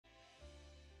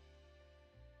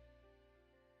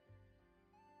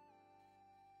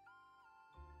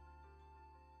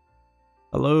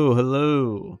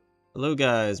Hello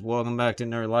guys, welcome back to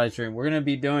another live stream. We're gonna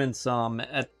be doing some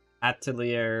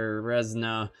Atelier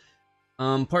Resna,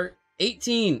 part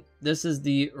 18. This is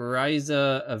the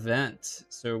Ryza event,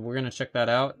 so we're gonna check that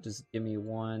out. Just give me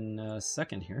one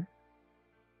second here.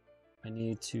 I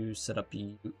need to set up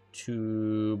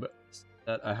YouTube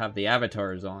that I have the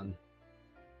avatars on.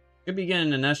 Should be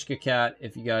getting an Eshka cat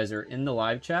if you guys are in the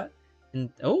live chat. And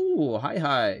oh,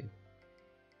 hi.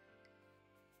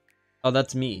 Oh,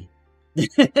 that's me.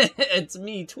 It's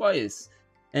me twice.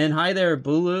 And hi there,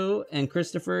 Bulu and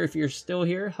Christopher, if you're still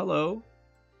here, hello.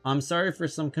 I'm sorry for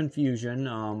some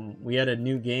confusion. We had a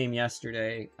new game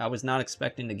yesterday. I was not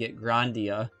expecting to get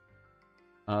Grandia,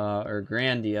 or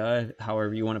Grandia,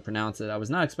 however you want to pronounce it. I was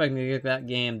not expecting to get that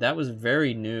game. That was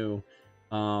very new.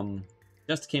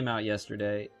 Just came out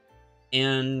yesterday.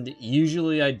 And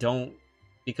usually I don't,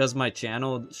 because my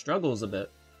channel struggles a bit,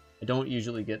 I don't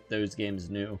usually get those games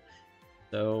new.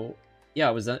 So yeah,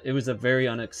 it was a very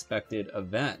unexpected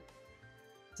event.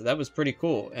 So that was pretty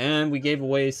cool. And we gave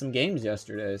away some games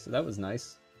yesterday, so that was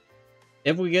nice.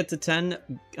 If we get to 10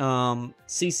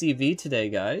 CCV today,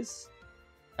 guys,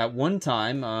 at one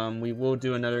time, we will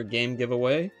do another game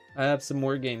giveaway. I have some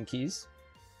more game keys.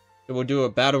 So we'll do a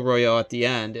battle royale at the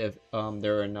end if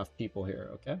there are enough people here,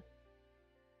 okay?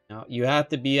 Now, you have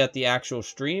to be at the actual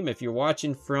stream. If you're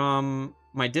watching from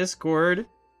my Discord,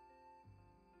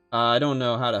 I don't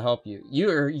know how to help you.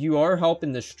 You are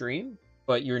helping the stream,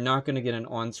 but you're not going to get an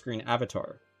on-screen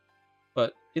avatar.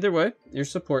 But either way, you're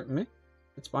supporting me.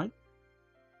 It's fine.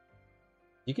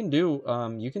 You can do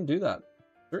that.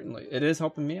 Certainly, it is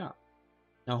helping me out.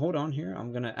 Now hold on here.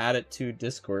 I'm going to add it to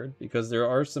Discord because there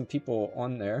are some people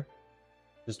on there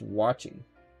just watching.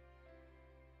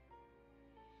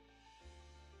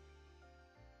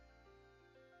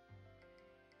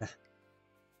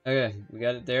 Okay, we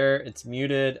got it there. It's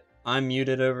muted. I'm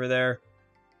muted over there.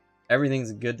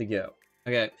 Everything's good to go.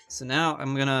 Okay, so now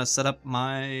I'm gonna set up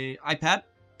my iPad,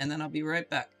 and then I'll be right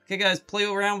back. Okay, guys, play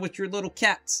around with your little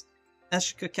cats.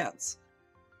 Eshka cats.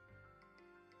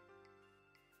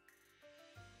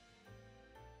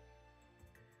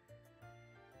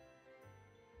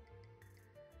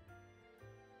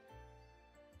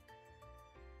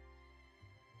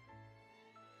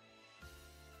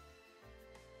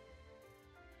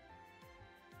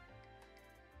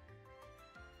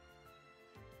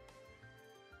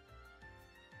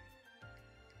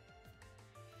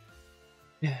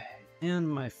 And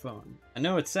my phone. I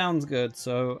know it sounds good,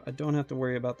 so I don't have to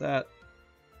worry about that.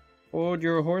 Hold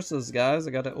your horses, guys.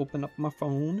 I gotta open up my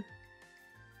phone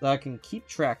so I can keep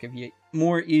track of you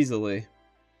more easily. If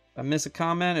I miss a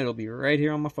comment, it'll be right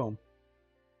here on my phone.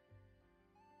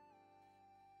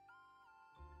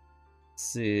 Let's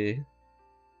see.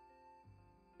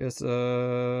 Guess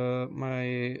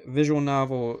my visual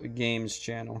novel games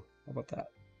channel. How about that?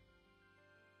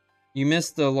 You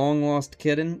missed the long lost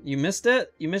kitten? You missed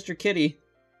it? You missed your kitty.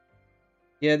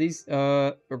 Yeah, these,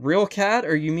 a real cat,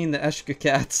 or you mean the Eshka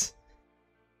cats?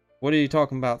 What are you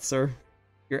talking about, sir?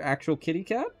 Your actual kitty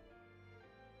cat?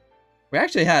 We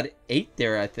actually had 8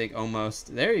 there, I think,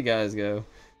 almost. There you guys go.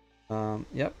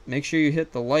 Yep, make sure you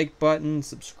hit the like button,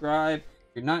 subscribe.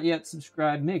 If you're not yet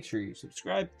subscribed, make sure you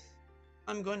subscribe.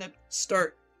 I'm going to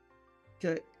start.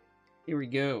 Okay, here we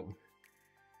go.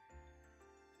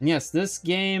 Yes, this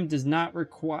game does not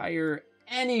require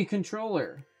any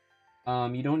controller.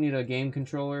 You don't need a game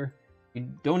controller. You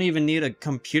don't even need a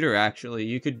computer, actually.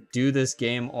 You could do this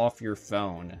game off your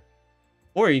phone.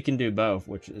 Or you can do both,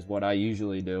 which is what I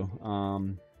usually do.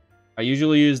 I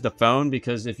usually use the phone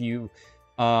because if you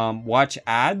watch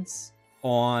ads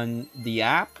on the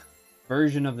app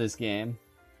version of this game,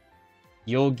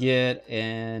 you'll get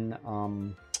an...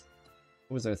 what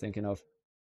was I thinking of?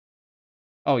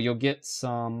 Oh, you'll get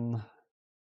some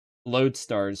load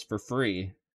stars for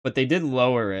free. But they did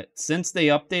lower it. Since they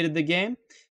updated the game,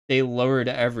 they lowered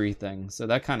everything. So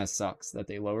that kind of sucks that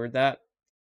they lowered that.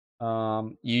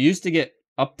 You used to get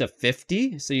up to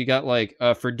 50. So you got like,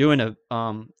 for doing a,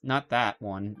 not that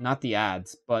one, not the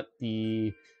ads, but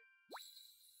the,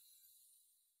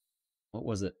 what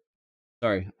was it?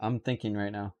 Sorry, I'm thinking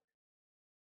right now.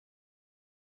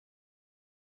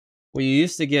 What you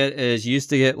used to get is, you used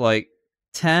to get like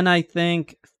 10, I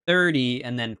think, 30,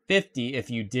 and then 50 if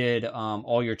you did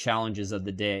all your challenges of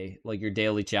the day, like your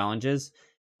daily challenges.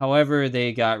 However,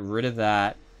 they got rid of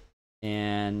that,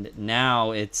 and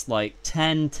now it's like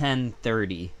 10, 10,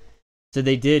 30. So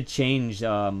they did change.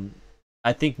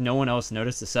 I think no one else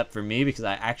noticed except for me because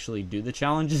I actually do the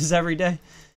challenges every day.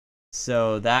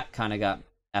 So that kind of got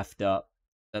effed up.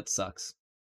 That sucks.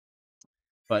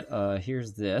 But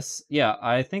here's this. Yeah,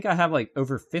 I think I have like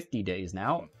over 50 days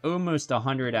now. Almost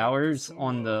 100 hours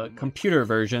on the computer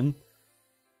version.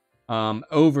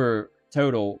 Over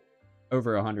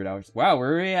 100 hours. Wow,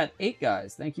 we're already at 8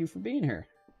 guys. Thank you for being here.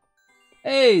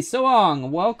 Hey,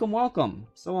 Soong, welcome, welcome.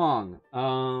 Soong.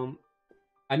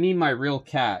 I mean my real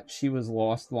cat. She was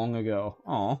lost long ago.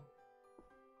 Aw.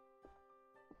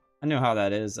 I know how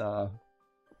that is.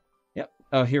 Yep.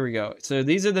 Oh, here we go. So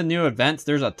these are the new events.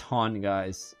 There's a ton,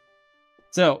 guys.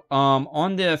 So,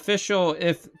 on the official,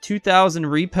 if 2,000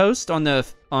 repost on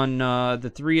the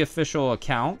 3 official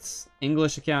accounts,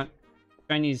 English account,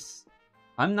 Chinese,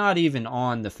 I'm not even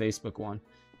on the Facebook one.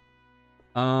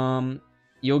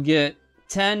 You'll get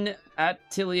 10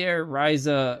 Atelier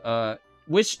Ryza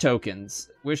wish tokens,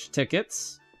 wish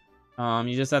tickets.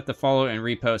 You just have to follow and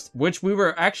repost, which we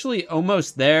were actually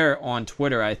almost there on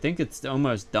Twitter. I think it's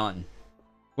almost done.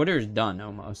 Twitter's done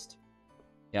almost.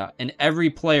 Yeah, and every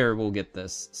player will get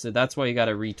this, so that's why you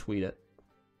gotta retweet it.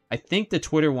 I think the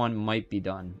Twitter one might be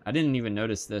done. I didn't even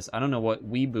notice this. I don't know what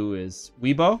Weibo is.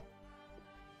 Weibo?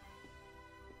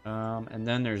 And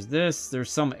then there's this.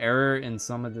 There's some error in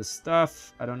some of this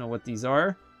stuff. I don't know what these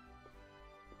are.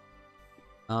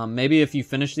 Maybe if you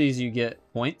finish these, you get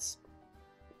points.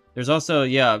 There's also,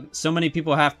 yeah, so many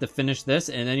people have to finish this,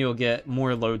 and then you'll get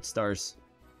more load stars.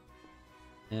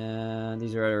 And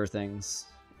these are other things.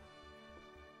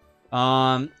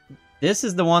 This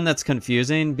is the one that's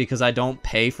confusing because I don't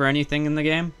pay for anything in the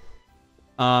game.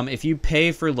 If you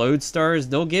pay for load stars,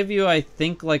 they'll give you, I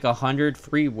think, like 100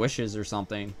 free wishes or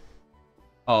something.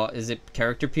 Oh, is it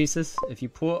character pieces? If you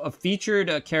pull a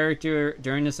featured character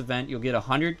during this event, you'll get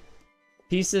 100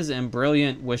 pieces and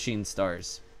brilliant wishing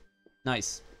stars.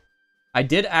 Nice. I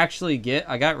did actually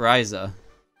I got Ryza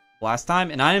last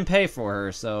time, and I didn't pay for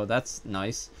her, so that's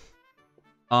nice.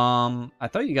 I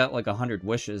thought you got like 100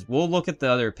 wishes. We'll look at the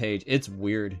other page. It's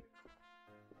weird.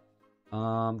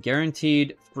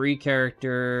 Guaranteed free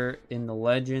character in the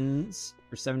Legends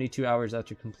for 72 hours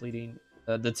after completing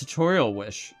the tutorial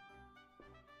wish.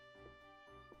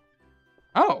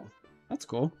 Oh, that's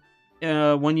cool.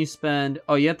 When you spend...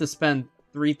 Oh, you have to spend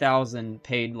 3,000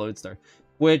 paid lodestar.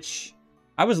 Which,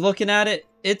 I was looking at it.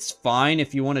 It's fine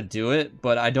if you want to do it,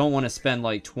 but I don't want to spend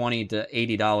like $20 to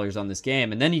 $80 on this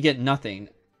game. And then you get nothing.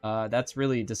 That's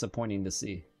really disappointing to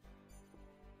see.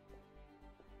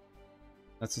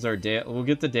 This our day. We'll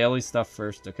get the daily stuff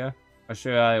first, okay? I'll show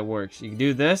you how it works. You can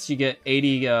do this. You get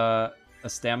 80 a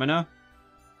stamina.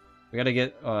 We gotta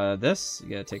get this. You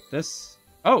gotta take this.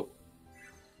 Oh!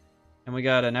 And we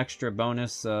got an extra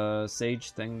bonus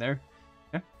sage thing there.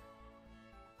 Okay.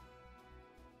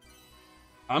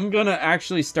 I'm gonna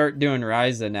actually start doing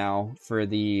Ryza now for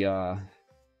the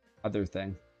other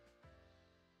thing.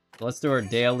 Let's do our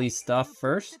daily stuff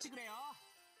first.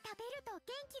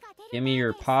 Give me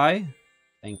your pie.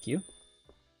 Thank you.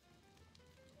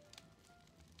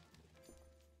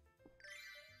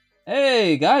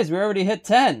 Hey, guys, we already hit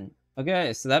 10.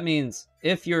 Okay, so that means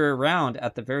if you're around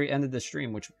at the very end of the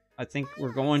stream, which I think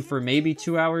we're going for maybe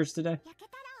 2 hours today.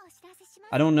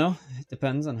 I don't know. It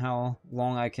depends on how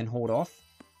long I can hold off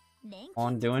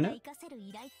on doing it.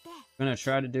 We're going to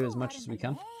try to do as much as we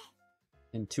can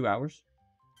in 2 hours.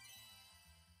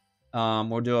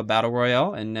 We'll do a battle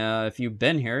royale, and if you've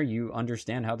been here, you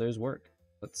understand how those work.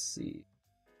 Let's see.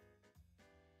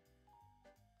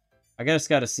 I just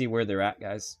gotta see where they're at,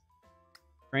 guys.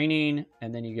 Training,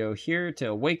 and then you go here to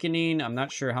awakening. I'm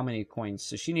not sure how many coins,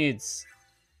 so she needs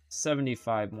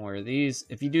 75 more of these.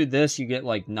 If you do this, you get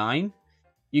like 9.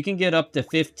 You can get up to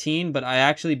 15, but I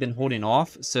actually been holding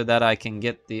off so that I can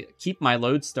keep my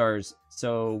load stars.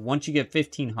 So once you get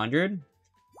 1,500.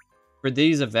 For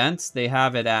these events, they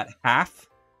have it at half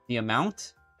the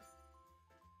amount.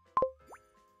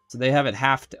 So they have it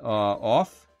halved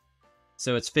off.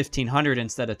 So it's 1,500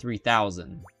 instead of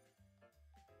 3,000.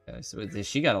 Okay, so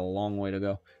she got a long way to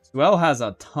go. Suelle has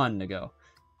a ton to go.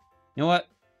 You know what?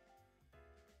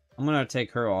 I'm going to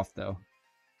take her off, though.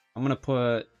 I'm going to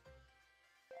put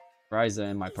Ryza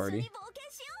in my party.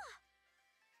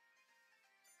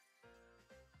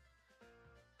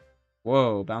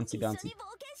 Whoa, bouncy, bouncy.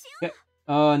 Okay.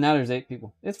 Now there's 8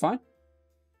 people. It's fine.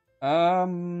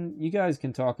 You guys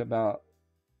can talk about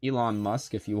Elon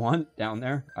Musk if you want down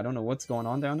there. I don't know what's going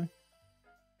on down there.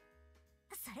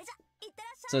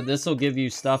 So this will give you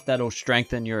stuff that'll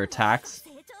strengthen your attacks.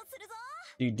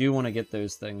 You do want to get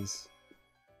those things.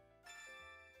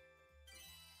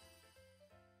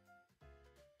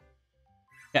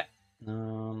 Okay.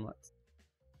 Let's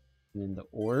in the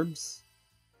orbs.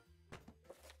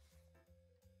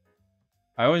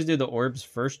 I always do the orbs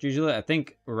first, usually. I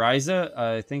think Ryza,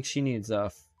 I think she needs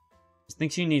I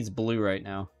think she needs blue right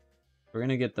now. We're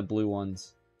gonna get the blue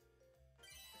ones.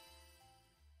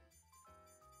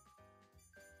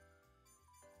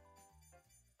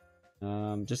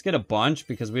 Just get a bunch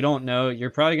because we don't know.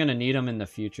 You're probably gonna need them in the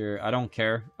future. I don't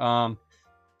care. I'm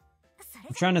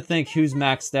trying to think who's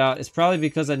maxed out. It's probably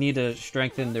because I need to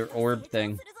strengthen their orb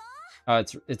thing.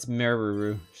 It's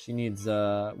Meruru. She needs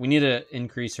we need to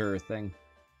increase her thing.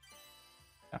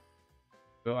 Yeah.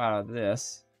 Go out of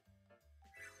this.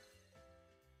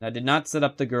 I did not set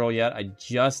up the girl yet. I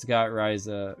just got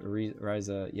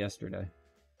Ryza yesterday.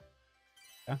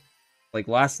 Yeah. Like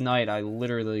last night, I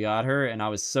literally got her, and I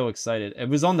was so excited. It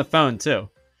was on the phone, too.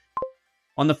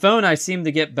 On the phone, I seem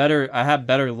to get better. I have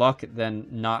better luck than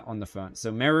not on the phone.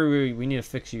 So, Meru, we need to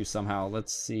fix you somehow.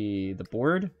 Let's see. The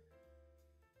board.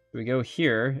 We go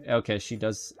here. Okay, she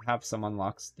does have some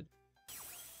unlocks.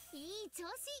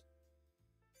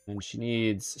 And she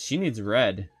needs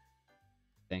red,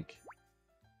 I think.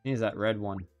 She needs that red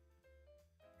one.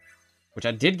 Which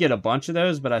I did get a bunch of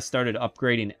those, but I started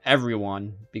upgrading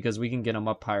everyone because we can get them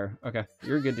up higher. Okay,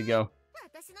 you're good to go.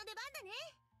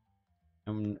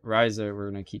 And Ryza,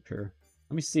 we're going to keep her.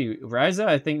 Let me see. Ryza,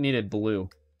 I think, needed blue.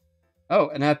 Oh,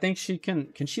 and I think she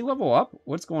can she level up?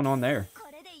 What's going on there?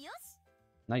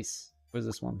 Nice. What is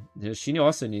this one? She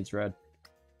also needs red.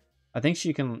 I think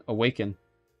she can awaken.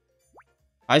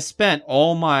 I spent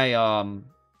all my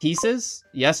pieces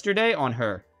yesterday on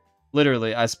her.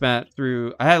 Literally, I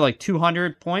had like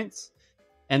 200 points.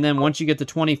 And then once you get to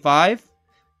 25,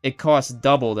 it costs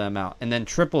double the amount. And then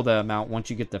triple the amount once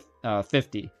you get to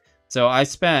 50. So I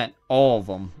spent all of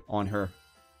them on her.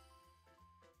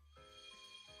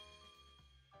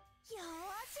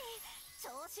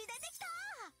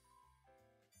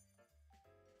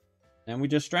 And we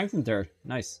just strengthened her.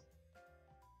 Nice.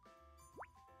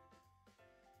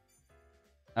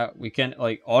 We can,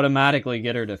 like, automatically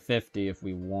get her to 50 if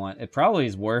we want. It probably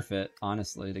is worth it,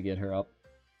 honestly, to get her up.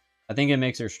 I think it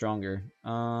makes her stronger. We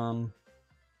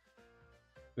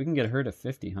can get her to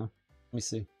 50, huh? Let me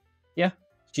see. Yeah,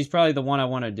 she's probably the one I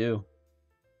want to do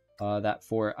that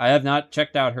for. I have not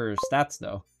checked out her stats,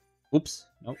 though. Oops.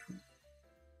 Nope.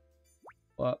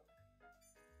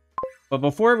 But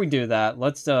before we do that,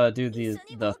 let's do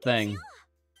the thing.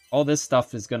 All this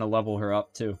stuff is going to level her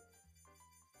up, too.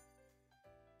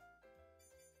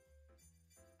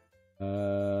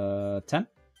 10?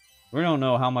 We don't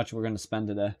know how much we're going to spend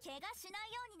today.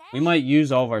 We might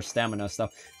use all of our stamina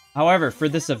stuff. However, for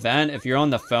this event, if you're on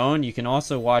the phone, you can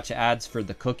also watch ads for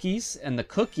the cookies, and the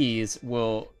cookies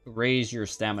will raise your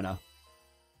stamina.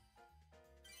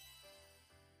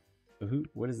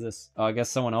 What is this? Oh, I guess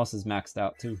someone else is maxed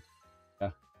out, too. Yeah.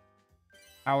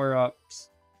 Power-ups.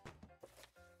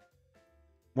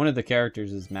 One of the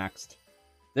characters is maxed.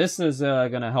 This is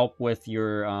going to help with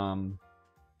your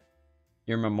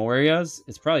memorias.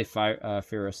 It's probably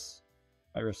Fyrus.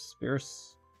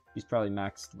 She's probably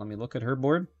maxed. Let me look at her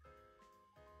board.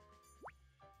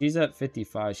 She's at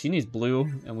 55. She needs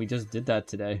blue, and we just did that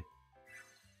today.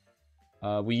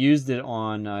 We used it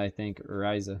on, I think,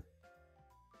 Ryza.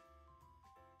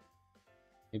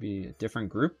 Maybe a different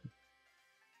group?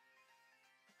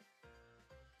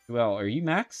 Well, are you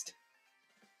maxed?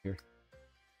 Here.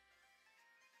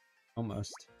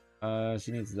 Almost.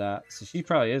 She needs that. So she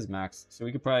probably is maxed. So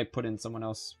we could probably put in someone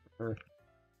else for her.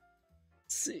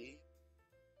 Let's see.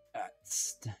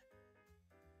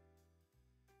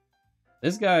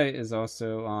 This guy is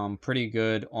also pretty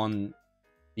good on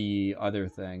the other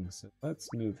thing. So let's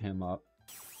move him up.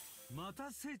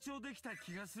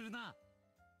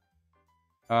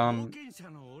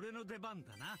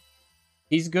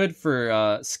 He's good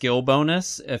for skill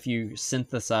bonus if you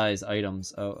synthesize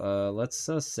items. Oh, let's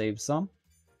save some.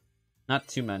 Not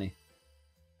too many.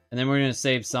 And then we're going to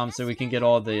save some so we can get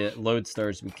all the load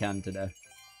stars we can today.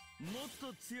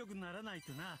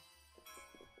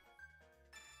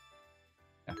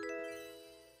 Yeah.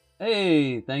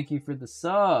 Hey, thank you for the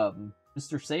sub,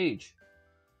 Mr. Sage.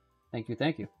 Thank you,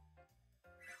 thank you.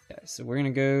 Okay, so we're going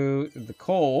to go the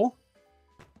coal.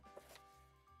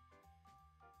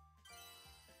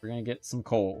 We're going to get some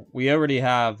coal. We already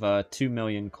have 2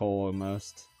 million coal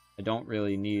almost. I don't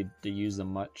really need to use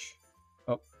them much.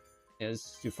 Oh, yeah,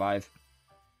 let's do 5.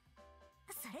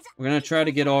 We're going to try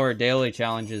to get all our daily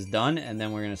challenges done, and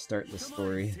then we're going to start the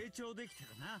story.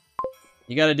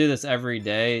 You got to do this every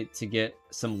day to get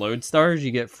some load stars.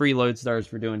 You get free load stars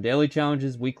for doing daily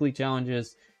challenges, weekly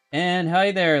challenges. And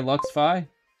hi there, LuxFi.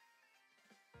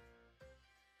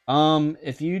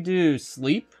 If you do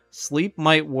sleep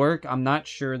might work. I'm not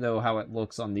sure, though, how it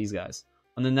looks on these guys.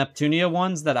 On the Neptunia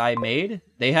ones that I made,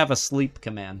 they have a sleep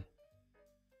command.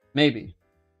 Maybe.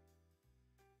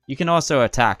 You can also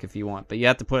attack if you want, but you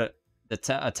have to put the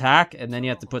attack, and then you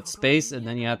have to put space, and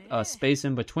then you have a space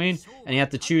in between, and you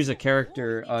have to choose a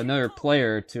character, another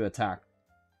player to attack.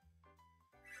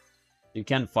 You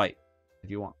can fight if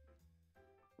you want.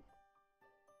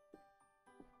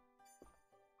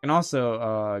 You can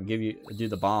also do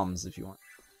the bombs if you want.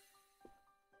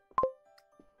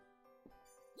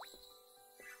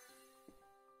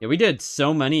 Yeah, we did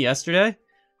so many yesterday.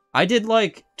 I did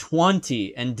like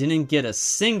 20 and didn't get a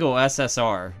single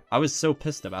SSR. I was so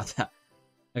pissed about that.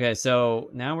 Okay, so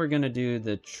now we're gonna do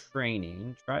the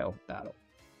trial battle.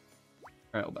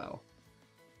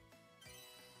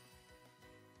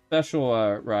 Special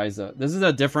Ryza. This is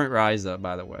a different Ryza,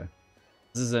 by the way.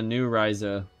 This is a new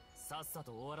Ryza. So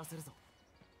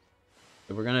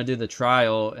we're gonna do the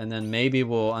trial, and then maybe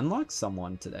we'll unlock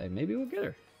someone today. Maybe we'll get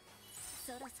her.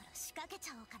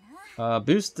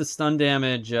 Boost the stun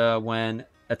damage when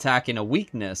attacking a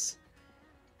weakness.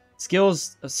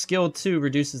 Skill 2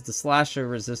 reduces the slasher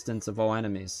resistance of all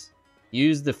enemies.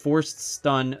 Use the forced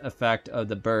stun effect of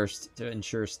the burst to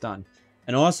ensure stun.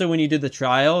 And also when you do the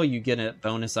trial, you get a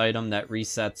bonus item that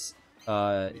resets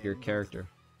your character.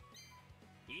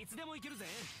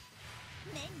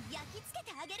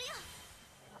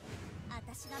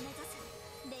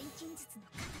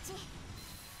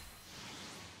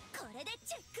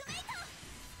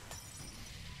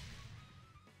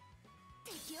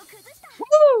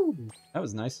 Woo! That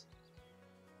was nice.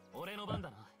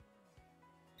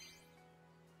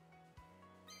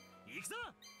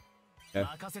 Okay.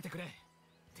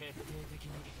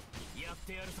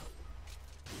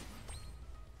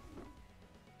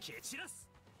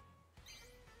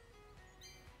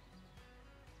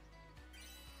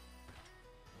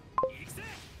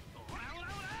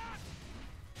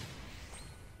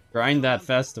 Grind that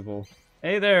festival.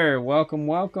 Hey there, welcome,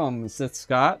 welcome, Sith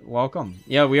Scott, welcome.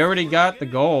 Yeah, we already got the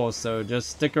goal, so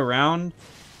just stick around.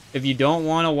 If you don't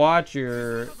want to watch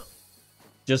or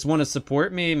just want to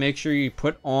support me, make sure you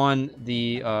put on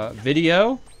the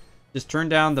video. Just turn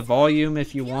down the volume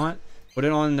if you want. Put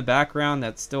it on in the background,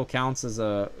 that still counts as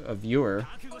a viewer.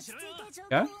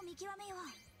 Okay?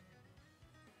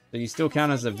 So you still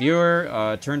count as a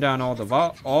viewer. Turn down all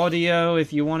the audio.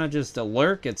 If you want to just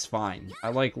lurk, it's fine. I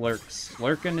like lurks.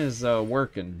 Lurking is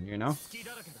working, you know?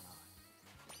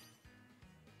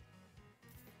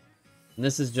 And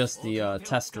this is just the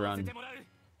test run.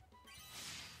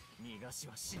 This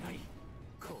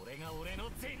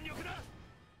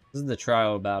is the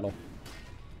trial battle.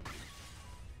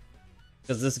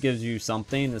 Because this gives you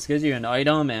something. This gives you an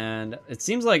item, and it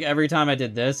seems like every time I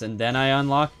did this, and then I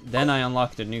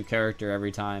unlocked a new character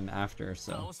every time after,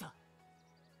 so.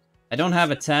 I don't have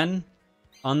a 10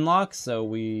 unlock, so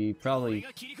we probably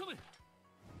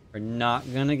are not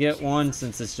gonna get one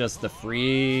since it's just the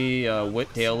free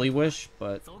daily wish,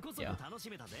 but yeah.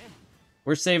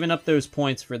 We're saving up those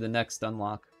points for the next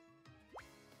unlock.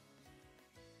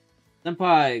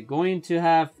 Senpai, going to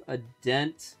have a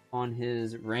dent on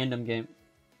his random game.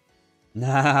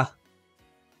 Nah.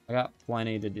 I got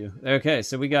plenty to do. Okay,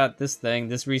 so we got this thing.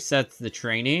 This resets the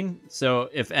training. So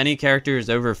if any character is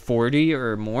over 40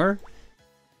 or more,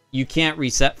 you can't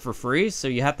reset for free. So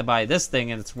you have to buy this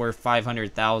thing, and it's worth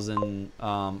 500,000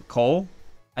 coal.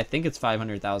 I think it's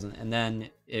 500,000. And then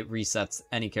it resets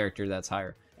any character that's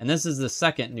higher. And this is the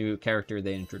second new character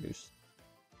they introduced.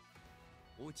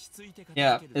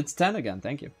 Yeah, it's 10 again.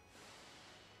 Thank you.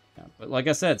 Yeah, but like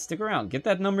I said, stick around. Get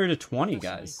that number to 20,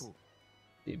 guys.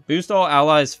 Boost all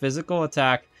allies' physical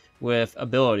attack with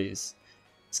abilities.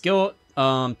 Skill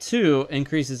 2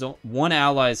 increases one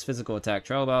ally's physical attack.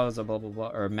 Trial battles, blah, blah, blah,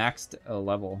 or maxed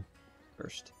level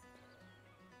first.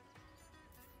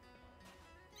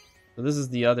 So this is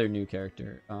the other new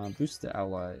character. Boost the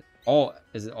ally.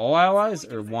 Is it all allies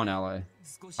or one ally?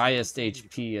 Highest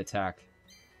HP attack.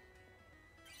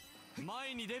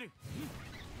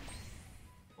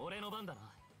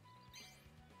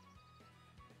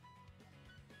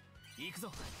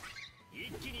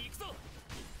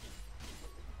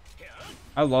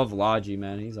 I love Logi,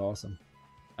 man. He's awesome.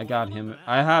 I got him.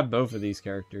 I have both of these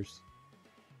characters.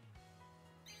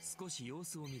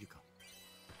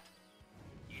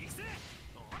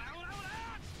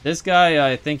 This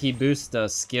guy, I think he boosts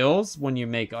skills when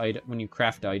you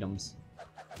craft items.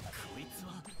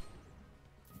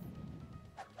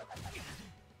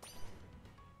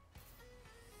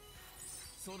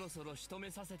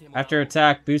 After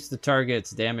attack, boost the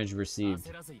target's damage received.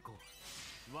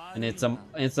 And it's a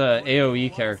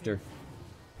AoE character.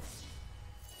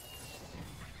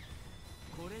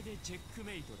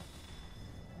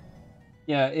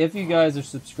 Yeah, if you guys are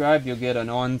subscribed, you'll get an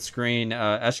on-screen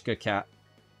Eshka cat.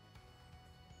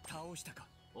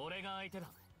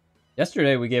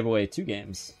 Yesterday we gave away 2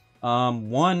 games.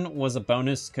 One was a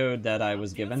bonus code that I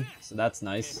was given, so that's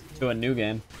nice, to a new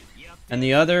game. And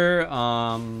the other,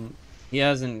 he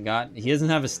doesn't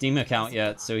have a Steam account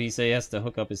yet, so he said he has to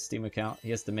hook up his Steam account.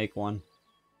 He has to make one.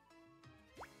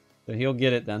 So he'll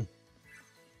get it then.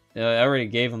 I already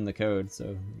gave him the code, so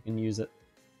you can use it.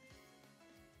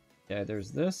 Okay,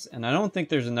 there's this, and I don't think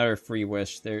there's another free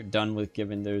wish. They're done with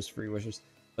giving those free wishes.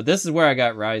 But this is where I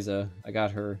got Ryza. I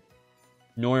got her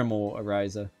normal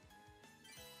Ryza.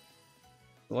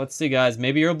 So let's see, guys.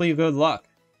 Maybe it'll be good luck.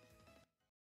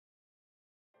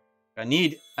 I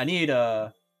need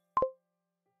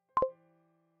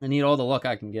all the luck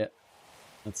I can get.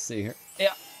 Let's see here.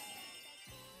 Yeah.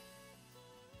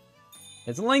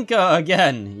 It's Linka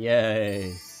again.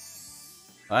 Yay.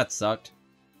 Oh, that sucked.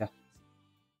 Yeah.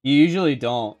 You usually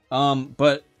don't.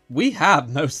 But we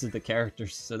have most of the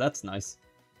characters, so that's nice.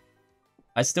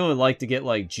 I still would like to get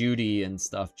like Judy and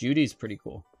stuff. Judy's pretty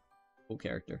cool. Cool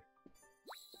character.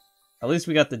 At least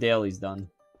we got the dailies done.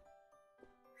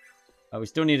 We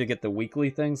still need to get the weekly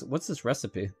things. What's this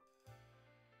recipe?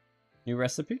 New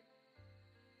recipe?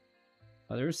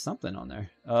 Oh, there's something on there.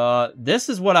 This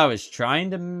is what I was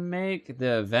trying to make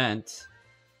the event.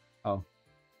 Oh.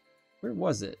 Where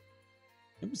was it?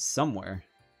 It was somewhere.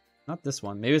 Not this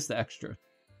one. Maybe it's the extra.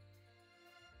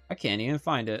 I can't even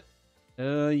find it.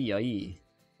 Yay.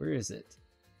 Where is it?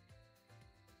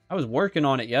 I was working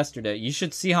on it yesterday. You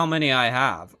should see how many I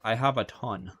have. I have a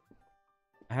ton.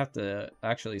 I have to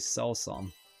actually sell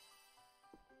some.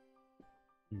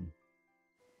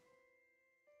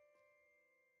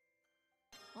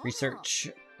 Research.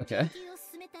 Okay.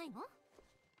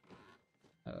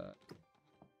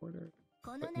 Order.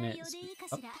 Equipment.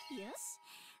 Up.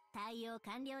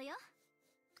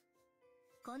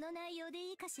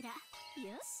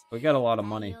 We got a lot of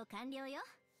money.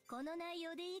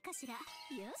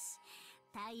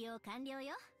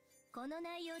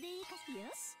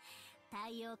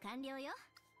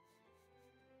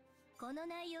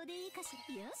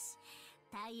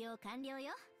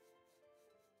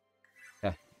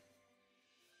 Yeah.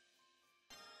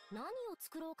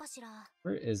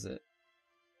 Where is it?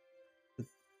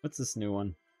 What's this new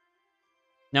one?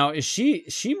 Now, is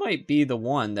she might be the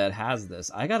one that has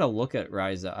this. I gotta look at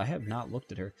Ryza. I have not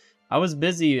looked at her. I was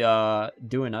busy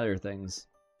doing other things.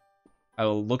 I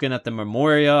was looking at the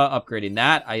Memoria, upgrading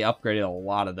that. I upgraded a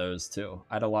lot of those too.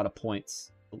 I had a lot of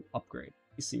points to upgrade.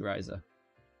 You see Ryza.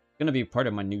 Gonna be part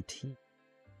of my new team.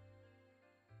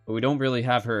 But we don't really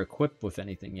have her equipped with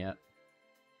anything yet.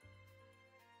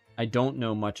 I don't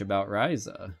know much about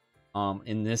Ryza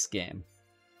in this game.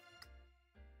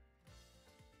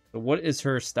 So what is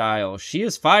her style? She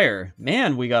is fire.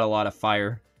 Man, we got a lot of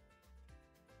fire.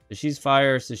 So she's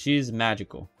fire, so she's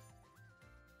magical.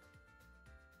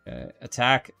 Okay.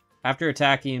 Attack. After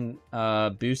attacking,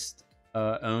 boost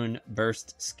own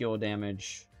burst skill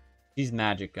damage. She's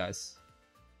magic, guys.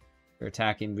 After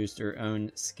attacking, boost her own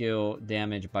skill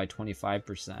damage by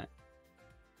 25%.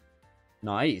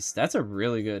 Nice. That's a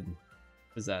really good...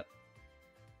 What is that?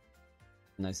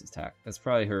 Nice attack. That's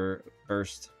probably her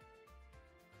burst.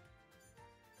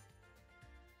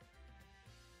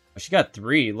 She got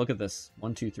 3. Look at this.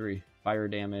 1, 2, 3. Fire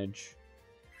damage.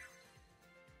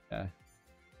 Okay.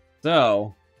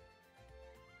 So,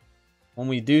 when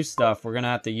we do stuff, we're going to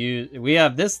have to use... We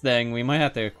have this thing. We might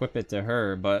have to equip it to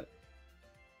her, but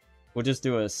we'll just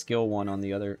do a skill one on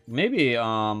the other. Maybe,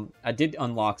 I did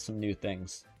unlock some new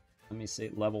things. Let me see.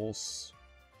 Levels.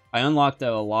 I unlocked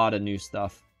a lot of new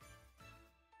stuff.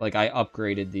 Like, I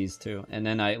upgraded these two, and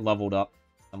then I leveled up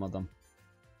some of them.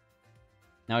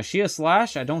 Now, is she a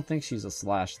slash? I don't think she's a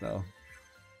slash, though.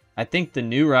 I think the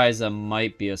new Ryza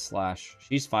might be a slash.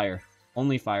 She's fire.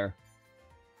 Only fire.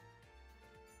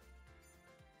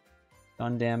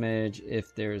 Stun damage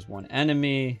if there's one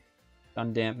enemy.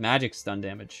 Magic stun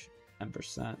damage.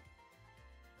 10%.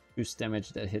 Boost damage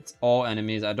that hits all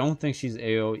enemies. I don't think she's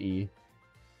AoE.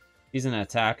 She's an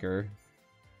attacker.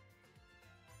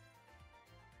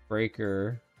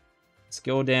 Breaker.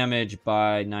 Skill damage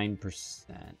by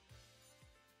 9%.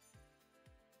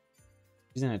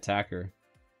 She's an attacker.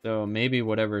 So maybe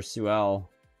whatever Suel.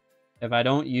 If I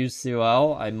don't use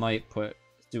Suel, I might put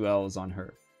Suel's on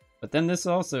her. But then this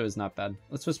also is not bad.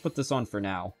 Let's just put this on for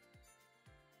now.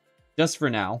 Just for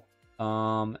now.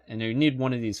 And you need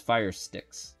one of these fire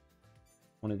sticks.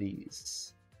 One of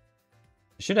these.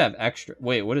 I should have extra.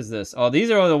 Wait, what is this? Oh,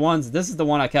 these are the ones. This is the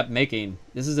one I kept making.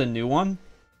 This is a new one.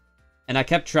 And I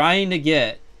kept trying to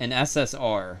get an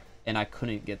SSR. And I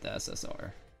couldn't get the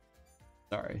SSR.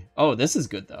 Sorry. Oh, this is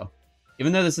good, though.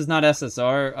 Even though this is not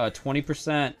SSR,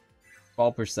 20%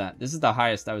 12%. This is the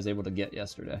highest I was able to get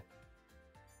yesterday.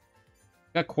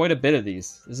 Got quite a bit of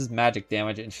these. This is magic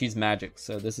damage, and she's magic,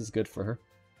 so this is good for her.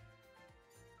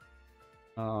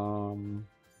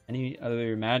 Any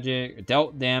other magic?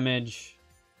 Dealt damage.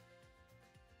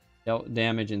 Dealt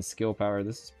damage and skill power.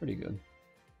 This is pretty good.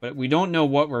 But we don't know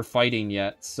what we're fighting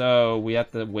yet, so we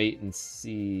have to wait and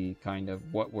see kind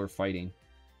of what we're fighting.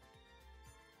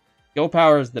 Skill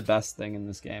power is the best thing in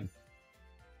this game.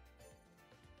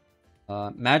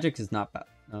 Magic is not bad.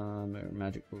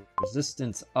 Magic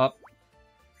resistance up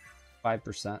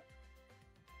 5%.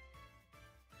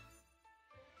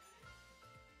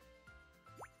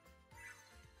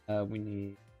 We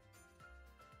need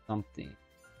something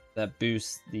that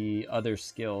boosts the other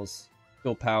skills.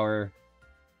 Skill power.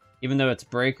 Even though it's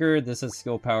breaker, this is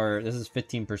skill power. This is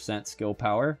 15% skill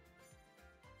power.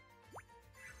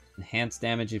 Enhanced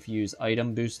damage if you use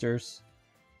item boosters.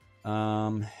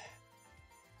 Oh,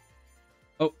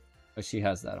 she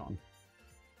has that on.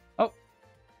 Oh.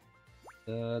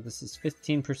 This is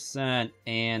 15%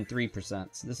 and 3%.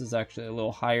 So this is actually a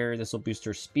little higher. This will boost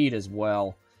her speed as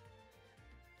well.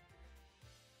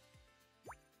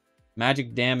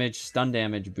 Magic damage, stun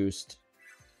damage boost.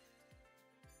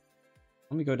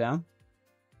 Let me go down.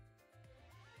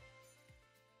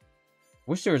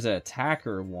 Wish there was an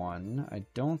attacker one. I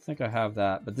don't think I have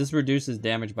that. But this reduces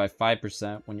damage by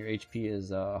 5% when your HP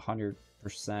is 100% or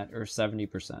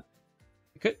 70%.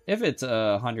 If it's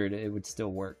 100, it would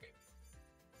still work.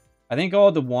 I think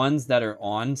all the ones that are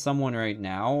on someone right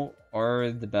now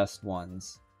are the best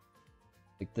ones.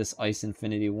 Like this Ice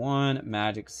Infinity one,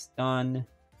 Magic Stun,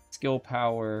 Skill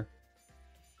Power.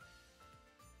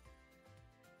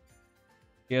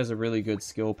 She has a really good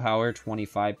skill power,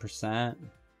 25%.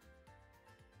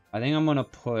 I think I'm going to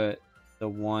put the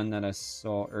one that I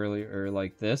saw earlier,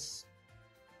 like this.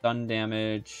 Stun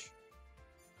damage.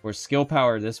 Or skill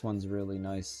power, this one's really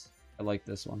nice. I like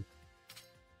this one.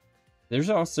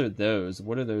 There's also those.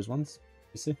 What are those ones?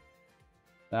 You see?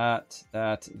 That.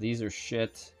 These are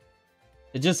shit.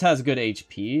 It just has good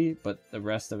HP, but the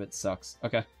rest of it sucks.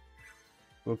 Okay.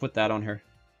 We'll put that on her.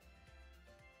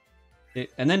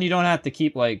 And then you don't have to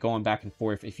keep like going back and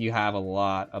forth if you have a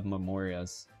lot of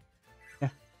Memorias. Yeah.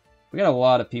 We got a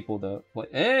lot of people to play.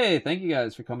 Hey, thank you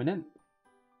guys for coming in.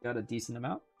 Got a decent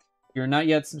amount. If you're not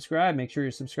yet subscribed, make sure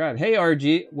you're subscribed. Hey,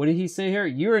 RG, what did he say here?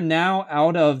 You are now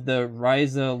out of the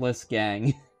Ryza list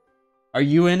gang. Are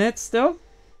you in it still?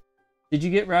 Did you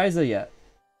get Ryza yet?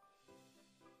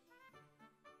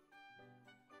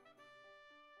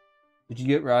 Did you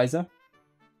get Ryza?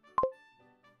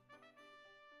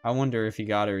 I wonder if he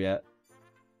got her yet.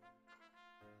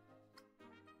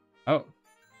 Oh.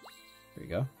 There you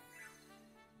go.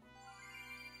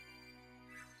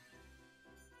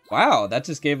 Wow, that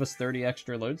just gave us 30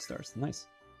 extra load stars. Nice.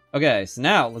 Okay, so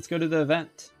now let's go to the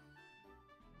event.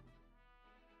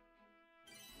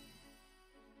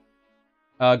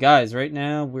 Guys, right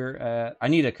now we're at... I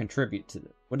need to contribute to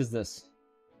this. What is this?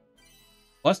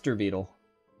 Cluster Beetle.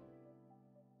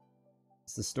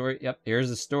 It's the story. Yep, here's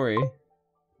the story.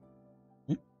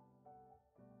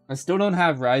 I still don't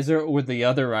have Ryza or the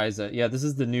other Ryza. Yeah, this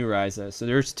is the new Ryza. So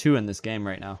there's 2 in this game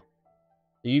right now.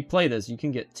 So you play this, you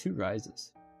can get 2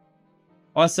 Ryzas.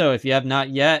 Also, if you have not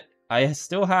yet, I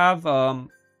still have...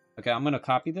 Okay, I'm going to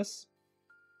copy this.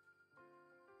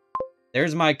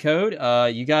 There's my code.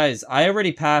 You guys, I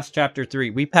already passed Chapter 3.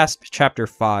 We passed Chapter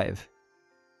 5.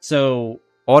 So,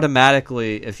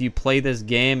 automatically, if you play this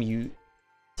game, you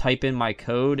type in my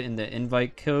code in the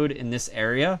invite code in this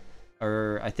area.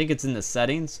 Or I think it's in the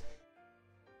settings.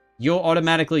 You'll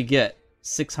automatically get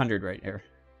 600 right here.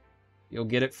 You'll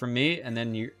get it from me, and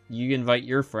then you invite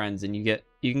your friends, and you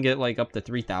can get like up to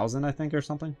 3,000, I think, or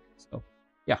something. So,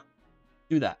 yeah,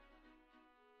 do that.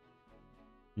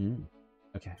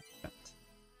 Okay.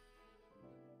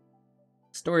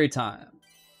 Story time.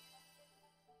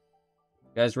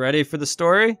 You guys ready for the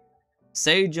story?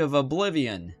 Sage of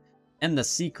Oblivion and the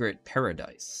Secret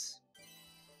Paradise.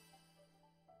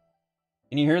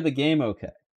 Can you hear the game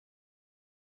okay?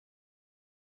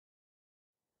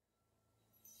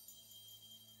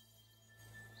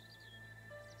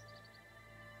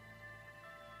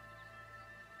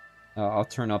 I'll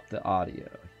turn up the audio.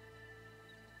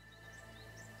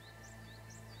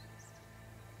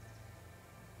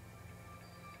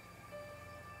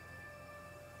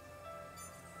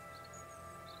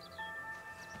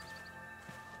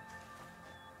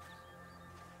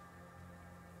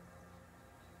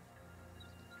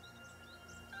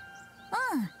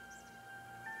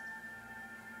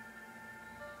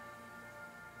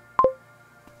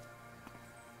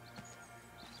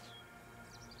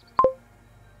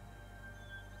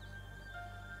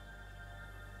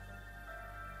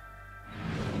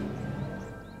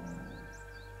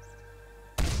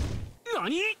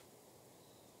 何？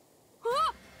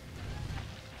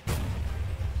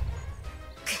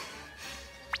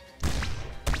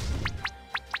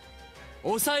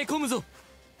抑え込むぞ。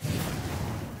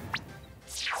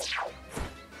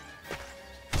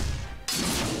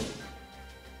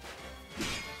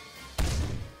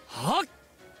はっ。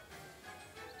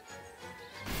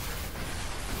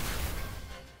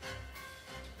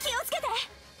気をつけて。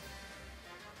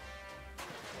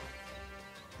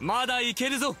まだいけ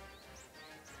るぞ。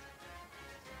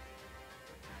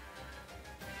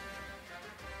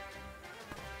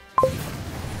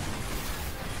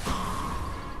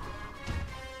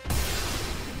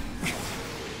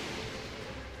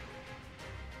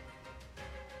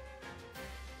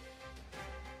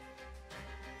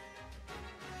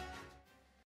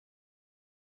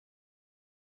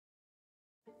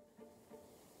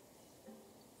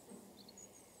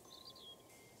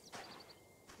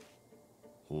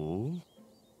おう。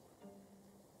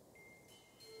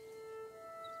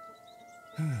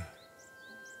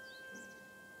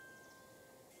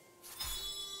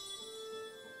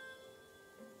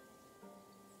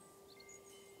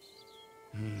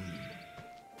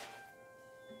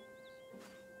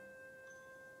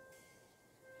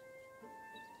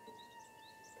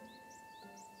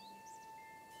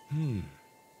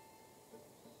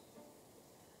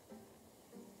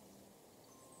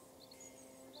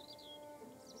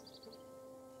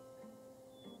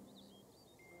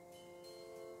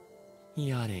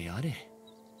やれやれ。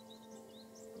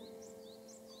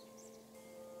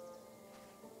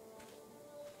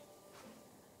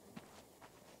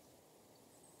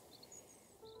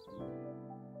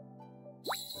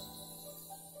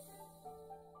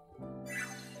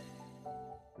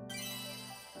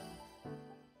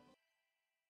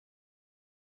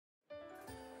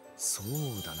そう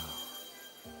だな。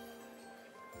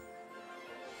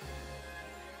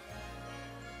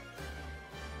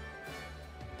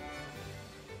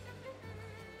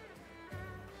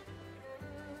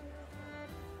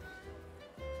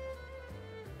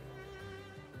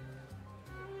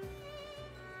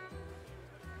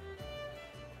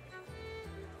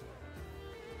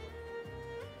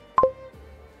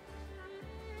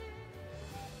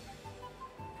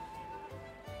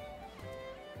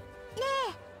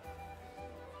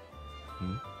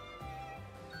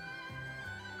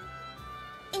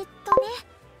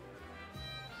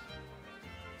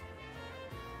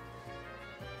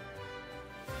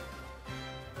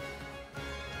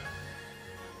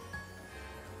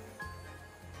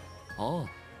ああ。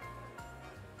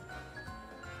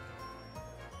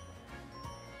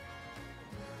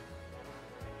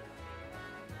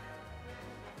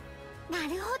な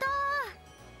るほど。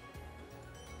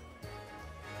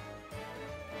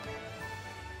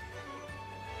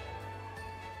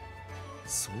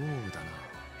そうだな。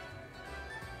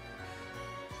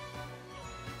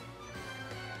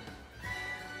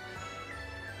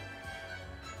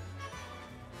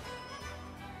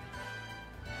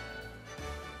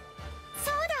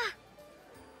そうだ。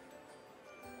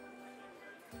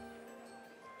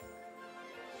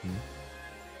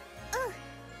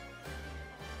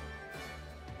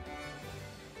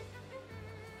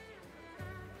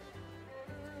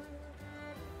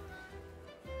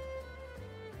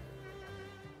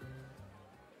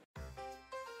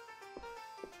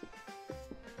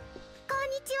こん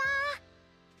にちは。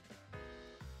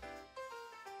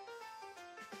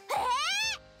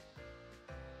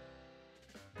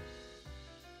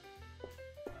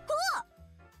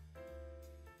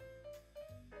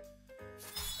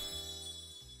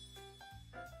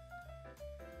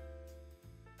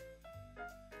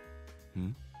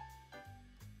ん？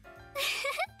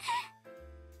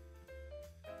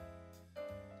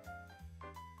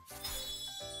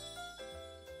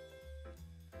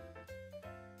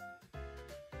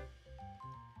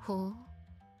ほう。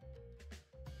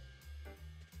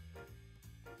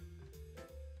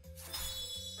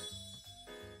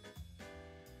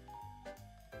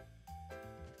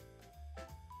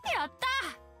やった。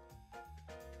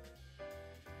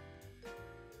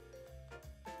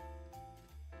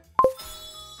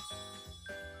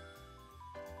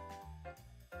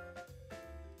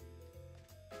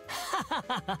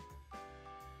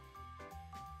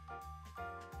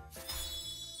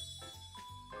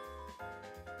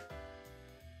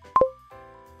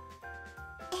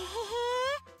えへへ。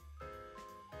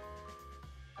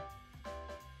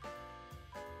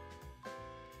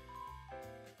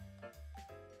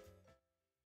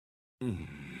うん。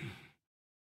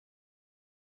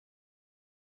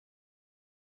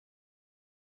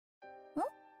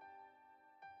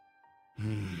う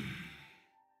ん。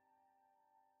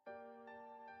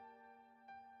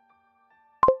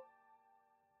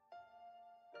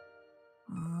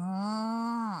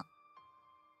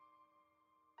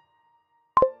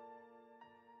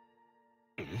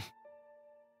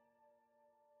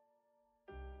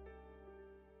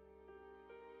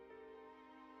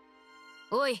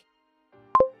おい。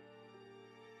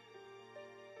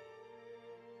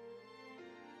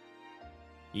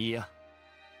いや、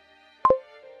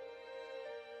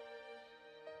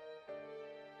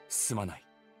すまない。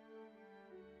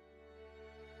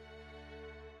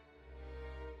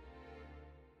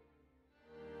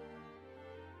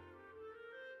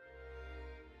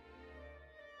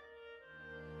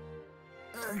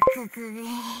ぐぐぐ。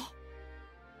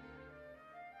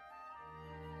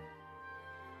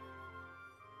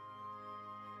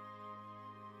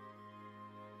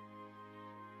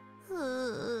ふ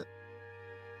う。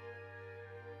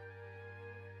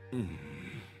うん。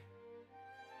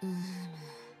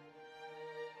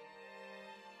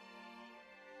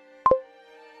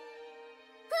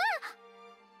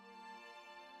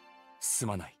す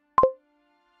まない。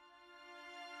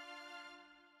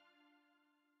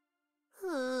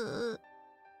ふう。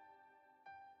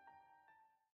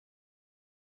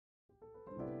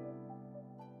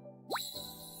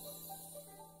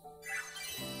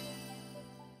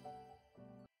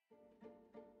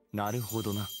なるほ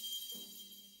どな。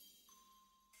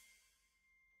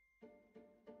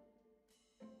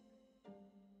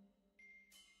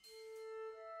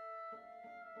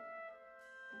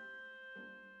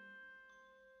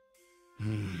う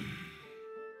ん。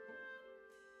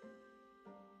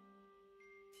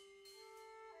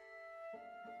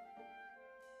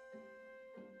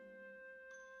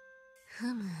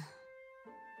ふむ。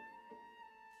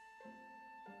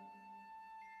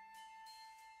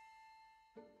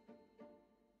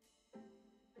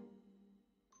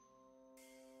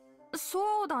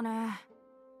そうだね。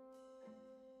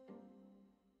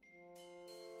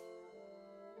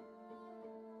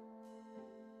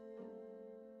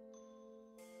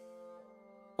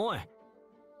おい。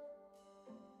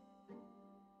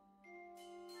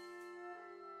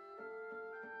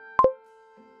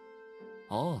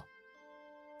ああ。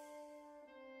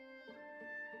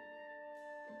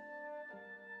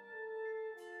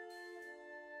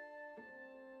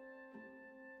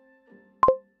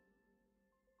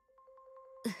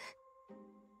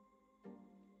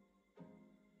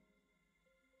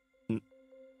ん。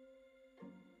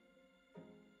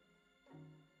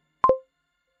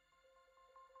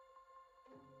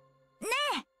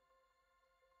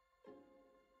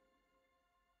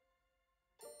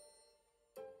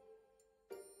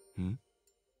ん。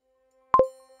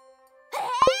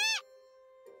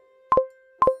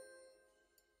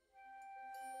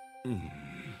うん。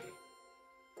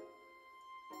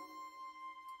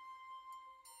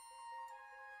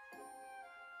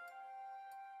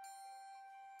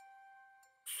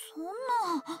そんな。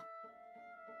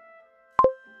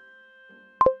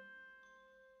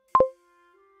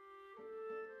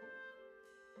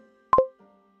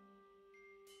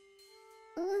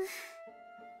うん。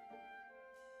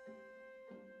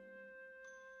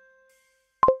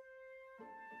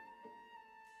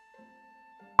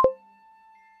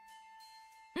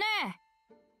ねえ。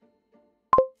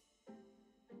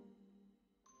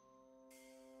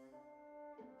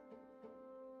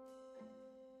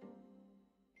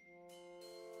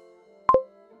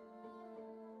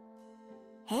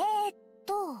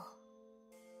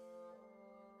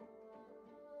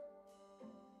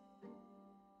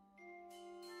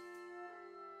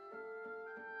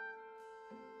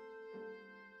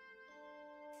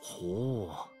ほ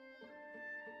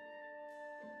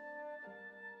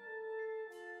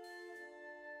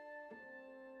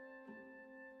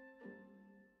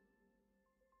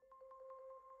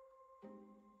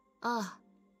ああ。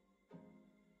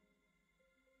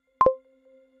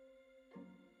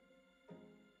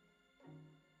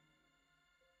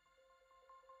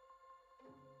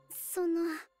その。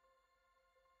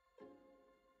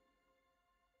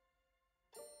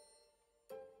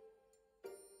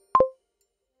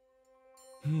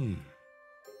う。うん。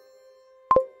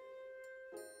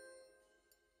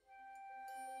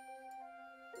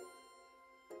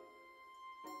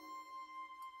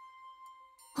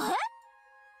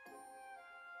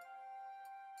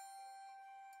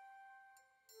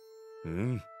う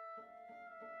ん。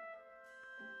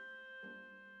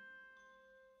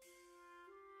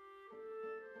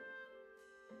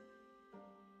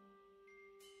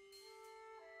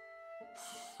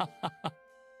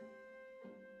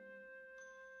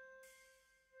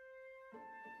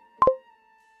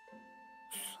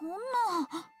そん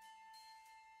な。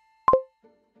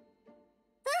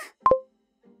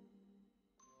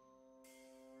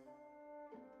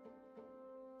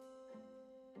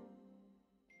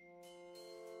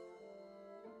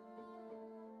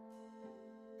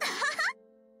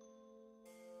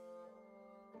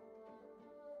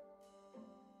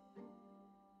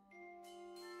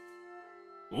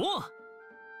おう。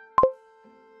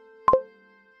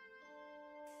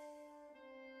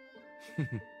ふ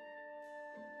ふ。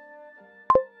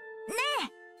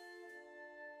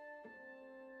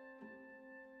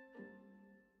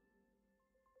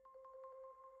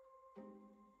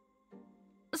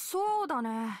そうだ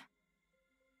ね。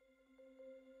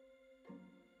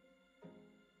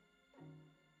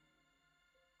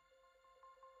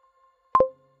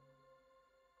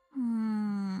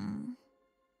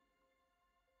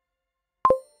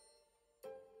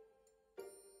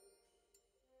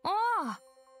ああ。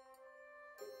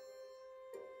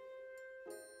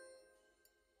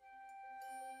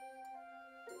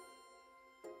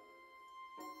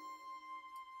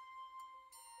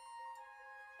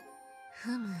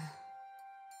ふむ。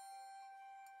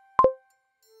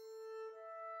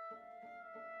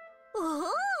おお。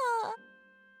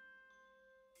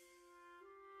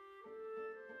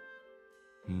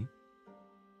ん。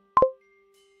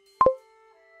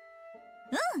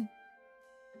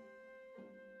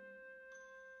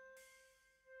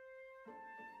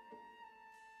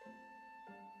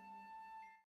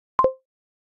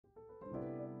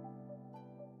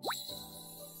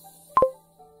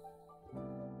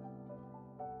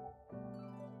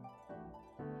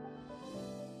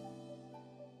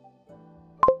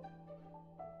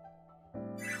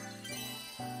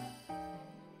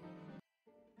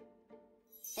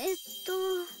えっと。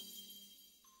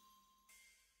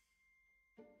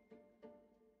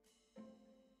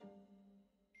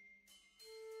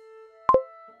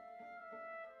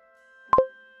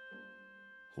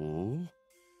ほう。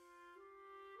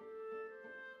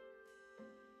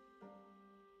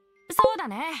そうだ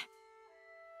ね。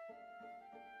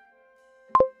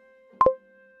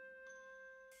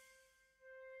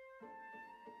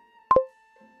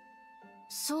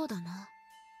そうだな。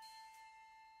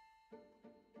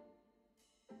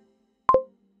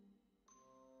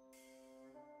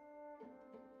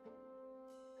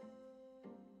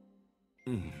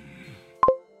うん。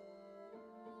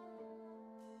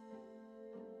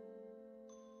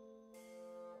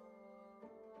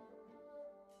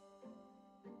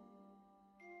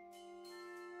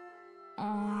あ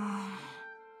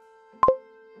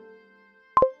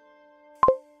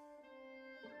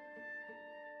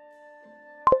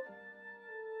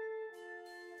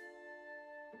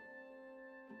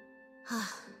はあ。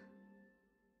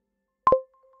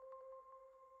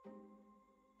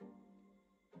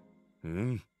う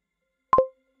ん。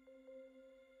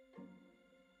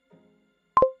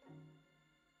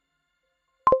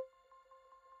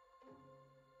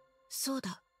そう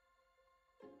だ。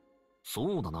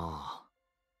そうだな。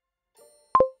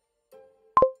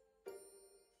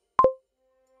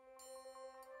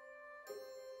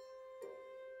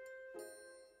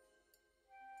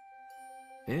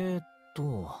えーっと。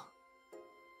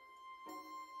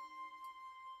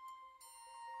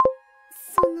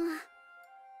その。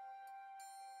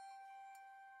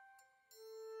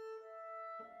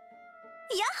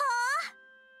やっ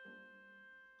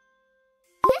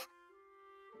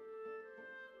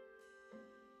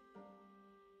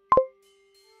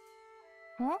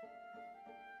ん。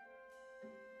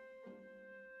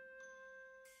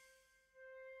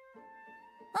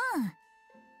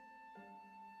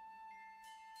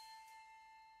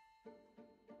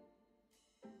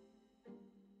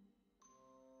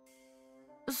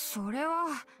うん。それは。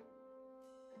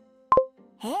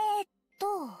えーっと。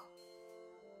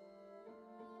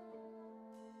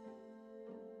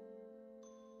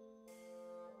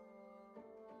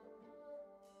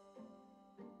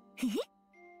ふふ。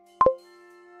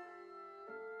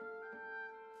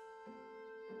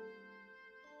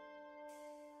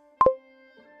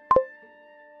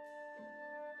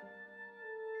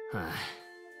はあ。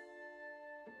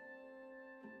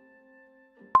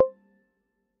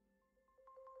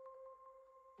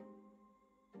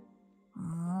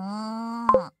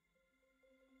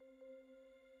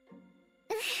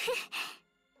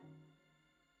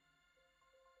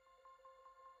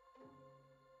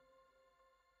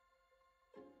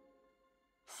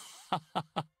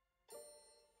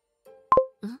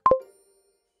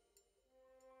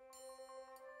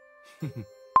ふふ。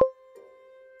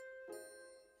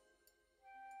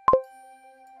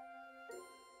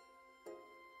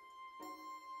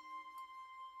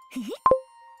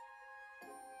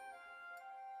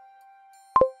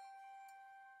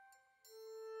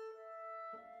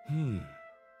うん。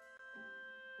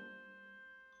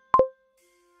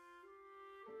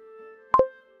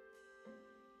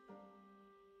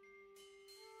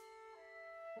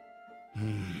う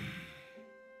ん。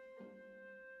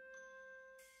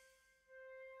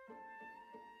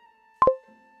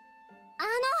あの。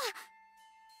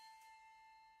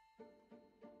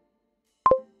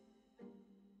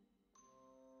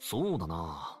そうだ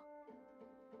な。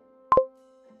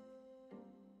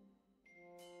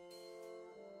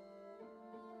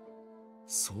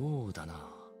そうだな。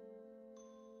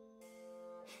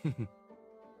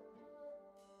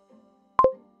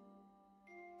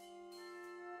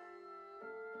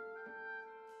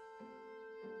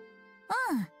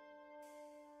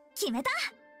決めた。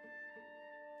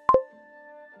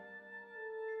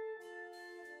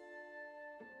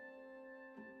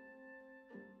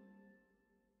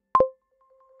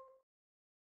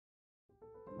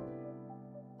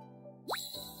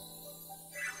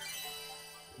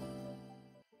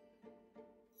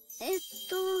えっ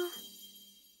と。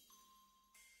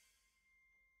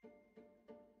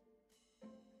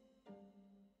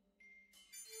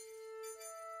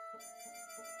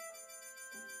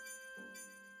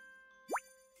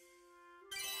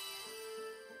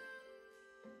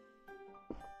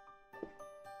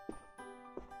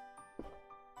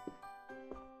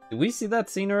Did we see that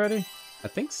scene already? I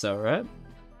think so, right?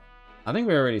 I think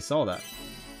we already saw that.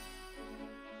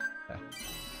 Okay.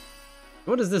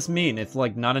 What does this mean? If,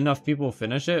 like, not enough people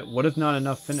finish it? What if not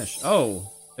enough finish?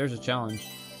 Oh, there's a challenge.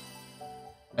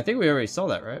 I think we already saw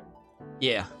that, right?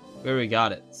 Yeah, we already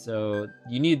got it. So,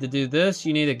 you need to do this.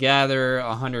 You need to gather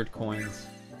 100 coins.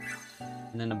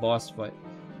 And then a boss fight.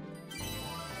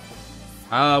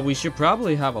 We should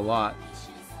probably have a lot.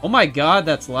 Oh my god,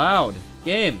 that's loud.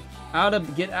 Game.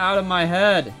 Get out of my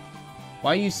head.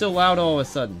 Why are you so loud all of a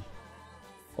sudden?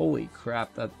 Holy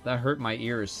crap, that hurt my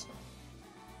ears.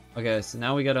 Okay, so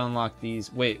now we gotta unlock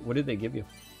these. Wait, what did they give you?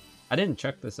 I didn't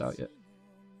check this out yet.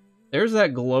 There's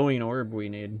that glowing orb we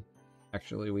need.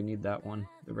 Actually, we need that one,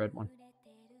 the red one.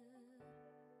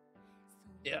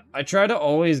 Yeah, I try to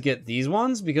always get these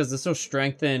ones because this will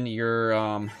strengthen your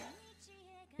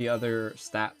the other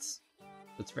stats.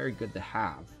 It's very good to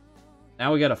have.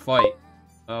 Now we gotta fight.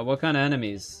 What kind of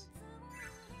enemies?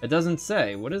 It doesn't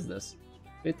say. What is this?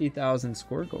 50,000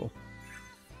 score goal.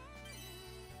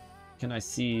 Can I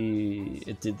see?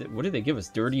 It did. What did they give us?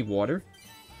 Dirty water.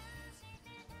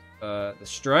 The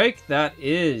strike. That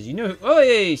is. You know. Oh,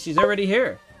 hey, she's already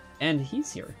here, and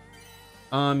he's here.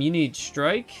 You need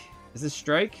strike. Is this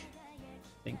strike?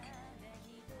 I think.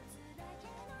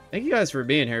 Thank you guys for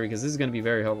being here because this is gonna be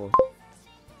very helpful.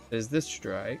 Is this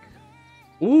strike?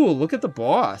 Ooh, look at the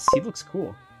boss. He looks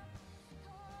cool.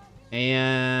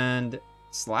 And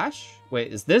slash?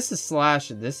 Wait, is this a slash?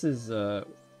 This is,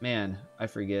 man, I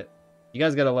forget. You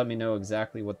guys gotta let me know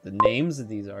exactly what the names of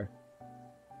these are.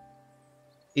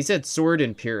 He said sword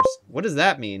and pierce. What does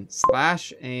that mean?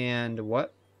 Slash and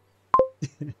what?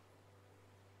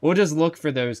 We'll just look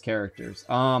for those characters.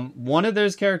 One of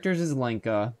those characters is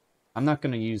Lenka. I'm not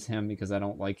gonna use him because I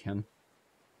don't like him.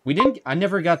 I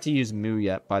never got to use Moo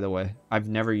yet, by the way. I've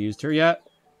never used her yet.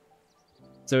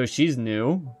 So she's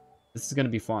new. This is gonna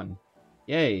be fun.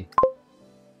 Yay.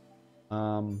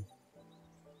 New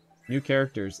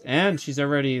characters. And she's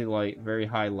already, like, very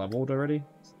high leveled already.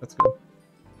 So that's good.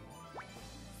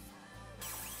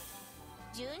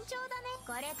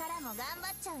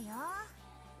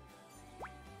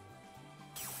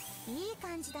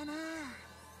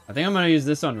 I think I'm gonna use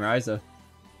this on Ryza.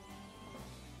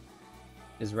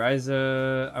 Is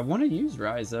Ryza... I want to use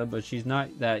Ryza, but she's not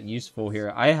that useful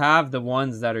here. I have the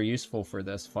ones that are useful for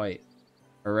this fight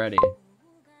already.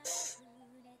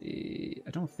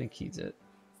 I don't think he's it.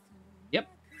 Yep.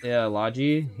 Yeah,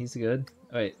 Logi. He's good.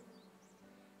 Oh, wait.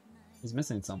 He's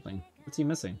missing something. What's he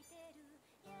missing?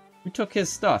 Who took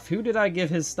his stuff? Who did I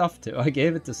give his stuff to? I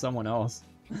gave it to someone else.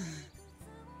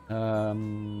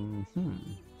 Who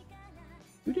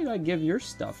did I give your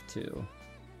stuff to?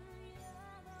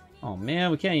 Oh man,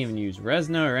 we can't even use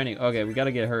Resna or any... Okay, we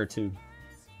gotta get her too.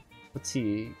 Let's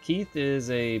see. Keith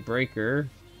is a breaker.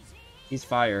 He's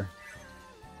fire.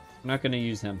 I'm not gonna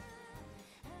use him.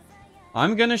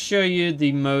 I'm gonna show you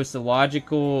the most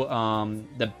logical,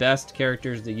 the best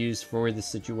characters to use for the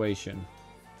situation.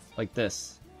 Like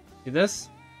this. See this?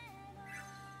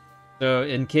 So,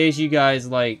 in case you guys,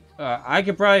 like... I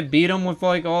could probably beat them with,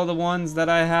 like, all the ones that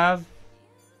I have.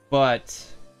 But...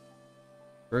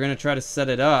 we're gonna try to set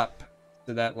it up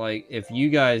so that, like, if you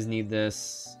guys need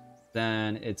this,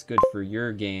 then it's good for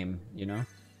your game, you know?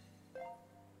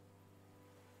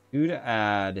 Who to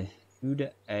add? Who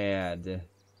to add?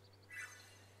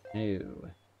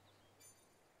 No.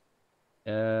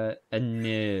 No.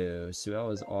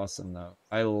 Suelle is awesome, though.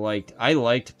 I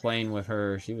liked playing with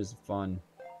her. She was fun.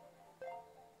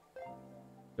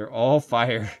 They're all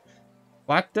fire.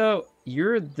 Blackdo,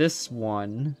 you're this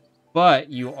one. But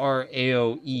you are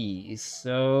AoE,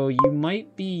 so you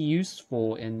might be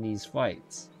useful in these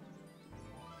fights.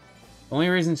 Only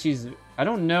reason she's... I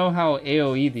don't know how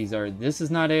AoE these are. This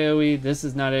is not AoE, this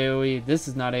is not AoE, this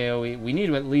is not AoE. We need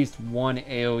at least one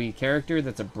AoE character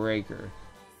that's a breaker.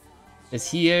 Is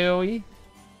he AoE?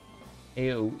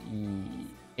 AoE.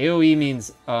 AoE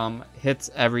means hits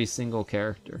every single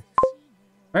character.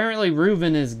 Apparently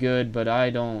Reuven is good, but I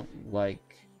don't like...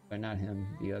 Or not him,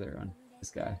 the other one.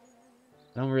 This guy.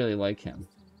 I don't really like him.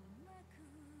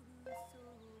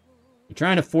 You're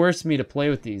trying to force me to play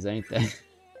with these, ain't they?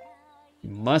 You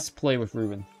must play with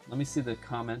Reuven. Let me see the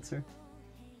comments here.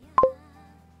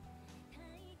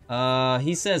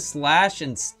 He says slash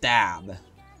and stab.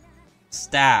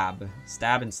 Stab.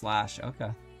 Stab and slash.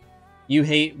 Okay. You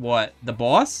hate what? The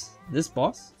boss? This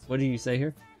boss? What do you say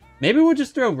here? Maybe we'll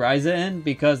just throw Ryza in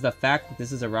because the fact that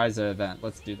this is a Ryza event.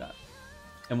 Let's do that.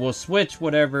 And we'll switch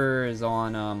whatever is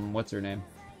on, what's her name?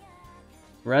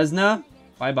 Resna?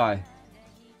 Bye-bye.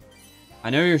 I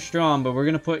know you're strong, but we're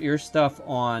gonna put your stuff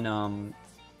on,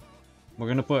 we're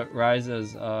gonna put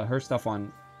Ryza's, her stuff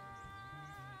on.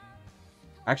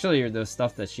 Actually, the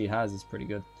stuff that she has is pretty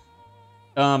good.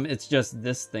 It's just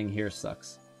this thing here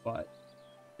sucks. But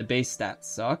the base stats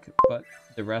suck, but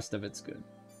the rest of it's good.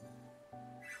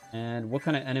 And what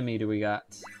kind of enemy do we got?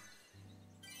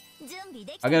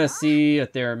 I gotta see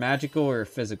if they're magical or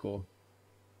physical.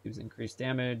 Gives increased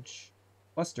damage.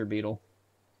 Cluster beetle.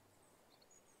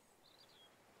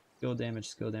 Skill damage,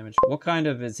 skill damage. What kind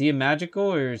of... Is he a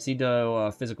magical or is he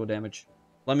do physical damage?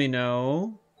 Let me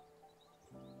know.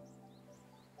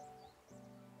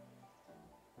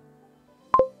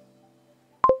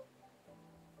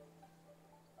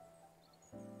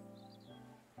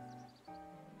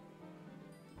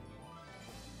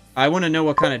 I want to know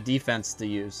what kind of defense to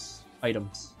use.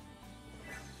 Items.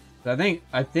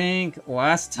 I think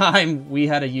last time we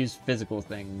had to use physical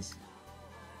things.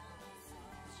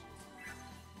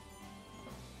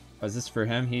 Oh, is this for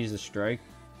him? He's a strike.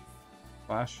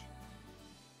 Flash.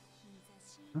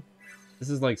 Huh? This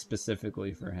is like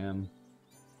specifically for him.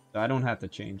 So I don't have to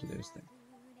change those things.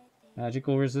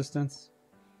 Magical resistance.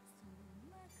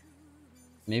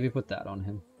 Maybe put that on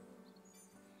him.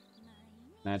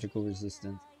 Magical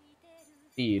resistance.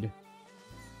 Speed.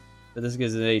 So this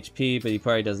gives it HP, but he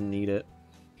probably doesn't need it.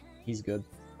 He's good.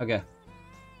 Okay.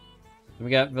 We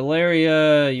got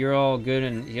Valeria. You're all good,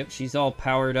 and yep, she's all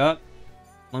powered up.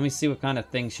 Let me see what kind of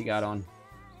thing she got on.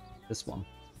 This one.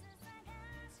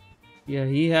 Yeah,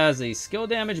 he has a skill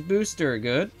damage booster.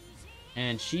 Good.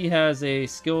 And she has a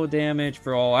skill damage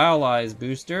for all allies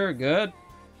booster. Good.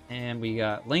 And we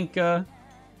got Linka.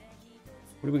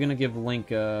 What are we going to give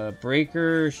Linka?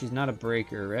 Breaker. She's not a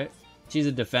breaker, right? She's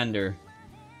a defender.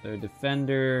 So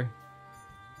defender.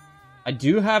 I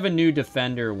do have a new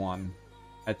defender one.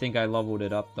 I think I leveled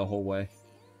it up the whole way.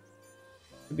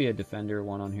 Could be a defender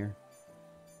one on here.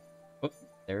 Oh,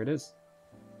 there it is.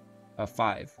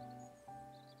 5.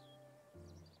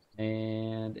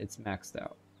 And it's maxed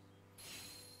out.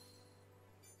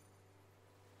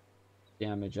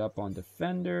 Damage up on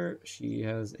defender. She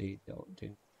has a dealt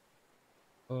damage.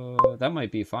 That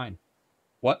might be fine.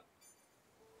 What?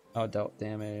 Oh, dealt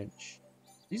damage.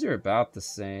 These are about the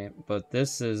same, but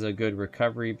this is a good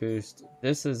recovery boost.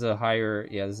 This is a higher...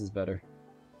 Yeah, this is better.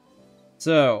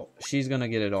 So, she's going to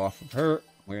get it off of her.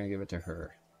 We're going to give it to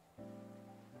her.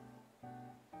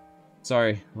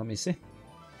 Sorry, let me see.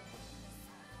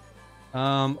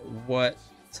 What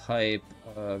type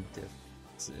of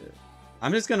defensive?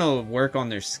 I'm just going to work on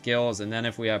their skills, and then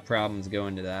if we have problems, go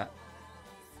into that.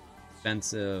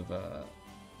 Defensive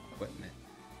equipment.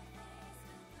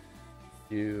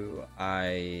 Do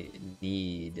I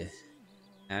need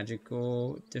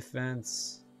magical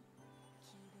defense?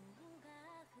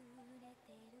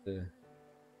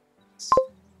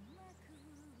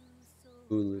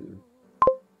 Hulu.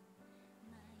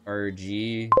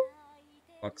 RG.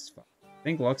 Lux 5. I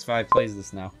think Lux 5 plays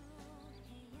this now.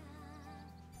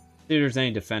 See if there's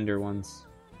any defender ones.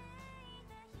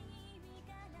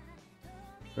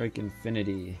 Strike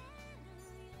Infinity.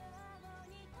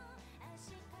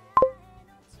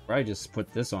 Probably just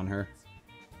put this on her.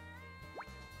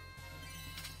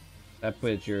 That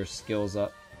puts your skills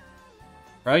up.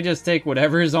 Probably just take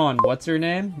whatever is on what's her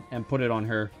name and put it on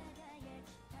her.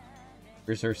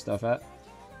 Where's her stuff at?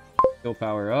 Skill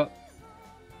power up.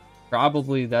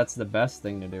 Probably that's the best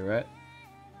thing to do, right?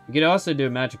 You could also do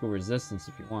magical resistance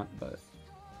if you want, but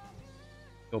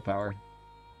skill power.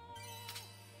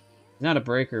 He's not a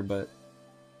breaker, but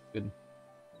good.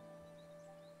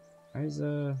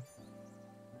 Ryza.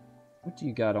 What do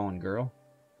you got on, girl?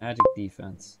 Magic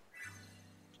defense.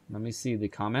 Let me see the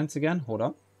comments again. Hold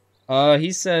up.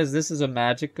 He says this is a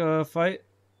magic fight.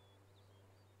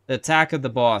 The attack of the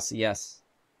boss. Yes.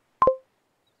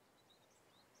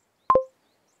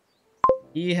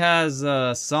 He has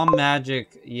some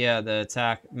magic. Yeah, the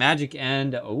attack. Magic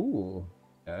and... Oh,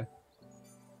 okay.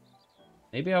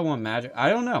 Maybe I want magic. I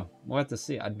don't know. We'll have to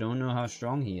see. I don't know how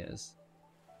strong he is.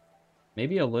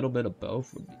 Maybe a little bit of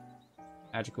both would be...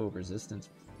 Magical resistance.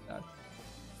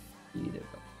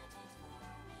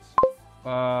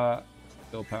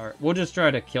 Willpower. We'll just try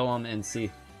to kill him and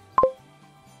see.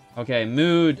 Okay,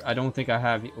 mood. I don't think I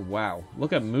have... Wow.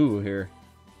 Look at Moo here.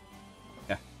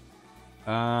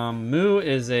 Yeah. Moo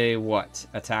is a what?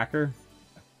 Attacker?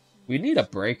 We need a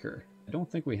breaker. I don't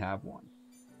think we have one.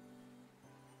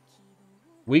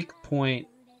 Weak point.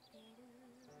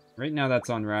 Right now that's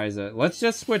on Ryza. Let's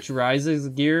just switch Ryza's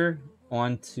gear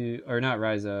onto... Or not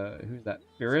Ryza. Who's that?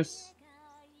 Ferris?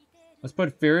 Let's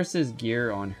put Ferris's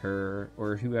gear on her.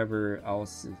 Or whoever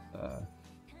else is...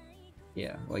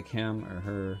 yeah, like him or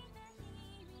her.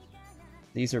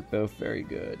 These are both very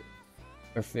good.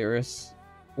 Or Ferris.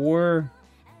 Or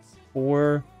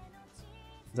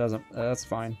doesn't... that's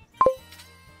fine.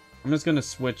 I'm just gonna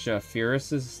switch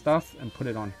Ferris's stuff and put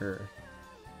it on her.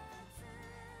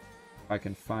 If I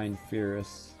can find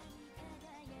Ferris.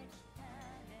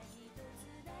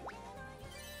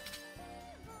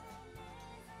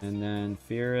 And then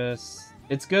Ferris.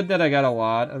 It's good that I got a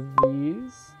lot of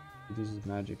these. Reduces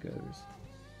magic odors.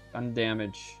 Stun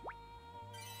damage.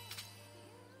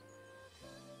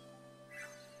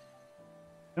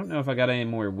 I don't know if I got any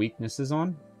more weaknesses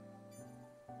on.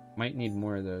 Might need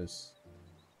more of those.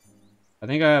 I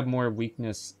think I have more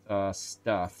weakness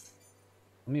stuff.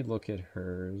 Let me look at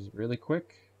hers really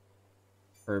quick.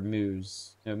 Or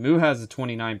Moo's. No, Moo has a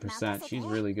 29%. She's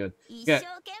really good. Okay.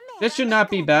 This should not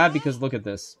be bad because look at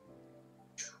this.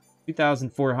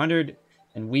 2,400.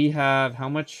 And we have how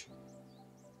much?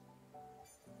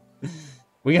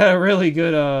 We got a really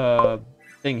good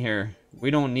thing here. We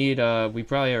don't need we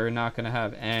probably are not gonna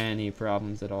have any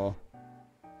problems at all.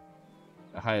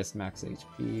 The highest max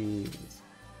HP.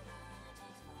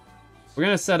 We're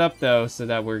gonna set up though so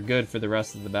that we're good for the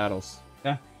rest of the battles.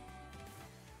 Yeah.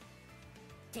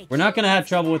 We're not gonna have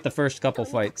trouble with the first couple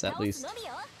fights at least.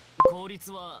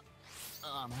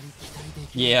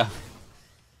 Yeah.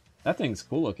 That thing's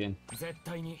cool looking.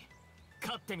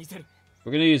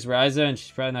 We're gonna use Ryza, and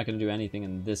she's probably not gonna do anything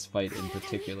in this fight in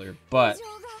particular, but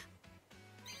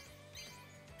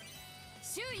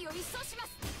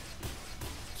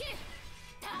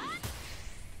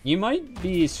you might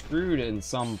be screwed in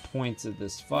some points of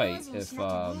this fight if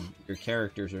your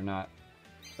characters are not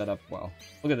set up well.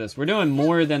 Look at this. We're doing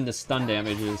more than the stun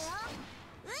damages.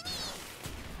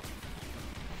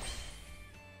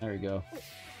 There we go.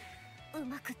 At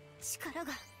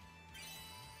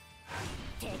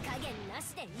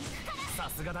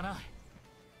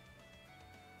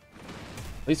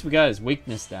least we got his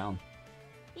weakness down.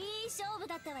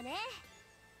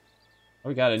 Oh,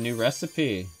 we got a new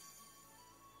recipe.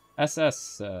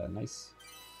 SS, nice.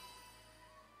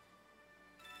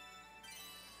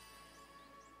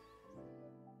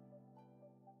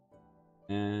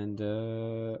 And,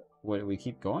 what, do we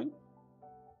keep going?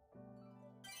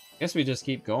 Guess we just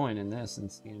keep going in this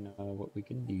and see what we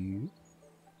can do.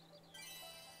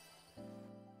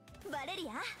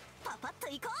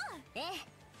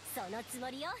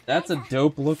 That's a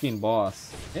dope looking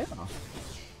boss. Yeah.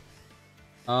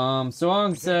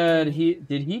 Soong said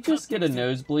did he just get a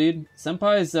nosebleed?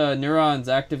 Senpai's neurons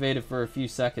activated for a few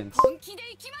seconds.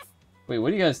 Wait,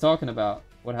 what are you guys talking about?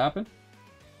 What happened?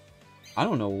 I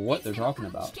don't know what they're talking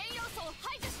about.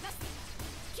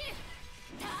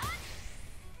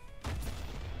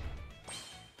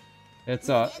 It's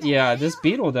yeah, this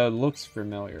beetle though looks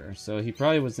familiar, so he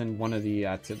probably was in one of the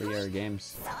Atelier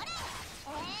games.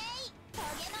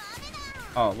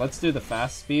 Oh, let's do the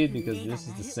fast speed because this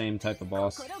is the same type of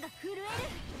boss.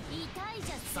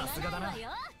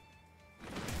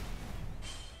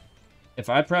 If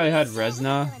I probably had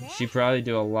Resna, she'd probably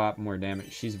do a lot more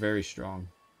damage. She's very strong.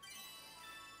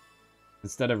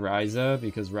 Instead of Ryza,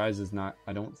 because Ryza's not,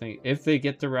 I don't think, if they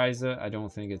get to Ryza, I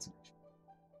don't think it's...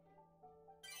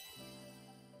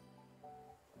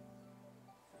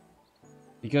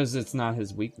 Because it's not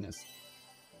his weakness.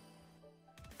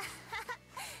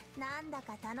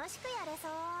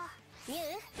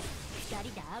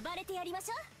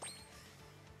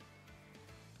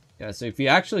 Yeah, so if you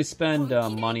actually spend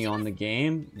money on the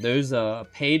game, those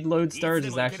paid load stars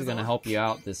is actually going to help you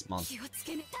out this month.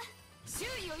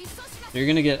 You're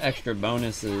going to get extra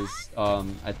bonuses.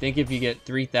 I think if you get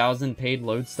 3,000 paid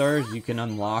load stars, you can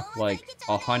unlock like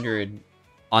 100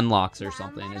 unlocks or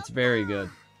something. It's very good.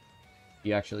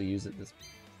 You actually use it this.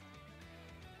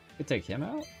 We take him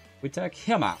out. We take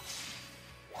him out.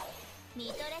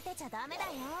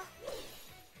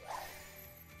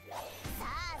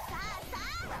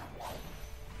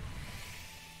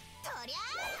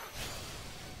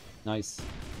 Nice.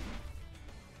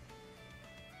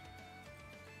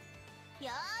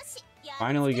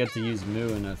 Finally get to use Moo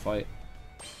in a fight.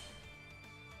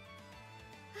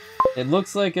 It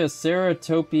looks like a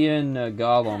Ceratopian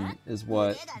golem is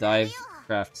what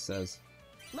Divecraft says.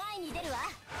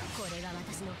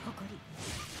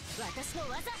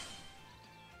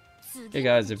 Hey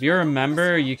guys, if you're a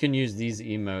member, you can use these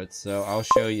emotes, so I'll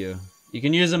show you. You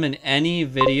can use them in any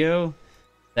video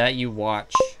that you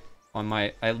watch on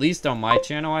my, at least on my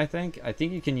channel, I think. I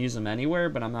think you can use them anywhere,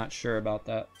 but I'm not sure about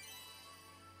that.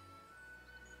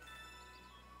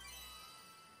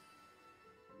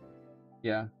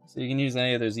 Yeah, so you can use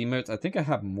any of those emotes. I think I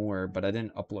have more, but I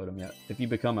didn't upload them yet. If you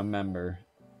become a member.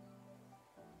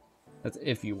 That's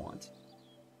if you want.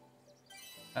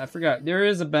 I forgot. There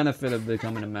is a benefit of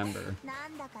becoming a member.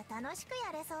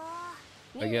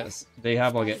 I guess they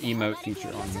have like an emote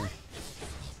feature on here.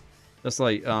 Just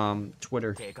like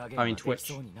Twitter. I mean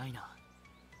Twitch.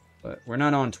 But we're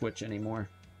not on Twitch anymore.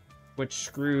 Twitch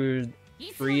screwed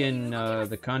free in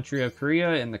the country of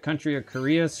Korea, and the country of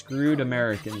Korea screwed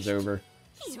Americans over.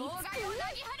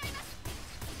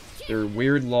 They're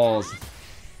weird laws.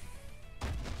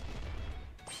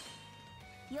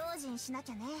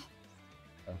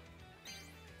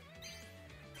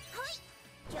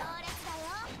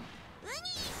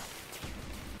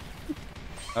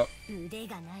 Oh.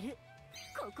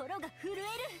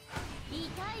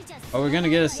 Oh, we're gonna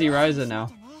get to see Ryza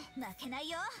now.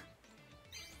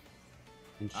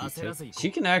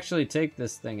 She can actually take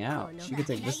this thing out. She can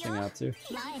take this thing out too.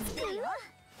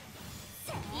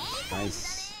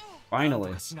 Nice.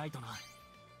 Finally. Here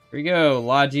we go,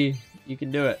 Logi. You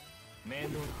can do it.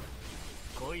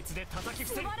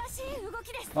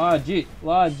 Logi.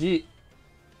 Logi.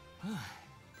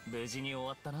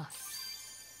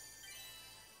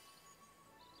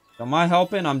 Am I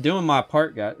helping? I'm doing my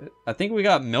part, guys. I think we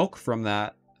got milk from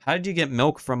that. How did you get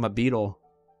milk from a beetle?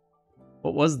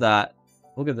 What was that?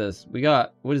 Look at this. We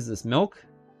got, what is this, milk?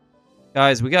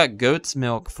 Guys, we got goat's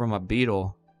milk from a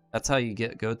beetle. That's how you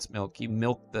get goat's milk. You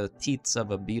milk the teats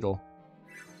of a beetle.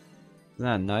 Isn't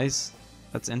that nice?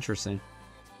 That's interesting.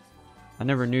 I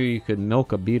never knew you could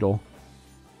milk a beetle.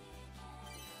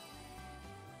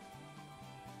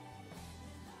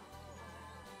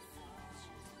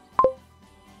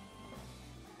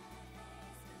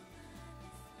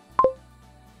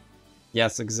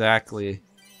 Yes, exactly.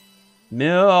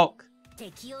 Milk!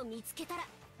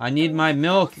 I need my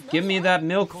milk! Give me that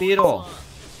milk, beetle!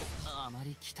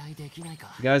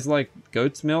 You guys like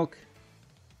goat's milk?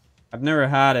 I've never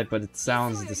had it, but it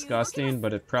sounds disgusting,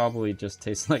 but it probably just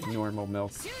tastes like normal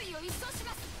milk.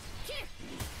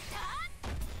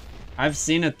 I've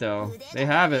seen it though. They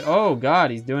have it. Oh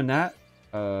god, he's doing that?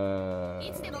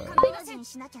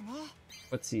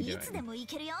 What's he doing?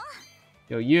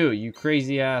 Yo, you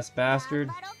crazy ass bastard.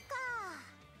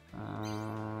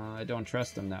 I don't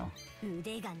trust him now.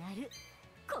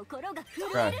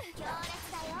 Try.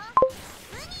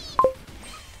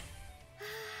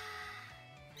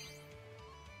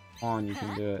 Come on, you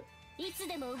can do it.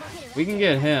 We can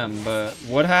get him, but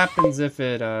what happens if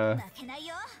it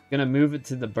gonna move it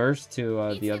to the burst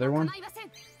to the other one?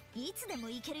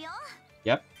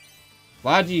 Yep.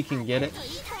 Logi can get it.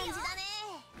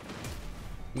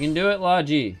 You can do it,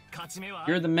 Logi.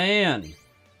 You're the man.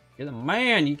 You're the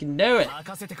man. You can do it.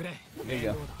 There you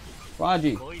go.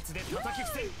 Logi.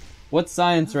 What's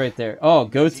science right there? Oh,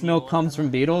 goat's milk comes from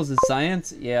beetles is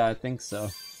science? Yeah, I think so.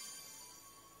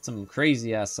 Some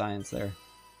crazy ass science there.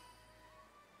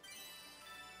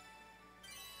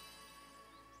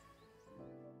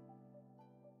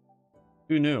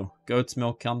 Who knew? Goat's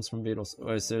milk comes from beetles.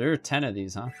 Oh, so there are 10 of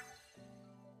these, huh?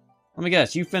 Let me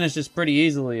guess, you finished this pretty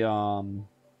easily, RG.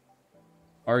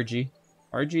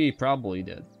 RG probably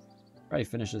did. Probably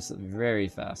finished this very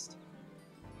fast.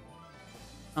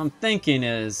 I'm thinking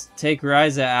is take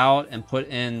Ryza out and put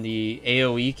in the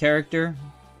AoE character.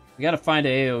 We gotta find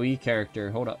an AoE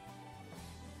character. Hold up.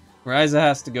 Ryza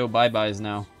has to go bye-byes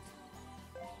now.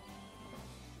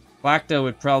 Placta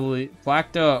would probably...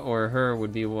 Placta or her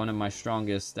would be one of my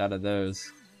strongest out of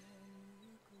those.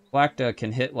 Placta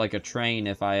can hit like a train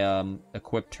if I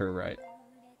equipped her right.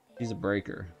 She's a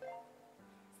breaker.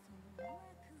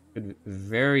 Could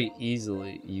very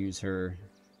easily use her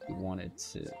if you wanted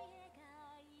to.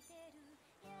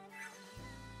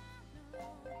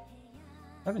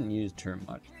 I haven't used her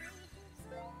much.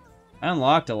 I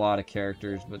unlocked a lot of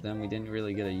characters, but then we didn't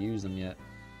really get to use them yet.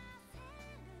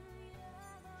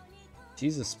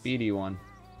 She's a speedy one.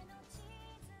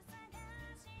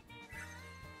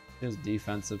 His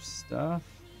defensive stuff.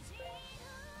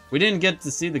 We didn't get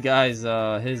to see the guy's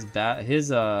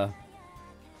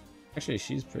actually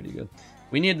she's pretty good.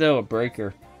 We need though a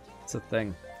breaker. It's a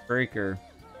thing. Breaker.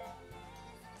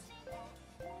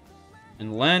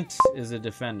 And Lent is a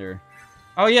defender.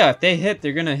 Oh yeah, if they hit,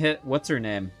 they're gonna hit what's her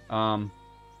name?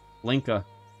 Linka.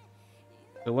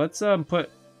 So let's put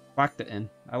Plakta in.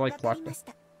 I like Plakta.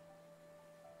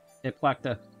 Hey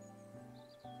Plakta.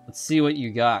 Let's see what you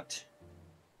got.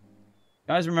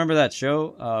 Guys, remember that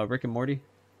show, Rick and Morty?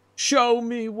 Show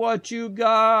me what you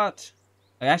got.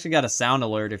 I actually got a sound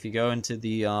alert. If you go into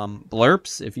the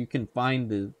blurps, if you can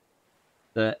find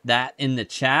that in the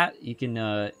chat, you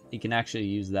can actually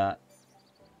use that.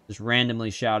 Just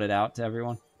randomly shout it out to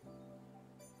everyone.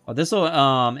 Oh, this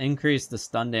will increase the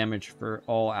stun damage for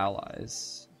all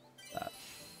allies. That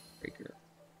breaker.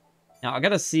 Now I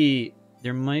gotta see.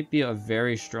 There might be a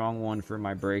very strong one for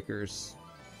my breakers.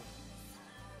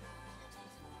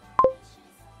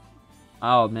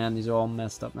 Oh man, these are all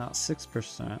messed up now.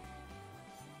 6%.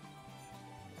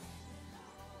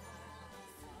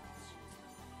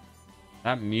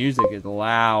 That music is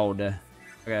loud.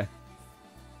 Okay.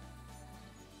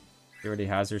 She already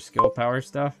has her skill power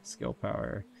stuff. Skill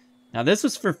power. Now this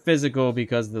was for physical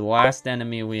because the last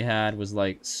enemy we had was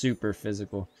like super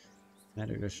physical. I had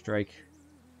to go strike.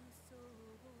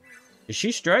 Is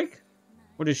she strike?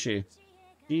 What is she?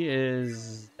 She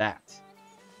is that.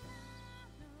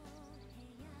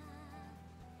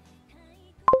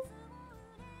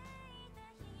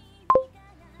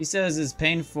 He says it's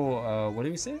painful. What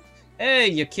did he say?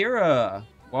 Hey, Yakira!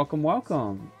 Welcome,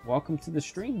 welcome. Welcome to the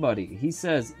stream, buddy. He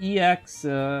says EX,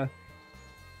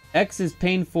 X is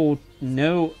painful,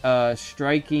 no,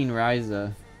 striking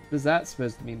Ryza. What is that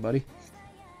supposed to mean, buddy?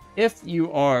 If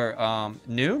you are,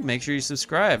 new, make sure you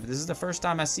subscribe. This is the first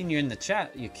time I've seen you in the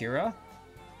chat, Yakira.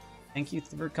 Thank you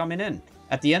for coming in.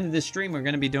 At the end of this stream, we're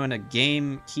going to be doing a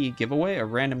game key giveaway, a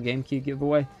random game key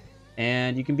giveaway.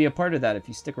 And you can be a part of that if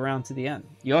you stick around to the end.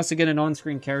 You also get an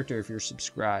on-screen character if you're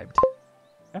subscribed.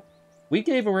 Okay. We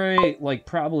gave away, like,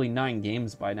 probably 9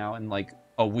 games by now in, like,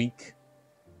 a week.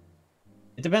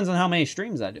 It depends on how many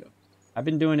streams I do. I've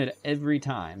been doing it every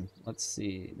time. Let's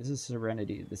see. This is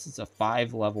Serenity. This is a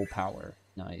 5-level power.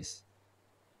 Nice.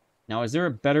 Now, is there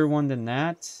a better one than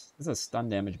that? This is a stun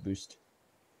damage boost.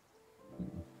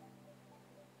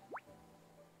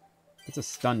 It's a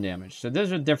stun damage. So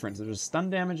there's a difference. There's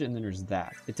stun damage and then there's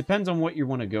that. It depends on what you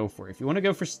want to go for. If you want to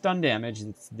go for stun damage,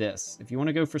 it's this. If you want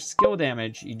to go for skill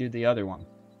damage, you do the other one.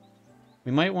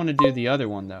 We might want to do the other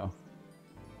one though.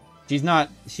 She's not,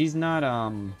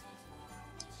 let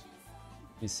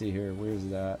me see here. Where's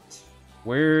that?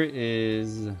 Where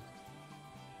is...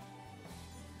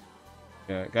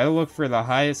 Okay, gotta look for the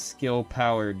highest skill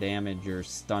power damage or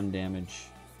stun damage.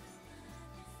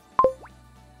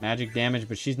 Magic damage,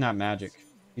 but she's not magic.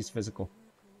 She's physical.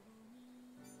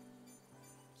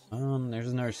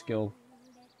 There's another skill.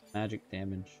 Magic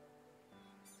damage.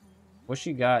 What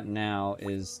she got now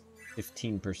is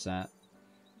 15%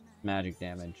 magic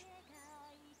damage.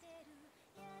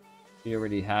 She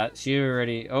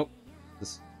already, oh.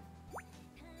 This.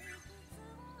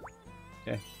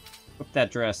 Okay. Flip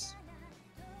that dress.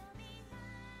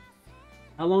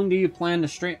 How long do you plan to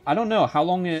stream? I don't know how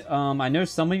long it, I know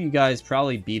some of you guys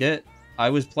probably beat it. I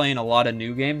was playing a lot of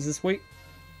new games this week.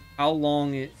 How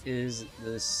long is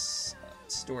this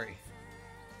story?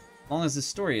 As long as the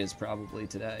story is probably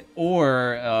today.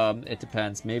 Or, it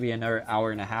depends. Maybe another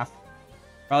hour and a half.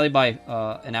 Probably by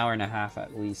an hour and a half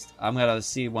at least. I'm gonna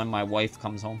see when my wife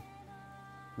comes home.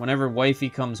 Whenever wifey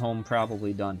comes home,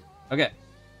 probably done. Okay.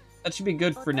 That should be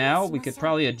good for now. We could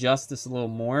probably adjust this a little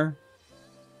more.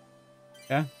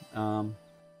 Okay.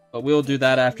 But we'll do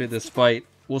that after this fight.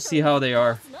 We'll see how they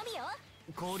are.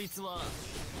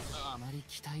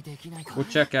 We'll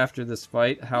check after this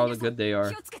fight how good they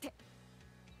are.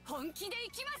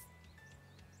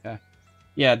 Okay.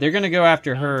 Yeah, they're gonna go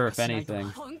after her if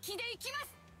anything.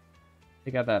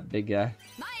 They got that big guy.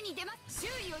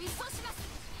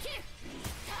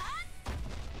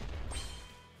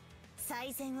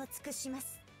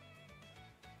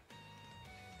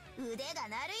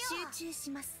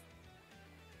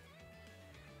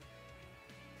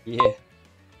 Yeah.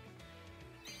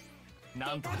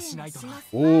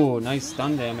 Oh, nice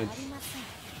stun damage.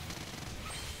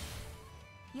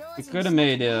 We could have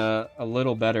made a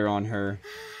little better on her.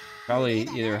 Probably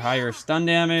either higher stun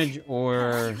damage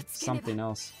or something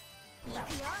else.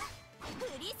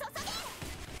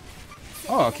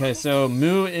 Oh, okay, so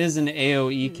Mu is an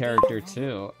AoE character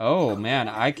too. Oh man,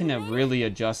 I can really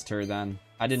adjust her then.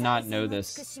 I did not know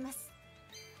this.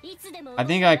 I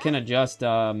think I can adjust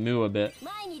Mu a bit.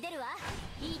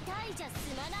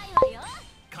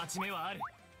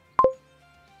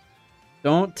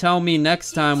 Don't tell me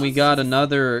next time we got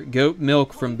another goat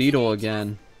milk from Beetle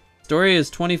again. Story is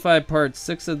 25 parts,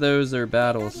 6 of those are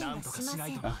battles.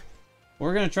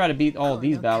 We're gonna try to beat all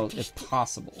these battles if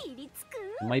possible.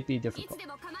 It might be difficult.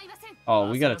 Oh,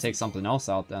 we gotta take something else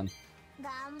out then.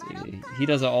 See. He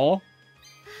does it all?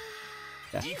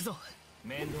 Yeah.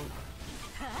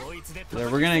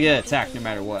 We're gonna get attacked no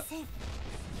matter what.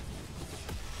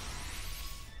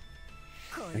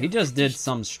 He just did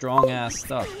some strong ass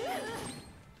stuff.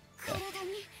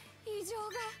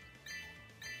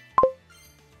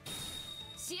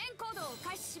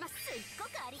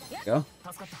 Yeah. Go.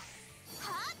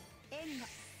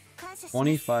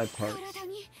 25 parts.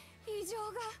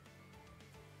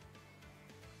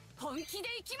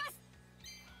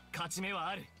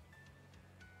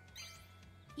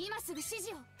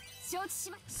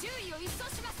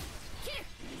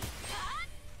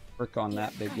 Work on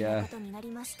that big guy.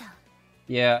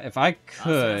 Yeah, if I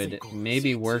could,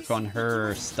 maybe work on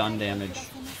her stun damage.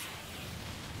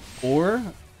 Or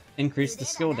increase the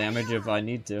skill damage if I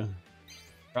need to.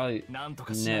 Probably,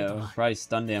 no, probably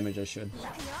stun damage I should.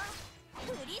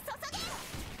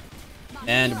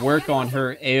 And work on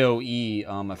her AoE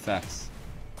effects.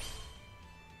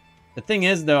 The thing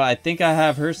is though, I think I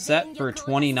have her set for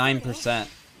 29%.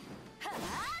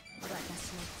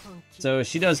 So if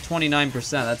she does 29%,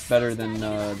 that's better than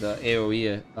the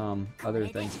AoE other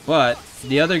things. But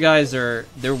the other guys they're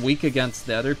weak against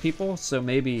the other people, so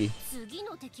maybe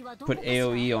put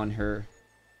AoE on her.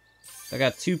 I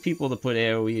got 2 people to put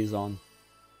AoEs on.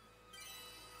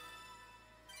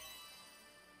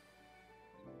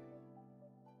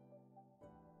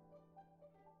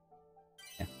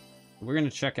 Yeah. We're gonna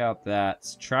check out that.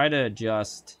 Try to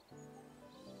adjust.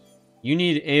 You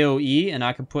need AoE, and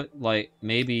I could put, like,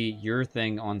 maybe your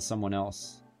thing on someone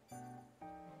else.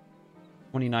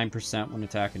 29% when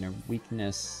attacking her.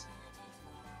 Weakness.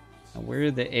 Now, where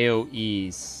are the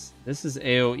AoEs? This is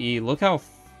AoE. Look how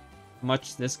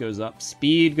much this goes up.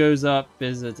 Speed goes up.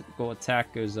 Physical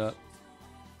attack goes up.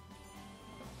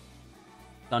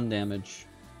 Stun damage.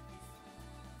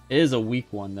 It is a weak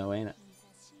one, though, ain't it?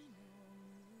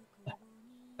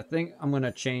 I think I'm going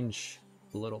to change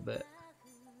a little bit.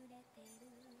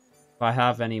 If I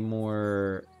have any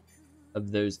more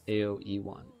of those AoE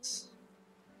ones.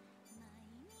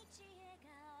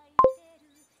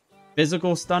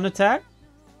 Physical stun attack?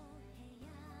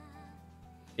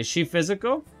 Is she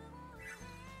physical?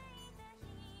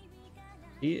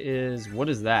 He is... What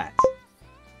is that?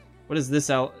 What is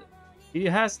this out? He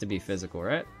has to be physical,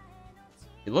 right?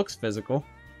 He looks physical.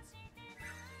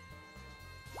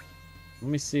 Let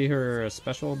me see her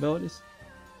special abilities.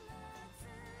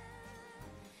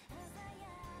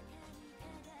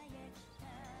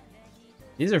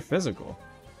 These are physical.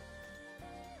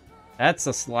 That's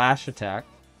a slash attack.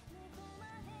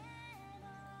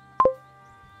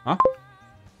 Huh?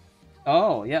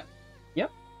 Oh, yeah.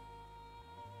 Yep.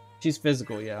 She's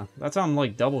physical, yeah. That's how I'm,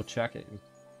 like, double checking.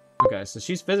 Okay, so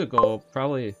she's physical,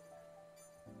 probably...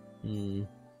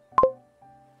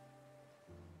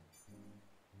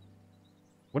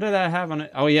 What did I have on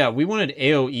it? Oh, yeah, we wanted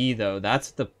AoE, though. That's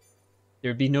the...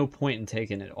 There'd be no point in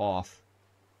taking it off.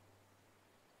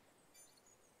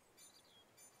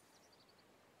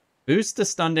 Boost the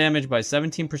stun damage by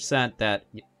 17%.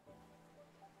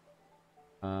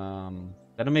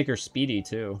 That'll make her speedy,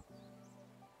 too.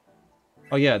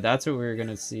 Oh, yeah, that's what we were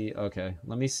gonna see. Okay,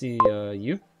 let me see,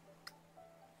 you?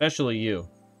 Especially you.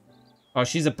 Oh,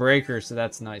 she's a breaker, so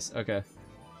that's nice. Okay.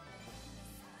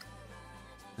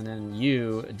 And then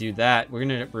you do that. We're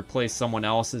gonna replace someone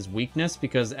else's weakness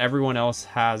because everyone else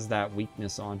has that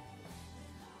weakness on.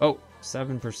 Oh,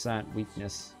 7%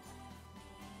 weakness.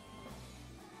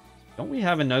 Don't we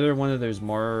have another one of those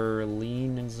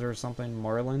Marlines or something?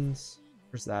 Marlins?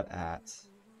 Where's that at?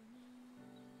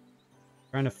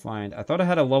 Trying to find. I thought I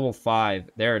had a level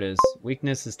 5. There it is.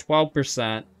 Weakness is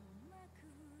 12%.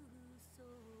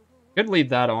 Could leave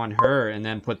that on her and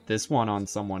then put this one on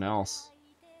someone else.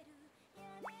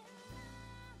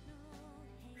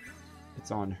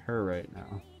 It's on her right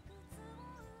now.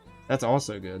 That's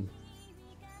also good.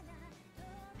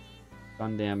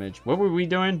 Stun damage. What were we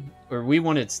doing? Or we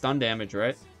wanted stun damage,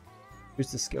 right?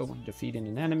 Boost the skill when defeating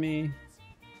an enemy.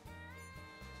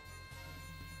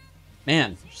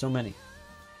 Man, there's so many.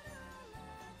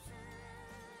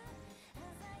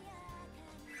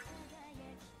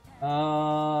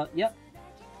 Yep.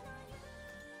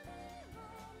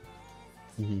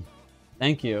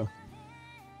 Thank you.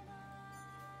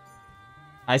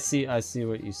 I see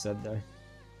what you said there.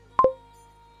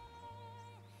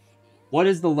 What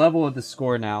is the level of the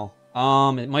score now?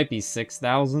 It might be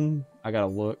 6,000. I gotta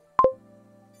look.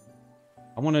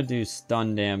 I want to do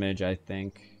stun damage, I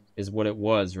think, is what it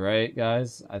was, right,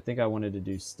 guys? I think I wanted to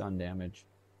do stun damage.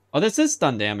 Oh, this is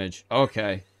stun damage.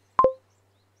 Okay.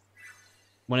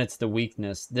 When it's the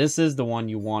weakness. This is the one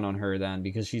you want on her, then,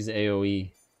 because she's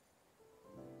AoE.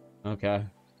 Okay.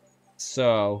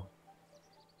 So,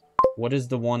 what is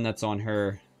the one that's on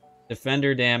her?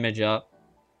 Defender damage up.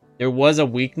 There was a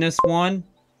weakness one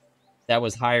that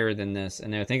was higher than this,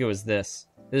 and I think it was this.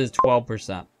 This is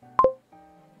 12%.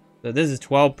 So this is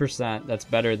 12%. That's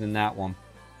better than that one.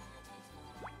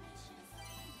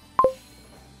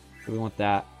 We want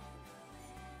that.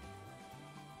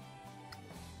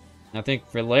 I think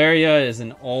Valeria is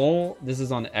an all. This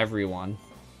is on everyone.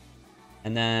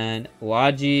 And then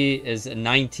Logi is a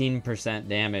 19%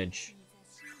 damage.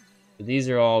 So these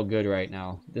are all good right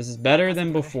now. This is better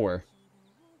than before.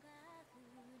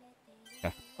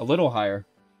 Okay. A little higher.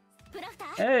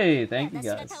 Hey, thank you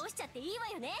guys. It still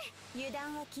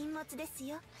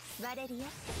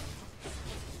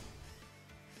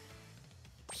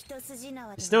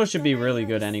should be really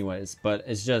good anyways, but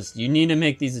it's just, you need to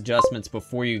make these adjustments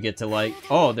before you get to like,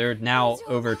 oh, they're now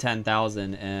over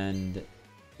 10,000 and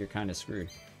you're kind of screwed.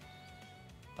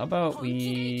 How about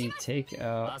we take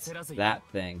out that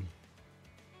thing?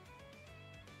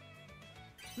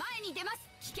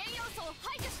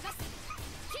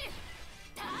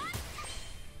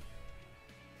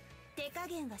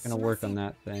 I'm gonna work on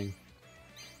that thing.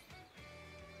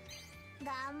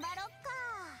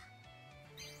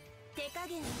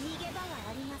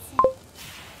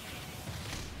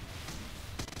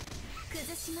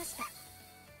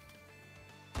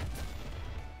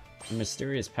 A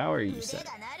mysterious power, you said.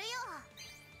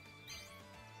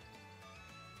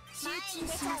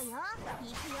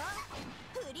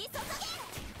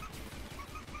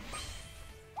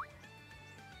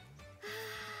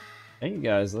 Hey, you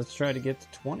guys, let's try to get to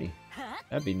 20.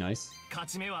 That'd be nice.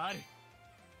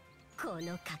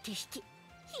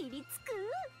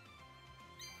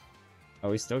 Oh,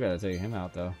 we still gotta take him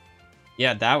out, though.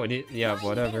 Yeah, that would... Yeah,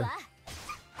 whatever.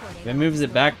 If it moves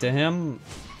it back to him,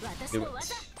 do it.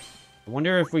 I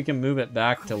wonder if we can move it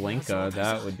back to Linka.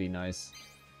 That would be nice.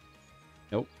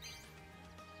 Nope.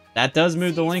 That does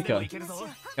move the Linka.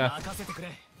 Yeah.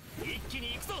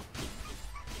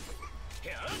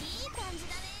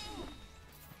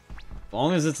 As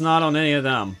long as it's not on any of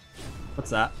them.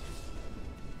 What's that?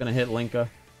 Gonna hit Linka.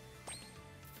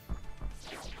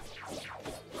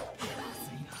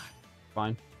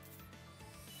 Fine.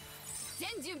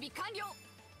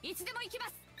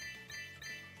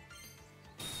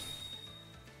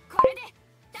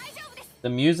 The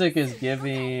music is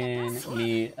giving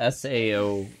me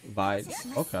SAO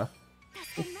vibes. Okay.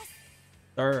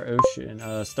 Star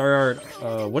Ocean. Star Art.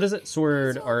 What is it?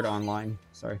 Sword Art Online.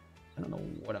 Sorry. I don't know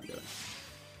what I'm doing.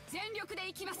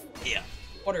 Yeah.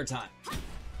 Water time.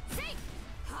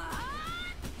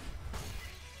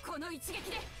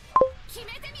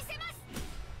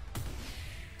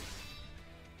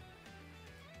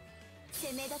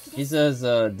 He says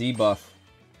debuff.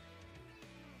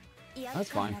 That's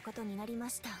fine.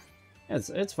 Yeah,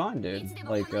 it's fine, dude.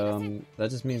 Like, that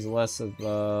just means less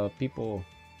of people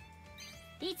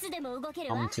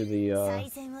come to the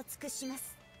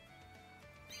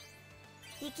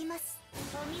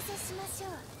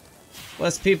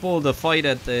less people to fight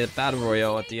at the battle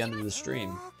royale at the end of the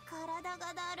stream.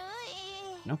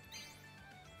 No?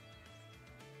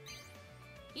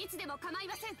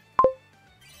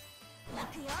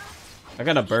 I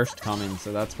got a burst coming,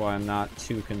 so that's why I'm not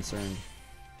too concerned.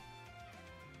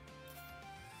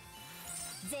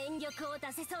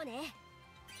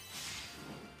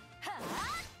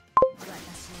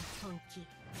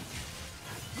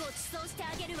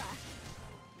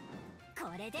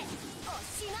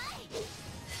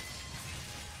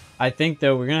 I think,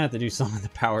 though, we're gonna have to do something to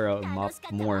power him up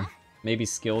more. Maybe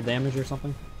skill damage or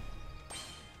something.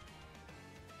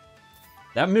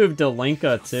 That moved to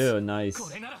Linka, too. Nice.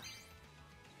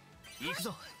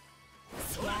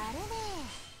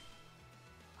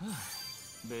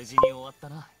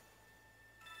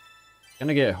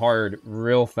 Gonna get hard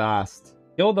real fast.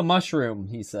 Kill the mushroom,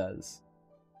 he says.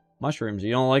 Mushrooms.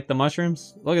 You don't like the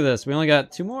mushrooms? Look at this. We only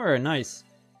got 2 more. Nice.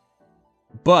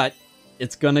 But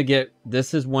it's gonna get...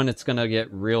 This is when it's gonna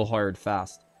get real hard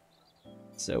fast.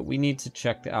 So we need to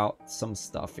check out some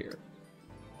stuff here.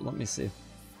 Let me see.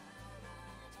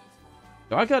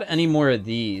 Do I got any more of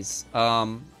these?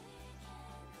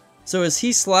 So is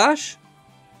he Slash?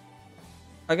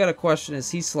 I got a question. Is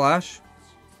he Slash?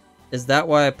 Is that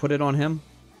why I put it on him?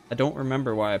 I don't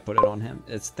remember why I put it on him.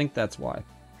 I think that's why.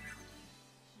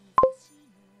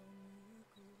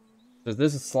 Is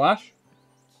this a slash?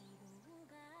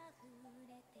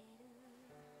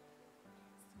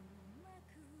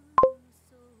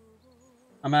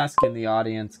 I'm asking the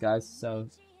audience, guys, so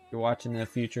if you're watching in the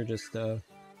future, just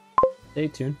stay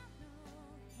tuned.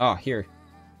 Oh, here.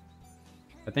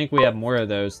 I think we have more of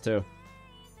those, too.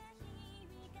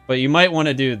 But you might want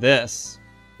to do this.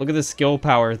 Look at the skill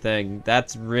power thing.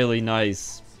 That's really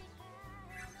nice.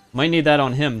 Might need that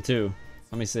on him, too.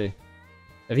 Let me see.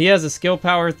 If he has a skill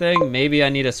power thing, maybe I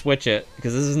need to switch it.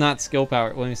 Because this is not skill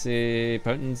power. Let me see.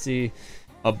 Potency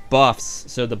of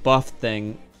buffs. So the buff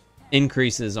thing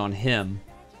increases on him.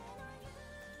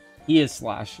 He is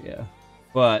slash, yeah.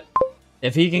 But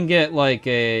if he can get like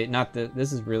a... Not the...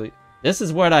 This is really... This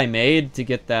is what I made to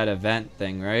get that event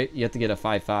thing, right? You have to get a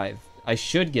 5/5. I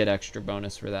should get extra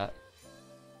bonus for that.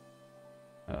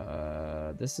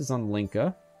 This is on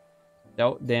Linka.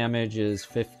 Dealt damage is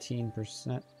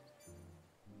 15%.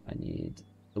 I need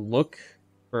to look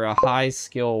for a high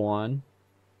skill one.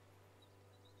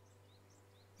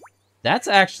 That's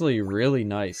actually really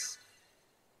nice.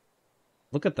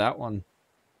 Look at that one.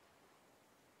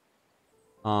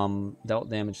 Dealt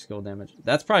damage, skill damage.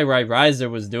 That's probably why Ryza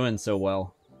was doing so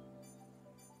well.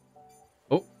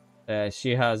 Oh,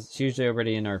 she's usually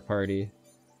already in our party.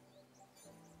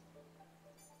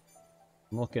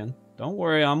 I'm looking. Don't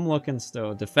worry, I'm looking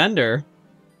still. Defender.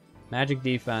 Magic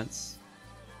defense.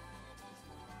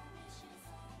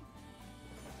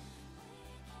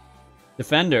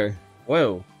 Defender.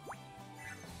 Whoa.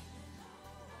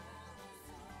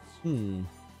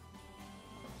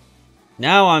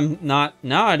 Now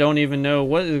I don't even know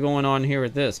what is going on here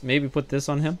with this. Maybe put this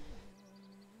on him?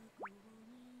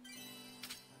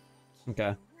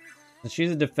 Okay.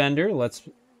 She's a defender. Let's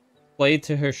play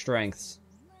to her strengths.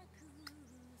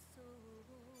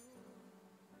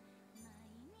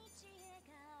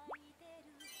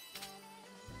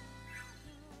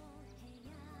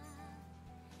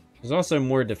 There's also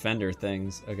more defender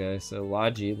things. Okay, so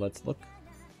Logi, let's look.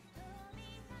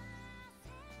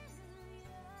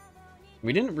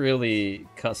 We didn't really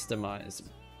customize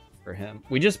for him.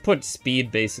 We just put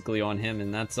speed basically on him,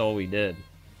 and that's all we did.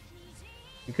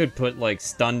 We could put like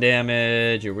stun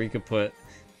damage, or we could put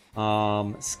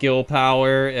skill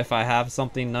power if I have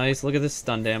something nice. Look at this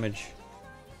stun damage.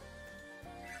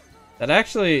 That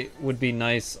actually would be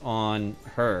nice on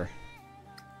her.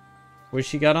 What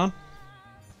she got on?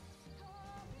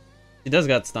 She does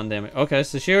got stun damage. Okay,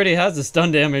 so she already has the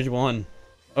stun damage one.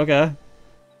 Okay.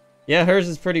 Yeah, hers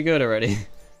is pretty good already.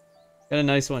 Got a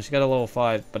nice one. She got a level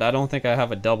 5, but I don't think I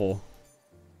have a double.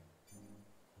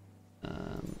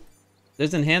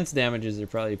 There's enhanced damages are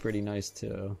probably pretty nice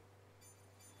too.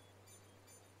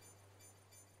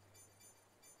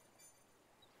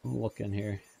 I'm looking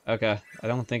here. Okay, I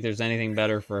don't think there's anything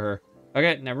better for her.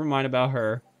 Okay, never mind about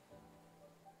her.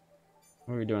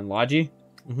 What are we doing? Logi?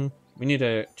 We need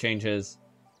to change his.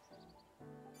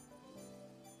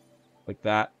 Like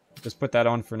that. Just put that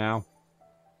on for now.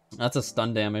 That's a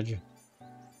stun damage.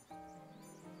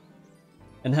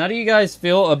 And how do you guys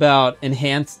feel about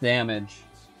enhanced damage?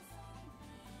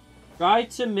 Try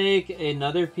to make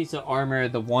another piece of armor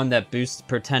the one that boosts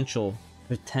potential.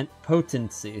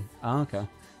 Potency. Oh, okay.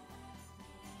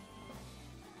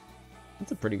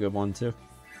 That's a pretty good one, too.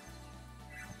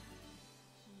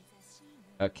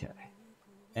 Okay.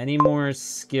 Any more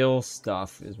skill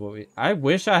stuff is what we... I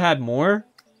wish I had more.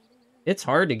 It's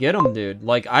hard to get them, dude.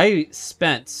 Like, I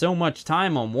spent so much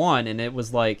time on one, and it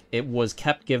was like,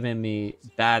 kept giving me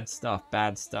bad stuff.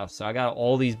 So I got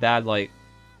all these bad, like,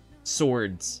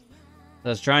 swords. I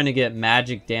was trying to get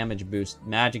magic damage boost,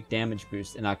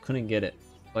 and I couldn't get it.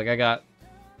 Like, I got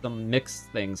some mixed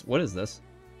things. What is this?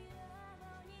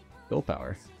 Skill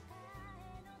power.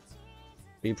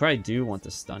 But you probably do want the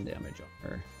stun damage on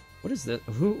her. What is this?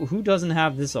 Who doesn't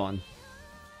have this on?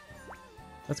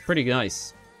 That's pretty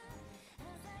nice.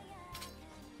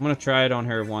 I'm gonna try it on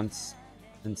her once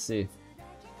and see.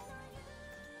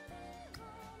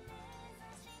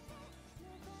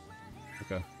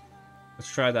 Okay.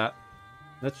 Let's try that.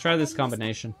 Let's try this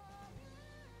combination.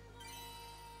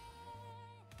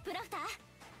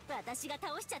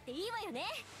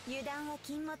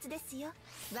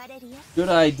 Good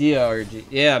idea, RG.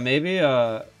 Yeah, maybe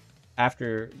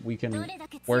after we can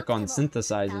work on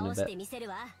synthesizing a bit.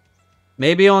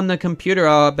 Maybe on the computer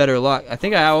I'll have better luck. I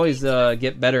think I always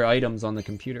get better items on the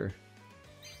computer.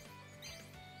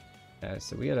 Okay,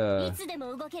 so we gotta...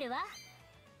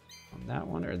 On that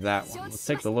one or that one? Let's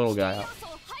take the little guy out.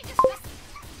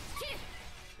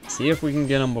 See if we can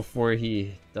get him before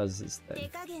he does his thing.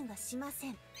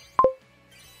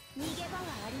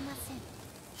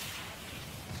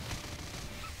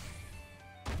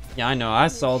 Yeah, I know. I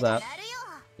saw that.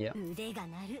 Yeah. 腕が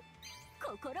鳴る。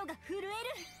心が震える。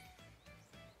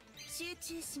集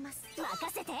中します。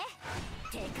任せて。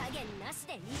手加減なし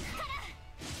で行くから。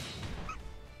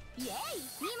イエイ、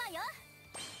今よ。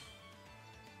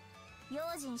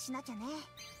用心しなきゃね。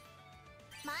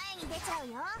前に出ちゃう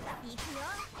よ。行くよ。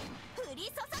降り注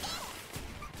げ。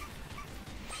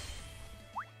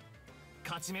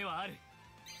勝ち目はある。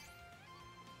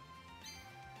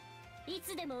い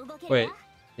つでも動ける。 Wait,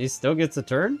 he still gets a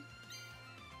turn?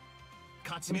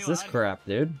 勝ち目 What's は this ある。 crap,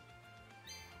 dude?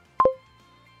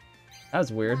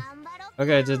 That's weird.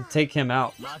 Okay, just take him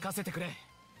out. 任せてくれ。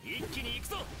一気に行く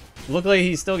ぞ。 Look like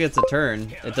he still gets a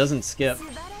turn. It doesn't skip.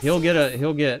 He'll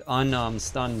get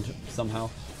stunned somehow.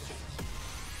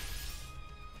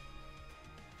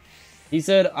 He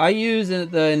said, I use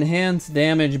the enhanced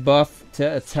damage buff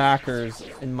to attackers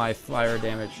in my fire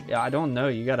damage. Yeah, I don't know.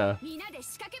 You gotta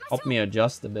help me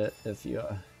adjust a bit if you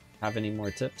have any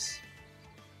more tips.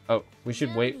 Oh, we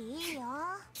should wait.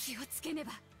 気をつけね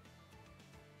ば。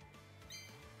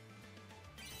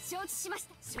承知しまし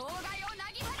た。障害を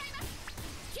なぎ払います。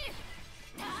切る。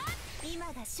今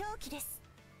が勝機です。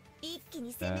一気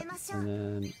に攻めましょう。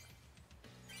And then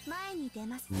前に出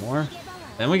ます。 more.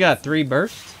 Then we got 3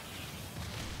 bursts.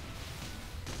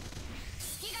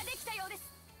 隙ができたようです。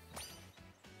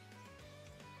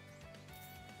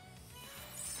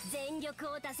全力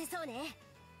を出せそうね。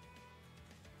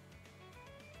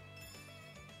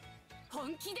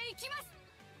本気で行きます。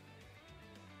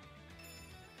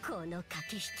この駆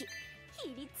け引き、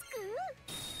ひりつく。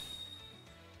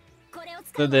これを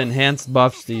使 So う。 the enhanced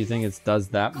buffs, do you think it does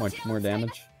that much more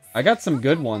damage? I got some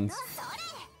good ones.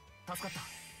 助かった。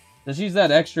 Just use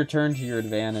that extra turn to your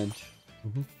advantage.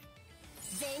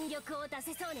 全力を出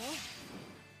せそうね。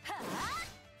はあ、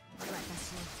私の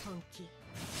本気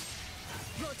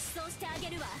ごちそうしてあげ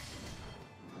るわ。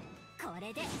こ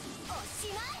れでおし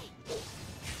まい。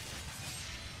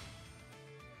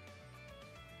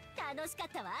楽しかっ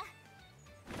たわ。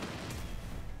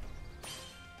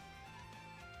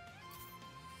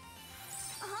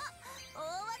あ、大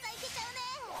技いけちゃう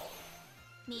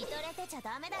ね。見とれてちゃ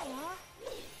ダメだよ。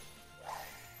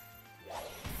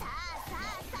さあさあ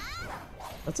さ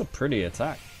あ。 That's a pretty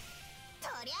attack. と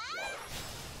りゃ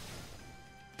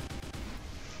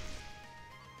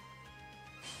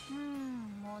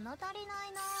物足りな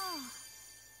いな。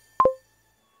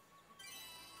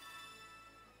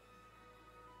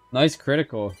 Nice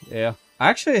critical, yeah. I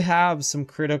actually have some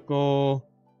critical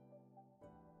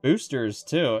boosters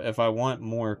too, if I want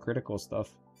more critical stuff.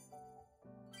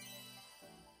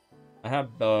 I have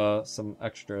some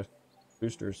extra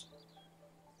boosters.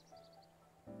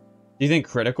 Do you think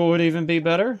critical would even be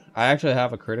better? I actually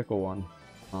have a critical one,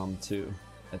 too,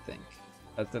 I think.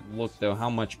 I have to look though how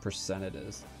much percent it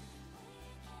is.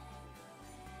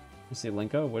 You see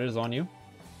Linka, what is on you?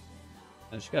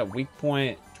 And she got weak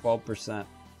point, 12%.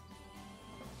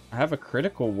 I have a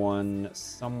critical one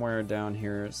somewhere down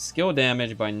here. Skill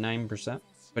damage by 9%,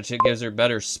 but it gives her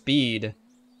better speed,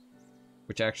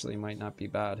 which actually might not be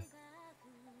bad.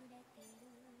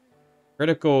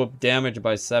 Critical damage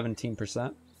by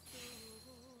 17%.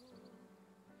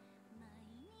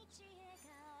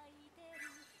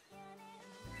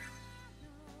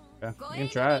 Okay, you can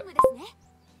try it.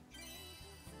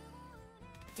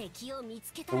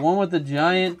 The one with the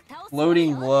giant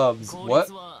floating gloves. What?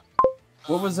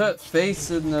 What was that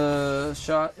face in the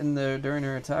shot in the during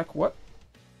her attack? What?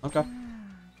 Okay. Are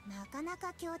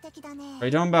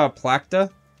you talking about Plakta?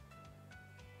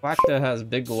 Plakta has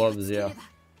big gloves, yeah.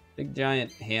 Big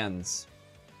giant hands.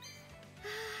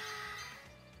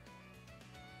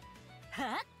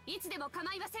 I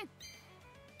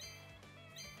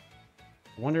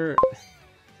wonder.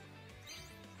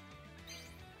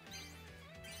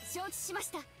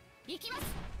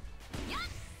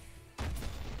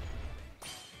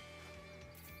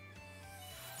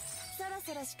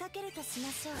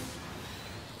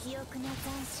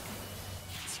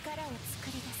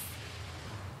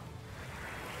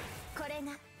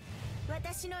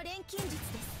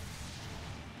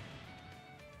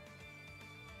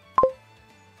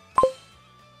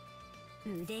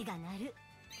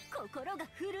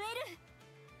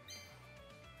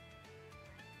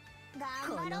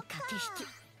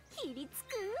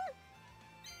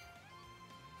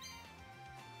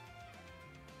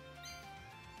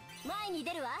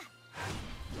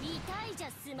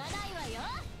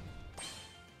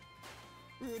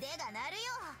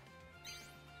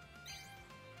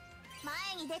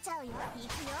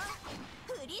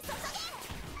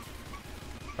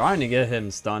 Trying to get him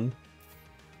stunned.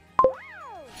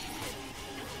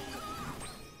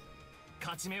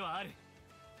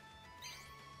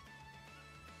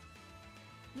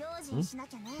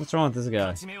 What's wrong with this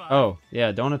guy? Oh,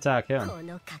 yeah, don't attack him. こ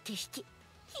の駆け引き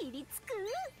ひりつく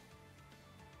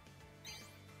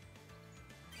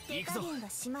手加減は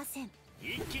しません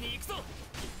一気に行くぞ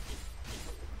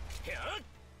へあ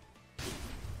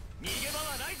逃げ場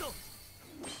はないぞ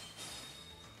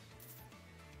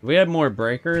If we had more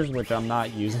breakers, which I'm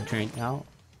not using right now,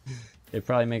 it'd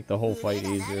probably make the whole fight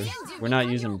easier. We're not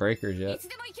using breakers yet.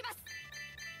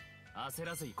 焦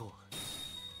らず行こう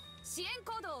支援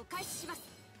行動を開始します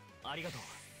ありがとう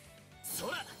そ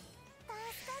ら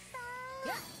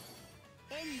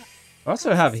I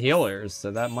also have healers,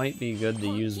 so that might be good to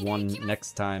use one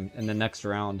next time in the next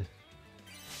round.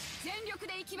 全力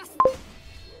で行きますは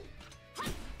っ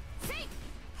せい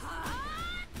は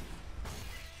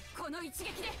あこの一撃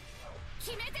で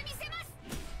決めてみせます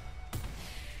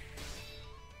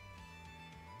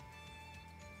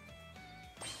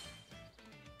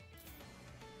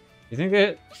You think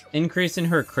it increasing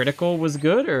her critical was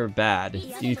good or bad?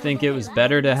 Do you think it was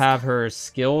better to have her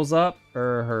skills up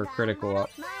or her critical up?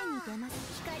 前に出ま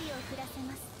す光を降らせ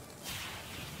ます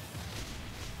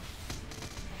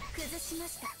崩しま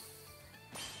した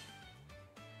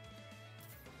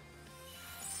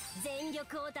全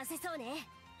力を出せそうね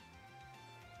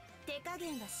手加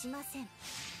減はしませんは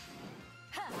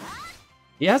あ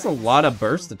He has a lot of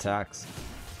burst attacks.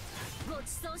 ごち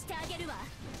そうしてあげるわ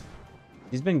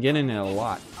He's been getting it a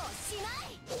lot. おしま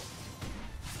い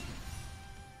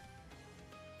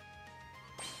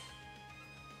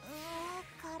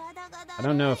I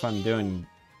don't know if I'm doing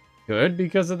good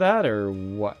because of that or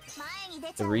what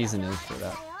the reason is for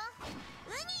that.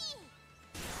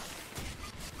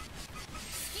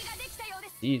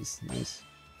 Jeez, nice.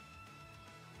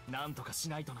 なんとかし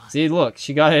ないとな See, look,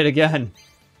 she got it again.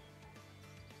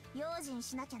 用心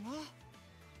しなきゃね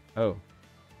Oh,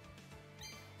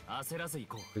 焦らず行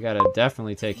こう we gotta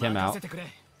definitely take him 任 out. せてくれ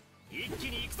一気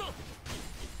に行くぞ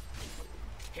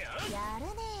へあやる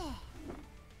ね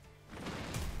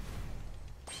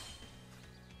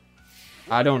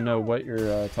I don't know what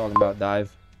you're talking about, Dive.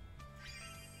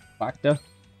 Bacta?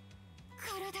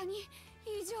 体に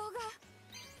異常が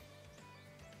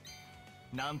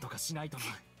なんとかしないとな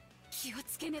気を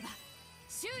つけねば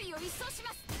周囲を一掃し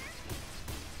ます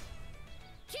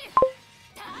キュ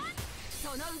ター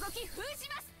その動き封じ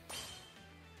ます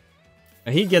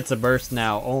He gets a burst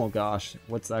now. Oh gosh,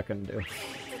 what's that gonna do?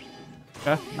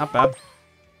 Okay, not bad.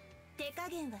 手加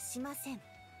減はしません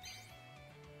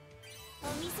お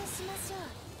見せしましょ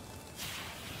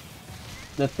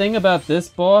う The thing about this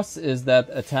boss is that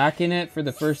attacking it for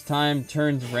the first time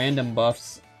turns random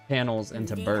buffs panels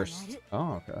into burst.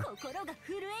 Oh, okay. 心が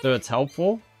震え So it's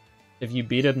helpful if you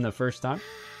beat him the first time,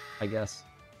 I guess.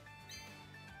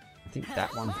 I think that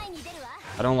one. 前に出るわ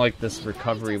I don't like this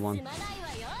recovery one. すまないわ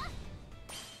よ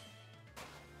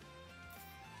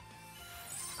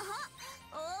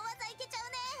あ大技いけちゃう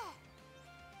ね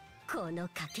この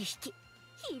駆け引き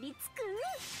ひりつく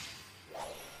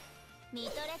見と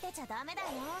れてちゃダメだよ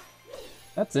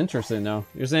That's interesting, though.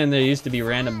 You're saying there used to be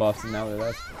random buffs and now they're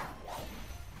less.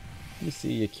 Let me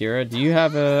see, Akira. Do you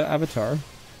have a avatar?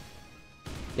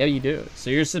 Yeah, you do. So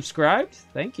you're subscribed?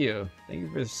 Thank you. Thank you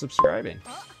for subscribing.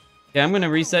 Yeah, I'm gonna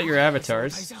reset your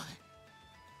avatars.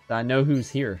 I know who's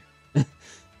here.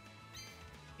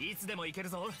 いつでも行ける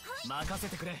ぞ任せ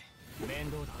てくれ面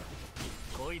倒だ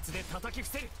こいつで叩き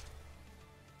伏せる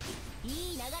い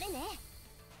い流れね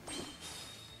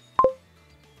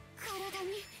体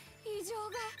に異常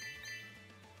が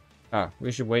Ah,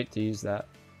 we should wait to use that.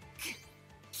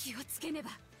 気をつけね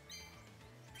ば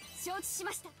承知し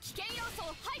ました危険要素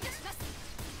を排除します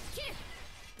キュ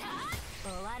タ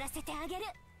ー終わらせてあげる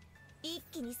一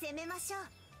気に攻めましょう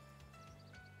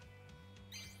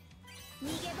逃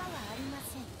げ場はありま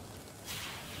せん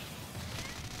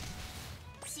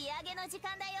仕上げの時間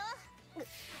だよ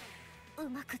う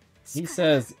まく He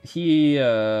says,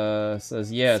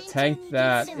 yeah, tank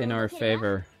that in our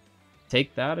favor.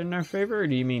 Take that in our favor, or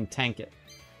do you mean tank it?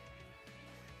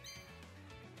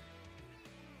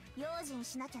 用心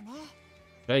しなきゃね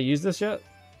Should I use this yet?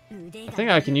 腕 I が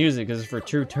think I can use it because it's for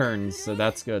 2 turns, so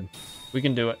that's good. We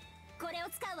can do it. これを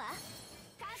使うわ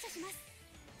感謝します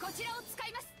こちらを使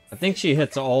います I think she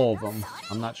hits all of them.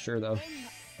 I'm not sure though.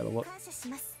 Gotta look. 感謝し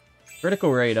ます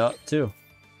Critical rate up too.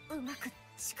 うまく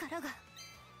力が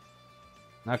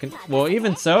Not con well,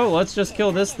 even so, let's just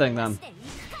kill this thing then. 負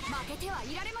けては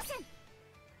いられません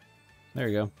There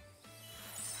you go.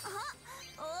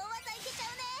 大技いけちゃ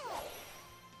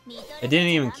うね It didn't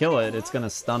even kill it. It's gonna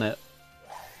stun it.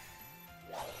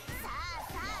 さあ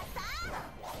さあ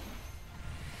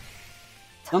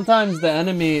さあ Sometimes the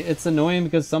enemy, it's annoying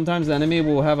because sometimes the enemy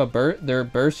will have their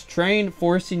burst train,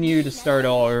 forcing you to start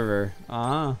all over.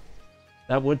 Ah,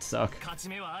 that would suck.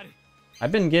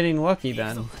 I've been getting lucky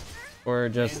then. Or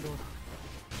just,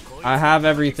 I have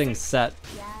everything set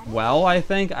well, I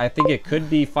think. I think it could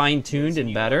be fine-tuned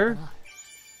and better.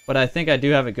 But I think I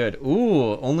do have it good.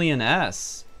 Ooh, only an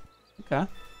S. Okay.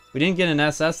 We didn't get an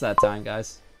SS that time,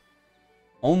 guys.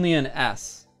 Only an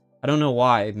S. I don't know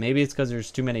why. Maybe it's because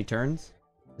there's too many turns.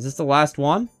 Is this the last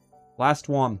one? Last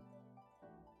one.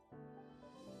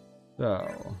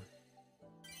 So.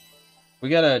 We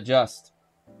gotta adjust.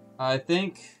 I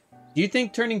think... Do you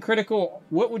think turning critical...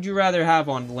 What would you rather have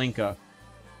on Linka?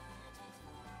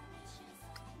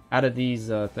 Out of these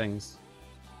things.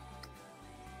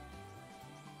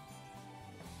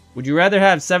 Would you rather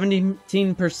have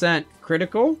 17%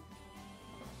 critical?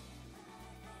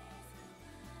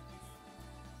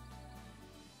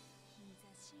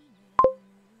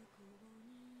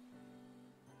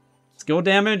 Skill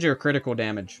damage or critical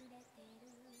damage?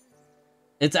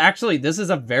 It's actually, this is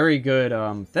a very good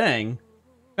thing.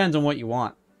 Depends on what you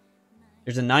want.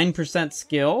 There's a 9%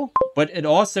 skill, but it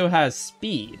also has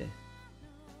speed.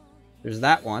 There's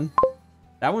that one.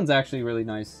 That one's actually really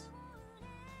nice.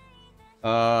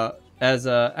 As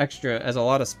a extra, as a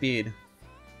lot of speed.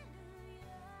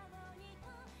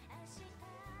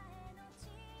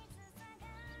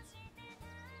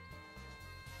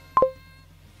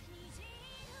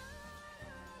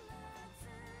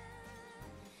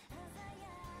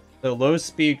 The low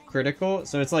speed critical,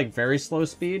 so it's like very slow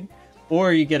speed,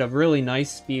 or you get a really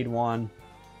nice speed one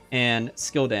and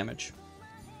skill damage.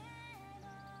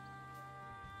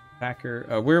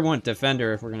 Attacker, we want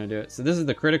defender if we're gonna do it. So this is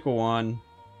the critical one.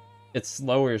 It's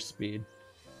slower speed.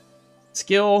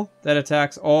 Skill that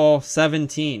attacks all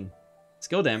 17.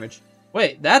 Skill damage.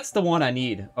 Wait, that's the one I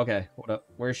need. Okay, hold up.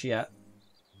 Where's she at?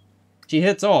 She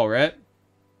hits all, right?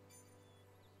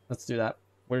 Let's do that.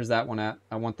 Where's that one at?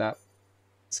 I want that.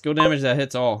 Skill damage that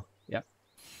hits all. Yep.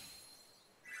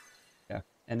 Yeah.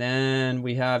 And then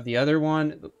we have the other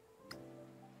one.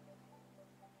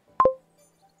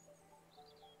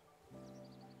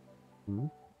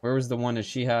 Where was the one that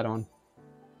she had on?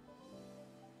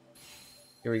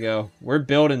 Here we go. We're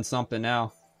building something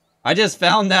now. I just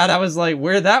found that. I was like,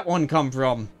 where'd that one come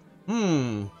from?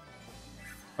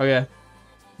 Okay.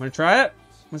 Wanna try it?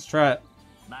 Let's try it.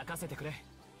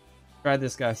 Try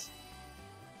this, guys.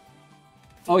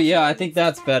 Oh yeah, I think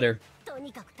that's better.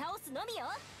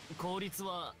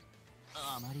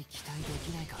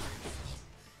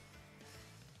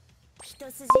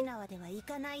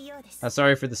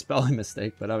 Sorry for the spelling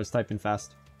mistake, but I was typing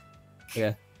fast.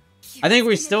 Okay. I think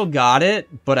we still got it,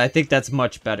 but I think that's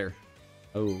much better.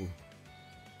 Oh.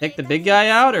 Take the big guy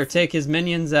out or take his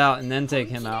minions out and then take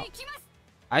him out?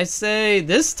 I say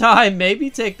this time maybe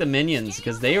take the minions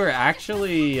because they were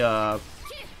actually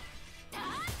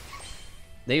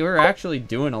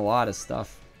doing a lot of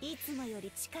stuff.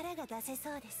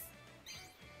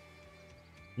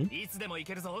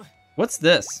 What's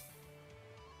this?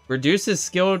 Reduces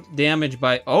skill damage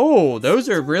by... Oh, those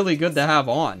are really good to have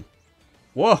on.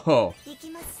 Whoa.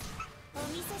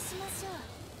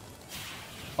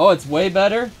 Oh, it's way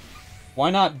better? Why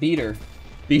not beat her?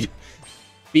 Beat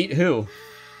who?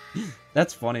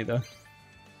 That's funny, though.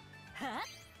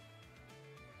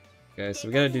 Okay, so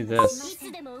we gotta do this.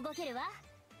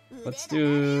 Let's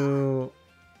do...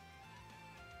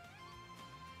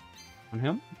 On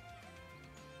him?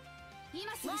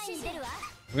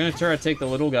 We're gonna try to take the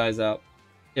little guys out,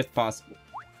 if possible.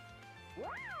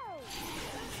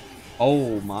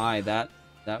 Oh my, that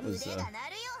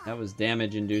was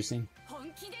damage inducing.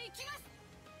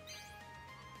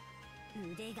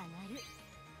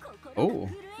 Oh.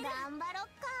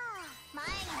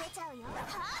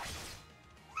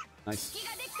 Nice.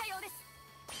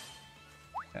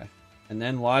 Okay. And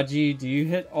then Logi, do you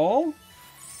hit all?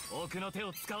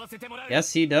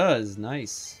 Yes, he does.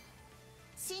 Nice.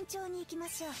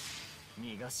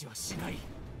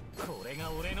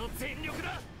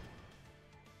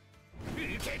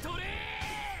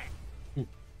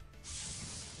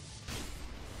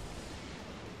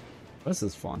 This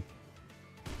is fun.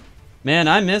 Man,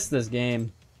 I missed this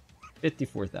game.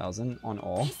 54,000 on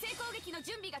all.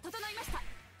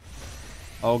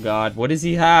 Oh god, what does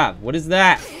he have? What is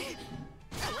that?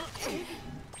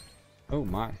 Oh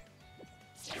my.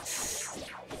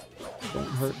 Don't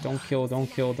hurt, don't kill, don't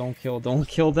kill, don't kill, don't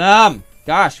kill them!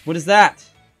 Gosh, what is that?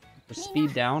 For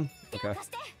speed down? Okay.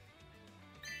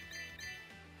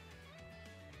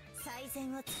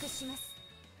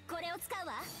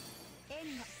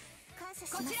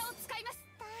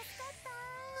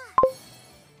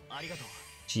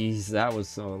 Jeez, that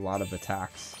was a lot of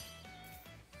attacks.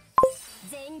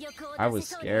 I was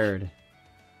scared.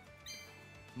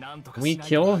 Can we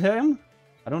kill him?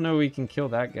 I don't know if we can kill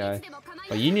that guy.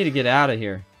 Oh, you need to get out of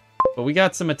here. But we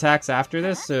got some attacks after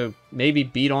this, so maybe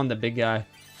beat on the big guy.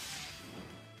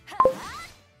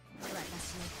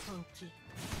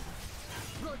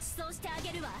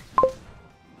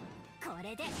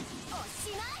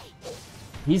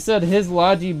 He said his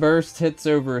Logi burst hits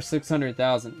over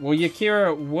 600,000. Well,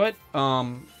 Yakira, what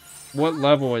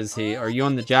level is he? Are you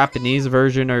on the Japanese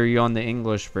version or are you on the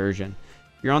English version?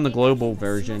 If you're on the global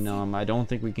version, I don't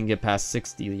think we can get past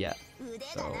 60 yet.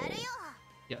 So,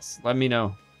 yes, let me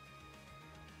know.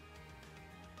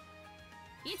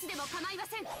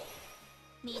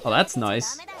 Oh, that's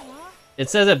nice. It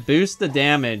says it boosts the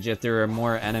damage if there are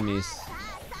more enemies.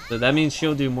 So that means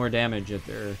she'll do more damage if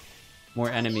there are more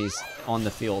enemies on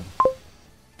the field.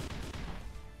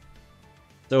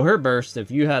 So her burst,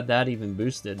 if you had that even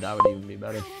boosted, that would even be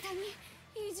better.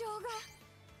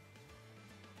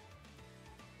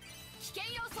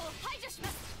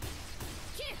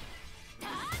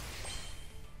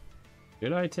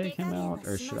 Should I take him out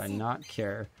or should I not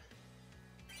care?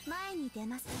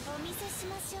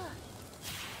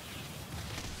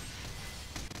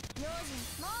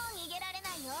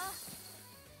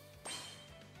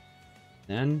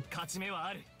 Then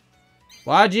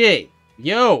Logi!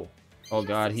 Yo! Oh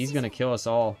god, he's gonna kill us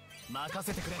all.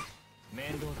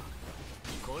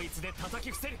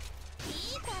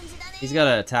 He's got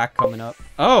an attack coming up.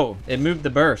 Oh! It moved the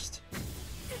burst.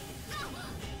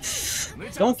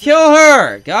 Don't kill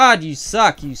her! God, you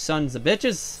suck, you sons of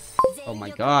bitches! Oh my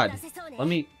god. Let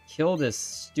me kill this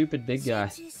stupid big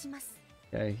guy.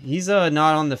 Okay, he's not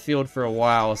on the field for a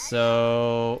while,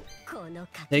 so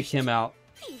take him out.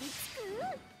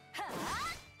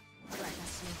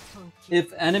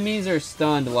 If enemies are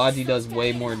stunned, Logi does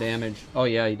way more damage. Oh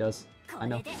yeah, he does. I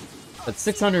know. But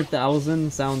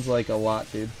 600,000 sounds like a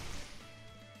lot, dude.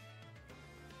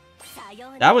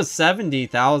 That was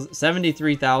 70,000.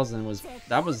 73,000 was...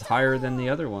 That was higher than the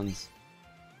other ones.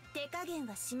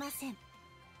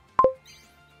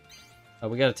 Oh,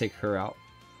 we gotta take her out.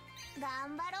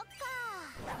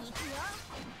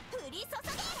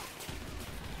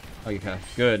 Okay,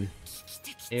 good.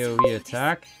 AoE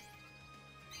attack.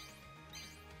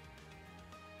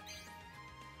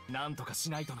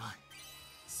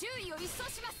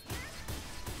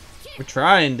 We're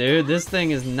trying, dude. This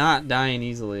thing is not dying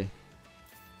easily.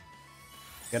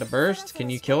 Got a burst? Can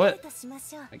you kill it?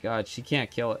 Oh my god, she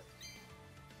can't kill it.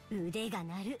 I'm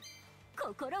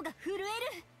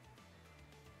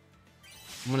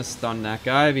gonna stun that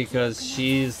guy because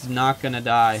she's not gonna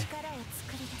die.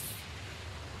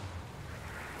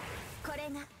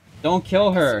 Don't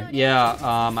kill her. Yeah,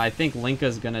 I think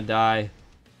Linka's gonna die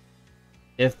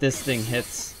if this thing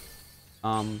hits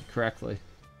correctly.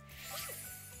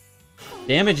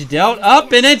 Damage dealt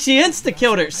up, and then she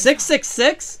insta-killed her.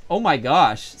 666? Oh my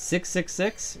gosh.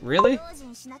 666? Really?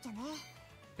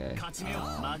 Okay.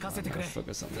 I'm gonna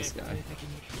focus on this guy.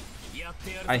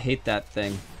 I hate that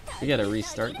thing. We gotta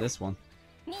restart this one.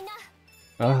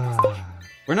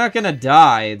 We're not gonna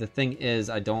die. The thing is,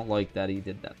 I don't like that he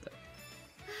did that thing.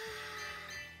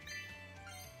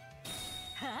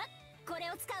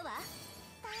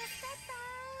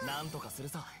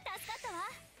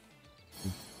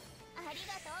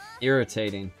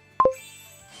 Irritating.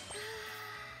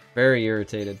 Very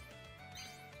irritated.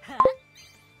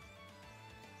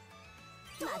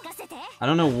 I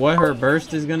don't know what her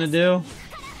burst is gonna do,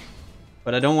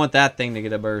 but I don't want that thing to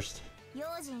get a burst. You're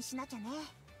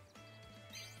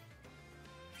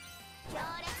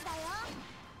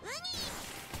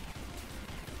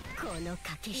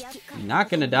not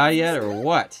gonna die yet, or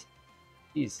what?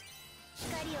 Jeez.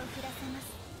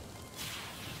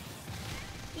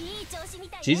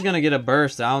 She's gonna get a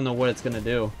burst. I don't know what it's gonna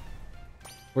do.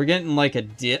 We're getting like a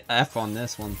F on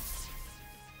this one.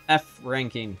 F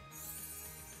ranking.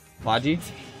 Logi?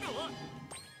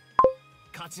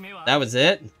 That was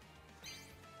it?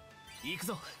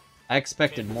 I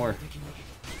expected more.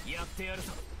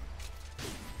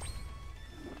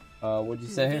 What'd you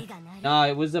say here? No,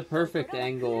 it was a perfect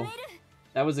angle.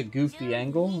 That was a goofy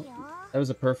angle. That was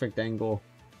a perfect angle.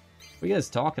 What are you guys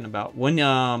talking about?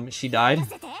 When she died,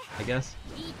 I guess.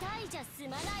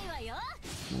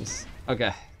 Nice.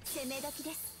 Okay.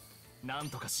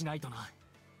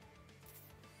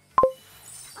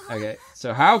 Okay,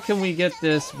 so how can we get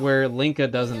this where Linka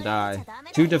doesn't die?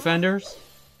 2 defenders?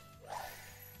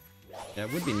 Yeah,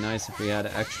 it would be nice if we had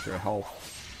extra help.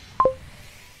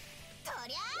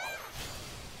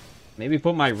 Maybe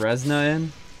put my Resna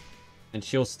in, and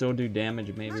she'll still do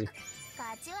damage, maybe.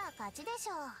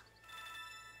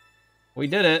 We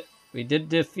did it. We did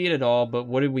defeat it all, but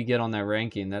what did we get on that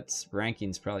ranking? That's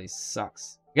rankings probably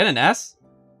sucks. You got an S?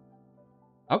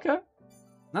 Okay.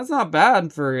 That's not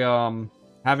bad for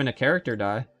having a character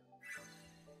die.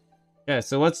 Okay,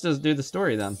 so let's just do the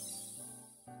story then.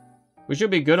 We should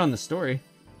be good on the story.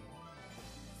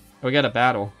 We got a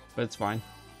battle, but it's fine.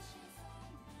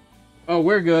 Oh,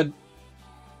 we're good.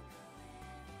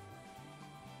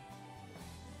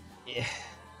 Yeah.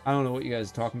 I don't know what you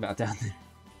guys are talking about down there.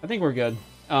 I think we're good.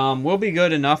 We'll be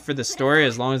good enough for the story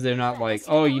as long as they're not like,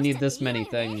 oh, you need this many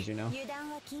things, you know?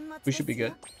 We should be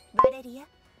good.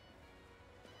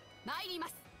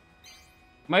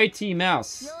 Mighty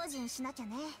Mouse.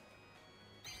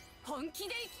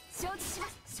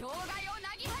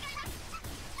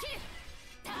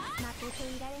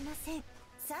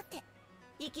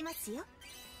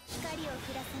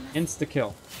 Insta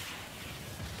kill.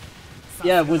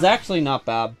 Yeah, it was actually not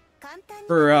bad.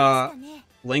 For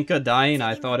Linka dying,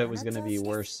 I thought it was gonna be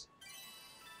worse.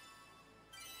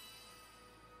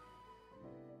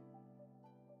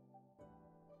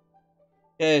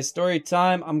 Okay, story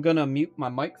time. I'm gonna mute my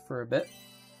mic for a bit.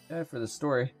 Okay, for the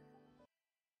story.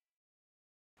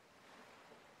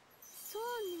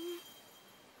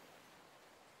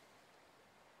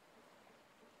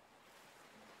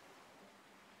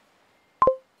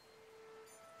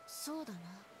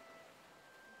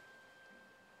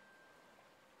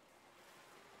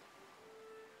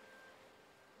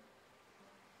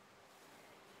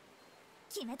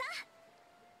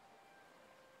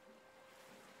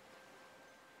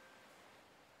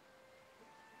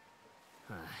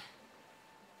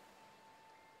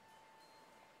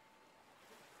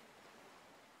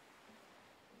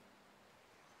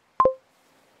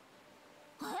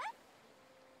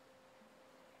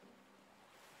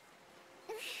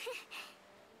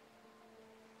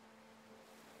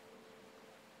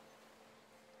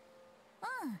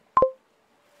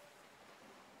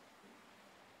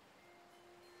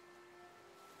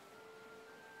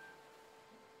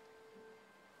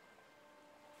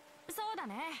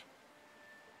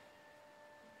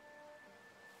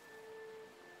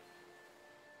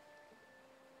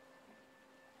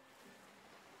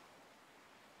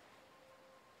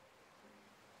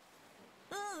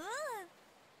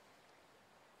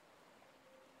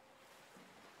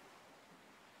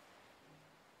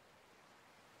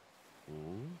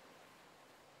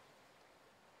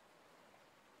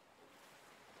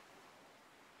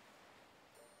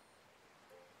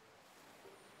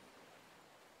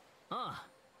 Ah.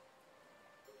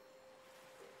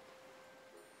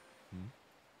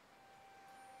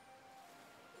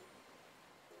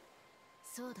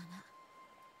 そうだな。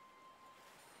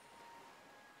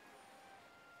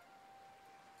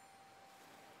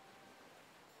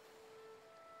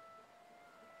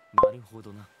なるほ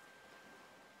どな。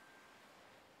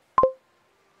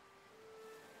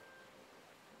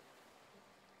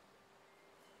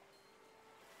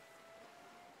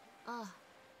ああ。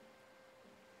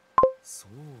そ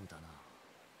うだな。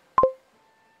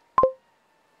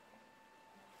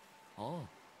あ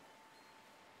あ。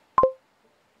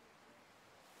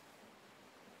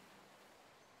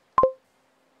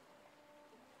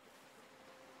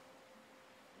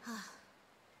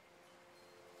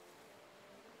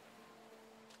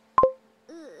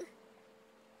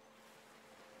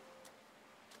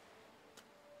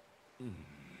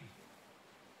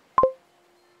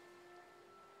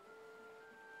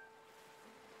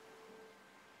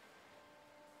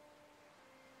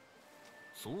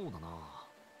そうだな。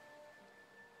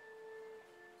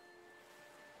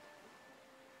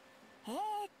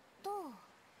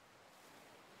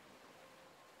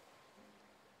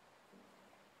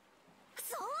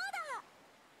そうだ。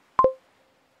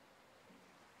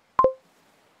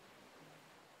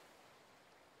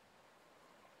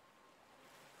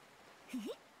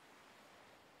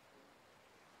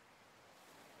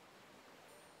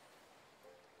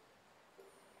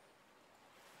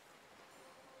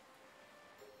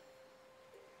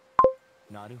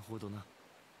なるほどな。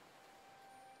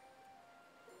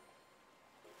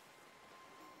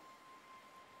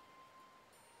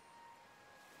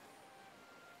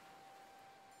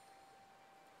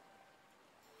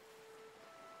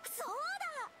そう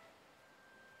だ。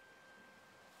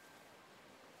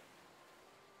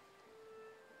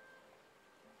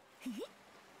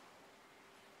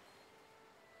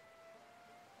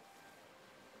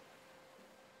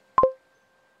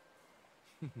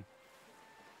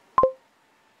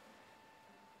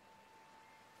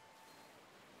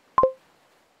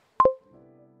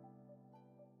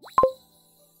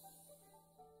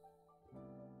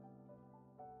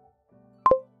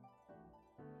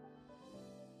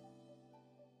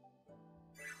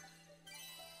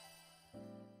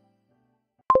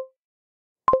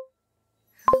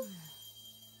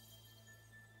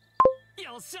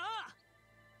よっしゃ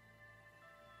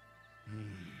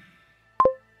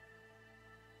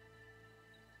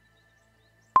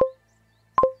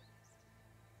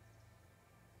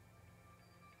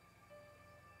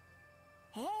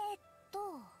えーっと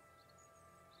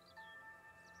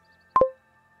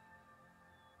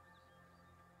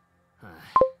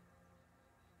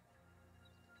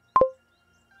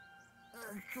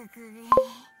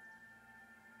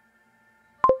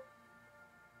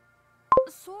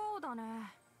そうだね。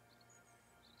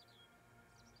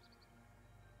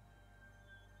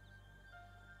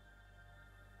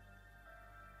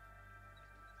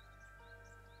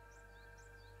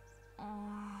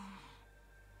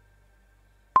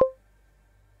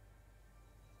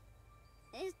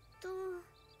えっと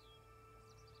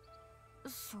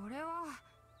それは。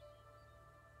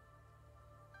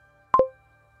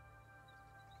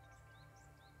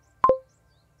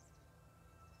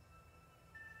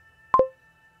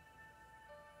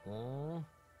およ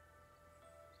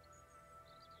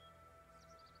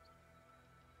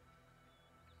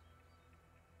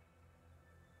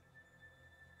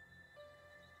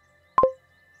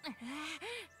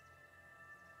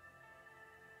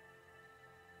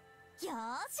ー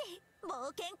し冒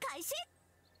険開始。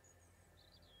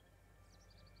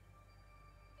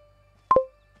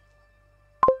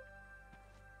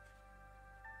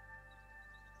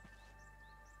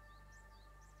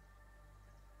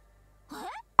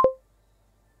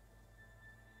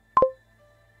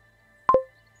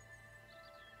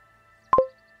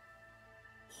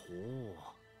ほう。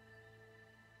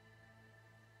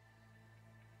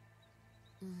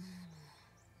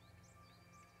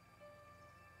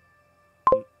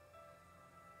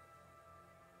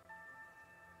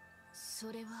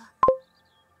それは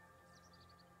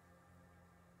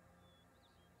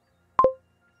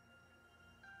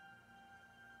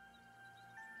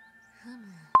ふむ。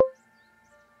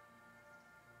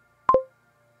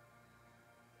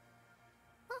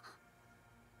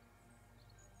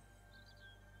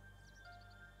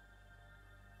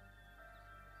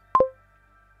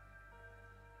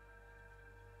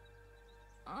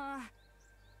あ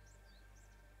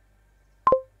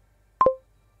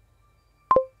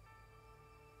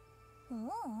おお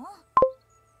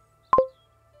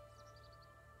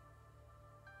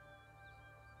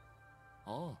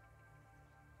ああ。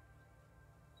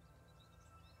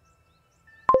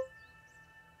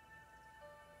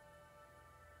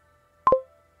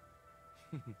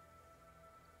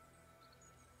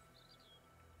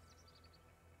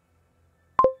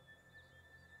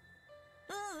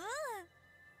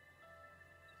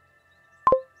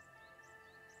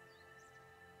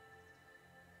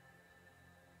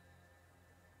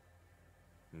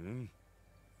うん。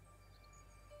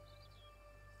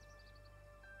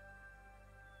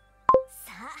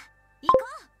さあ行こ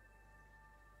う。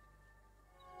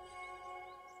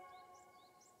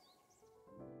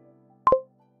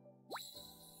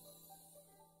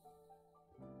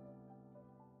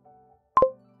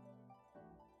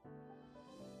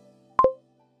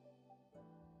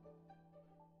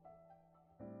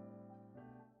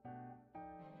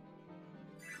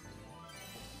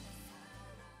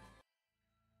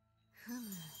ふむ。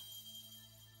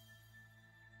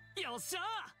よっしゃ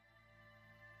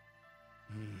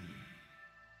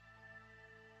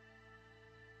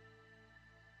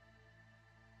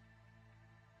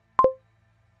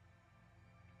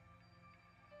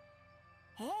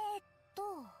えーっと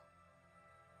は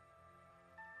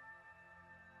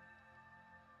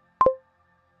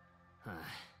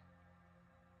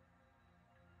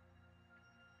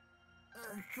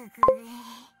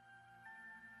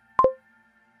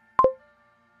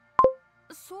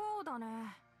そうだね。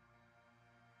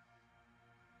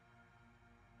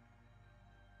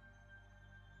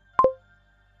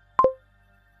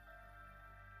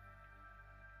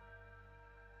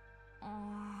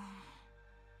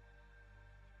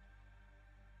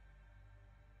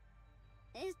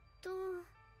えっと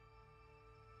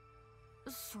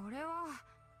それは。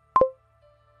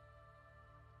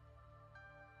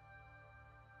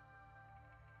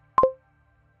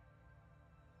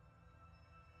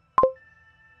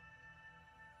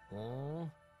おー。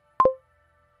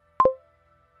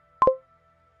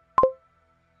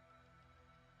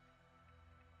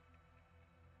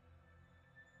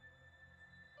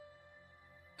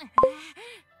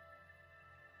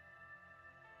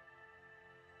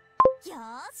よー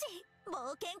し冒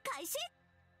険開始。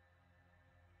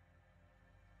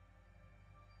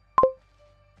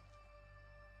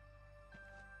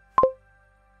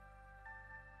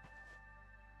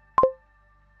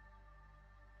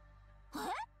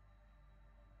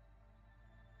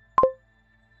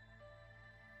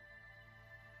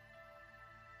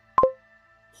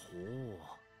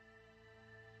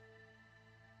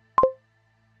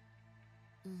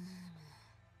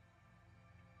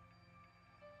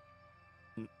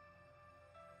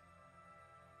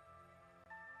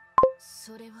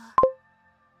それは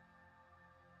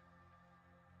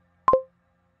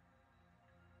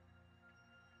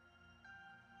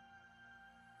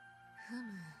ふむ。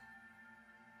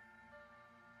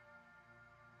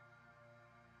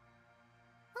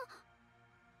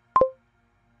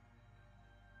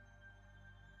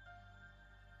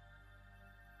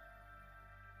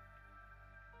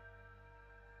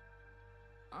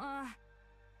あ、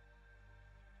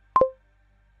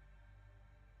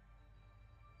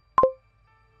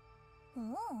お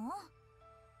お、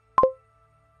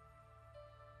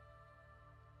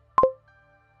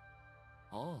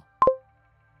ああ。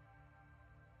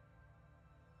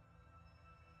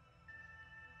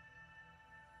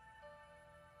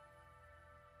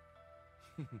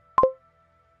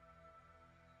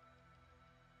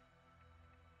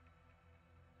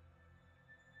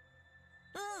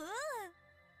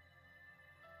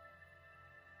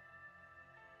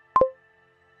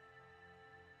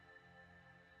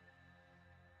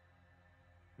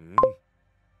うん。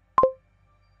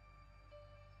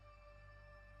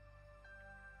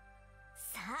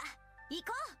さあ行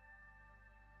こ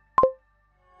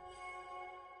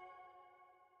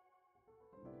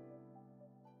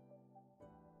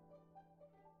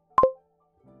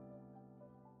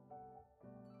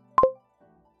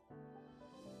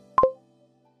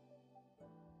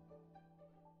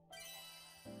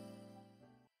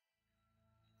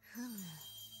ふむ。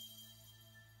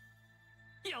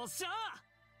よっしゃー。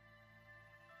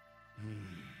うん。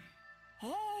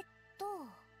う。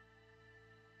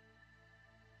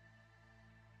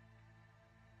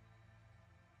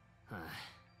はあ。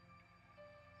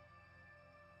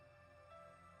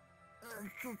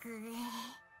ぐぐえ。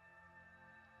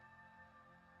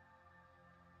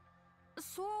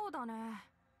そうだね。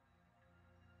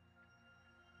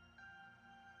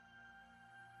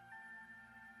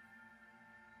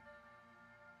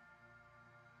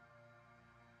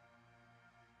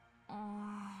あ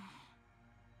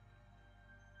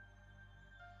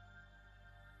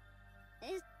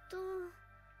えっと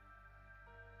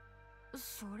あ、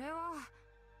それは。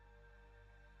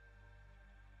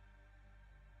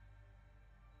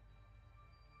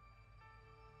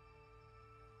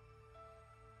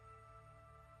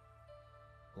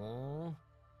ほー。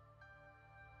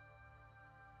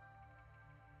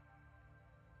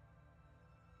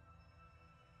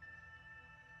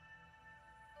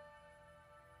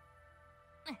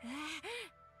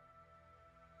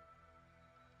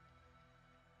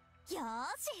よー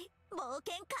し冒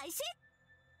険開始。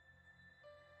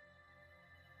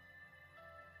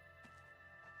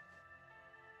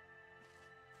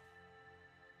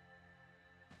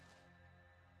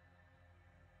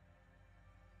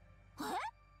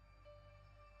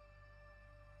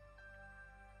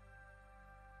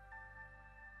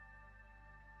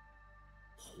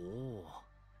ほ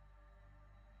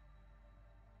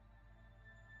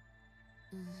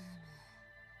うむ。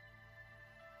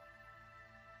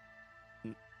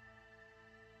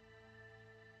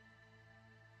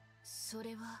そ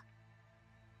れは。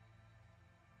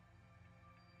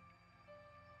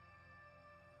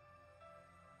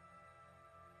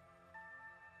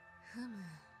ふむ。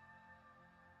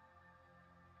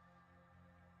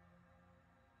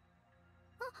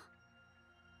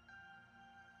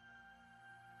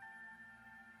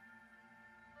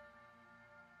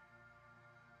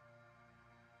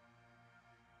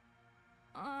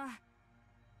ああ。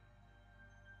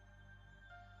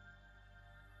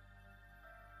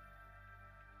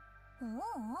お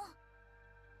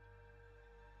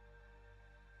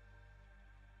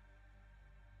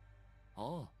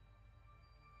お、ああ。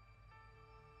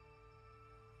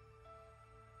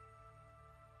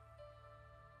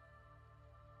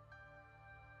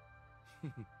ふ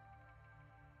ふ。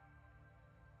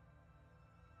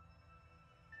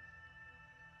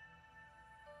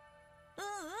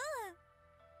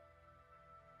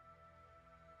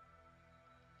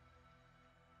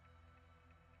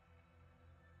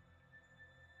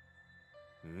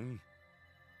うん。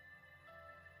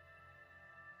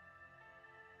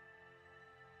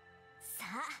さ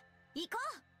あ行こ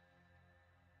う。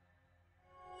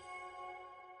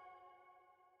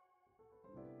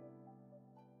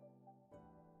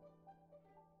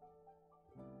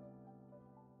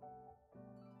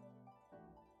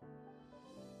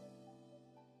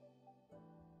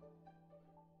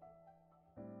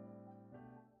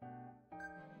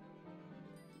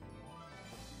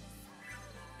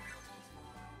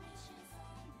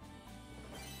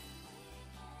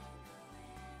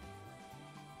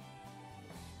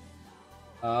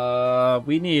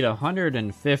We need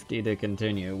 150 to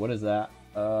continue. What is that?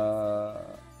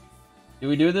 Do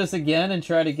we do this again and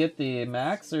try to get the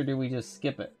max, or do we just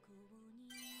skip it?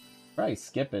 Probably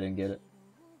skip it and get it.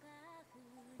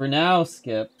 For now,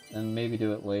 skip, and maybe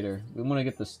do it later. We want to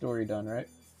get the story done, right?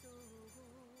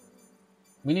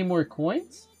 We need more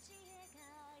coins?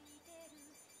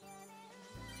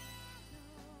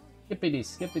 Skippity,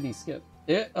 skippity, skip.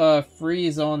 It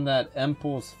freeze on that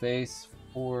Impulse face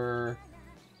for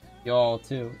y'all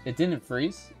too. It didn't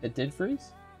freeze? It did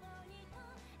freeze?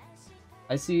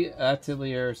 I see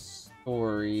Atelier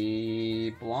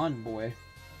story. Blonde boy.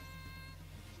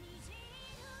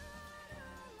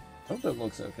 Hope it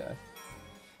looks okay.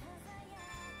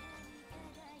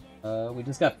 We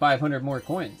just got 500 more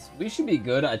coins. We should be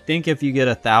good. I think if you get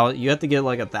 1,000, you have to get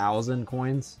like 1,000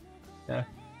 coins. Yeah.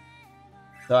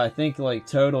 So I think like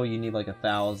total you need like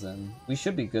 1,000. We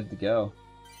should be good to go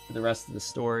for the rest of the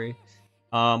story.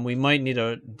 We might need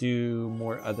to do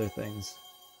more other things.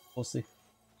 We'll see.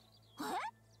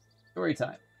 Story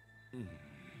time.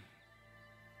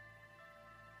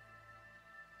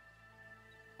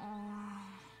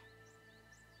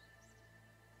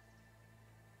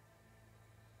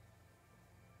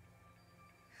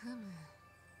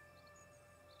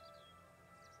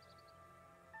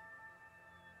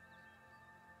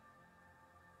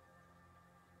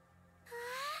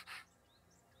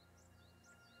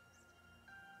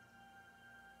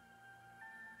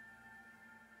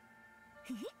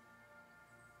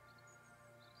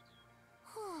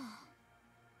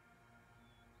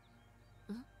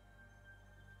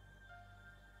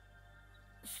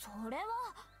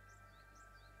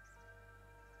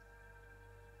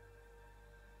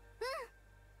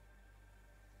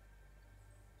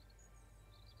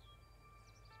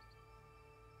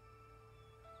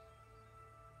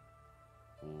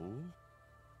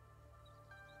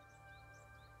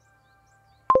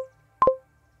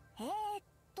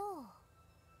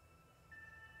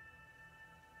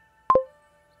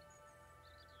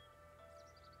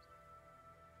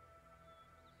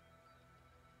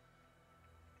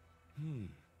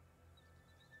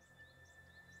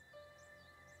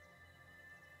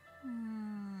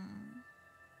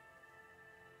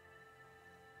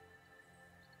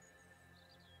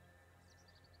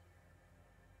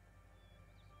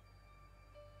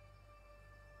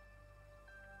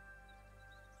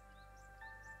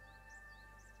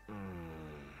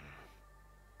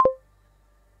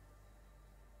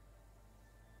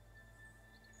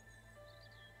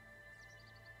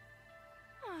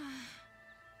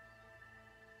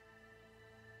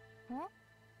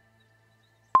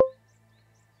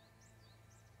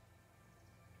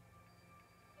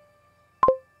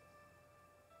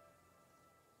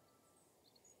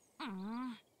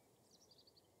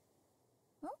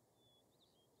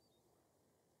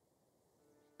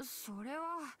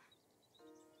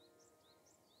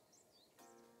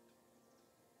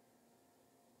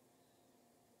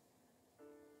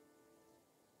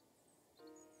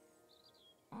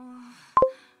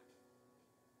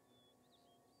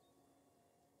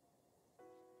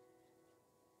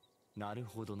 Naる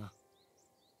ほどな。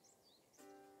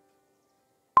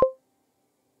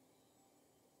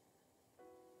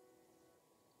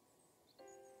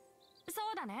そ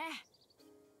うだね。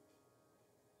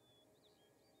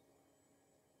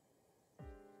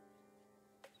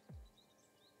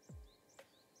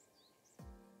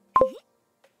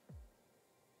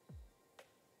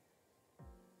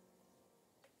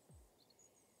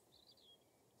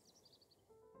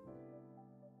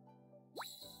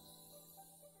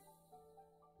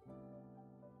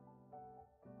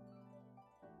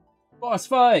Boss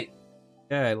fight!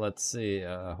 Okay, let's see.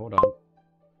 Hold on.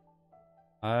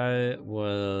 I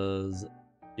was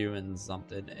doing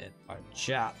something in our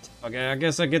chat. Okay, I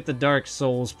guess I get the Dark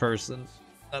Souls person.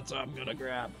 That's what I'm gonna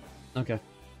grab. Okay.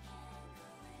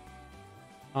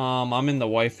 I'm in the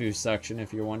waifu section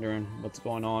if you're wondering what's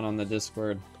going on the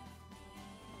Discord.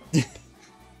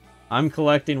 I'm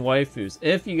collecting waifus.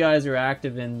 If you guys are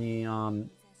active in the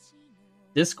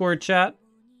Discord chat,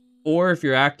 or if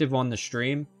you're active on the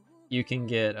stream, you can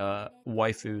get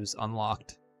waifus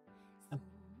unlocked.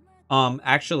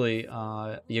 Actually,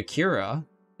 Yakira,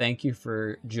 thank you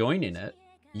for joining it.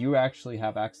 You actually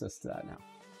have access to that now,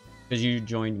 because you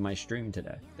joined my stream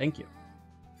today. Thank you.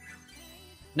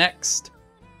 Next.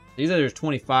 These others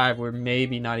 25. We're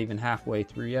maybe not even halfway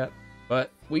through yet. But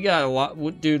we got a lot.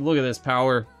 Dude, look at this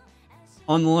power.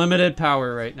 Unlimited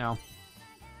power right now.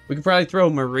 We could probably throw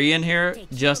Marie in here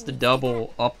just to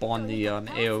double up on the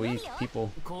AoE people.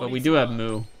 But we do have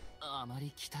Mu.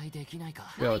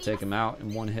 Be able to take him out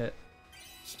in one hit.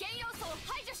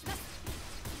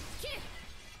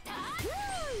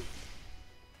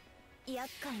 厄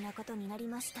介なことになり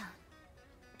ました。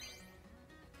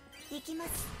行きま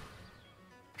す。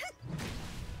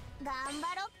頑張ろっか。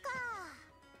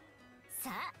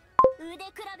さあ腕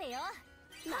比べよ。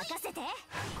任せて。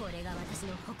これが私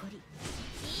の誇り。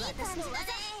私の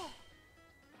技。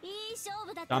いい勝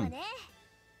負だったわね。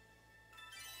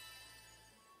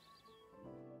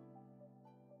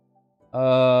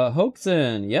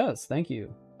Hoaxen, yes, thank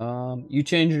you. You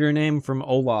changed your name from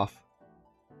Olaf.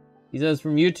 He says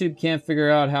from YouTube can't figure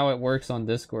out how it works on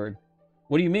Discord.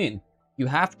 What do you mean? You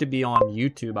have to be on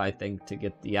YouTube, I think, to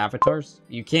get the avatars.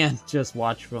 You can't just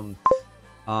watch from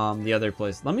the other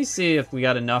place. Let me see if we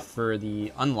got enough for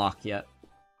the unlock yet.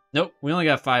 Nope, we only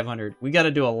got 500. We got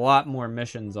to do a lot more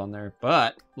missions on there.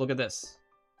 But look at this.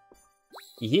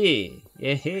 Yeah,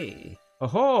 yeah,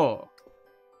 oh.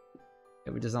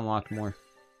 Okay, we just unlocked more.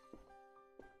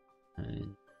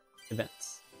 And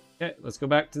events. Okay, let's go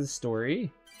back to the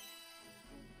story.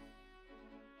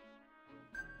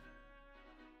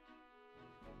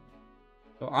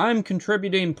 So I'm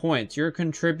contributing points. Your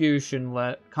contribution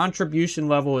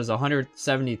level is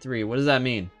 173. What does that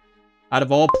mean? Out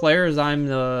of all players, I'm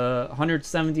the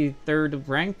 173rd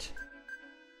ranked?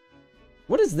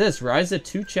 What is this? Ryza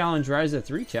 2 challenge, Ryza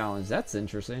 3 challenge. That's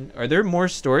interesting. Are there more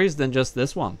stories than just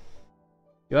this one?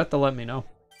 You have to let me know.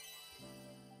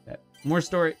 Okay. More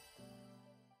story.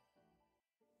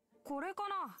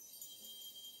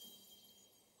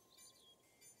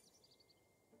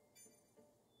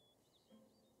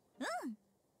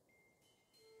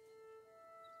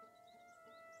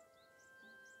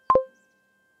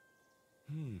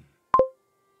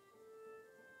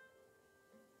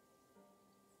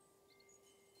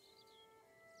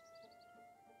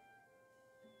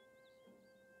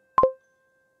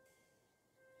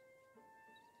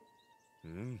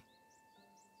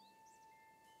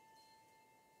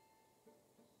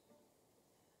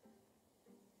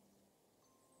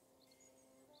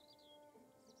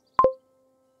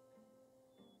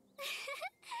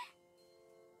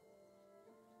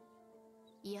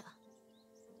 Yeah.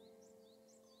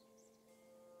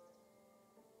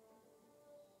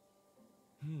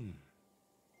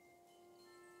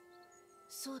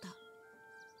 So da.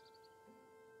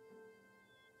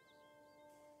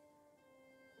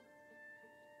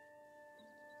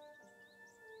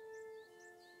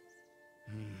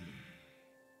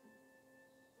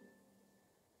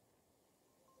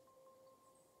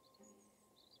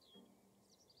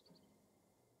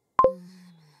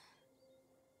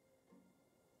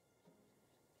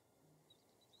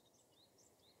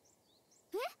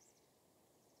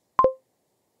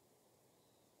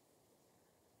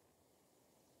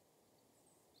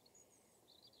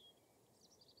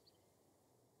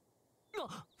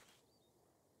 Ah!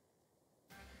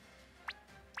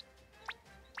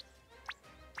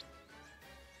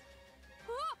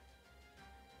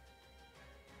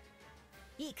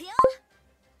 行くよ。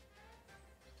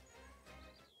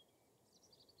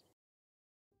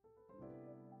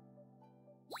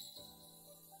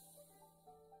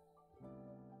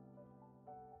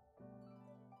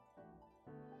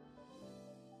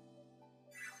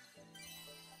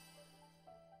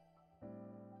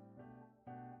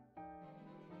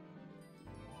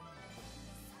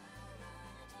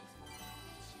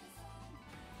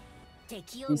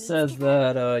He says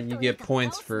that you get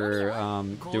points for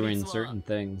doing certain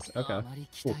things. Okay.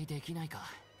 Cool.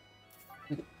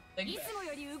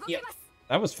 Yeah,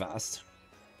 that was fast.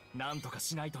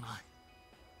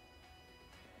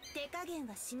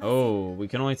 Oh, we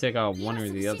can only take out one or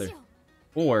the other.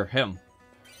 Or him.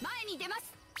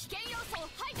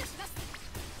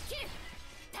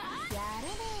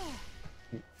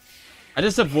 I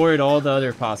just avoid all the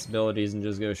other possibilities and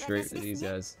just go straight for these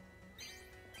guys.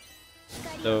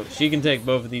 So she can take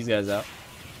both of these guys out.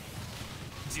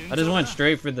 I just went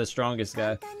straight for the strongest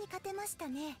guy.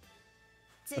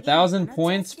 1,000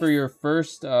 points for your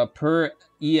first per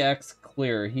EX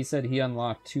clear. He said he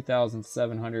unlocked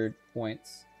 2,700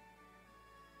 points.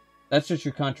 That's just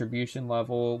your contribution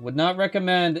level. Would not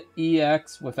recommend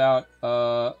EX without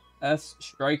S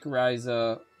Strike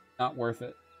Ryza. Not worth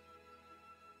it.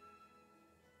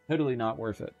 Totally not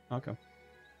worth it. Okay.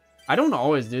 I don't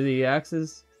always do the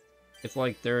EXs. If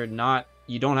like they're not,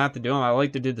 you don't have to do them. I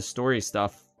like to do the story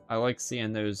stuff. I like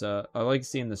seeing those. I like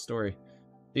seeing the story.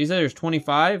 These there's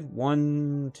 25.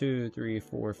 1, 2, 3,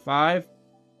 4, 5,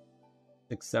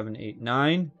 6, 7, 8,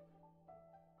 9,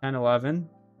 10, 11,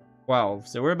 12.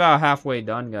 So we're about halfway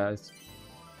done, guys.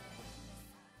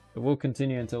 But we'll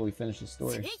continue until we finish the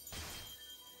story.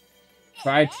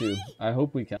 Try to. I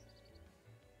hope we can.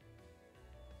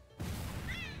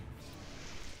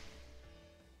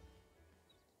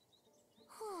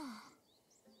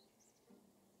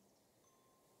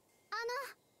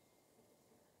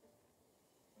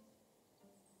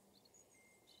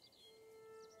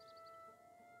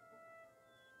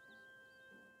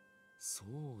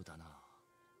 そうだな。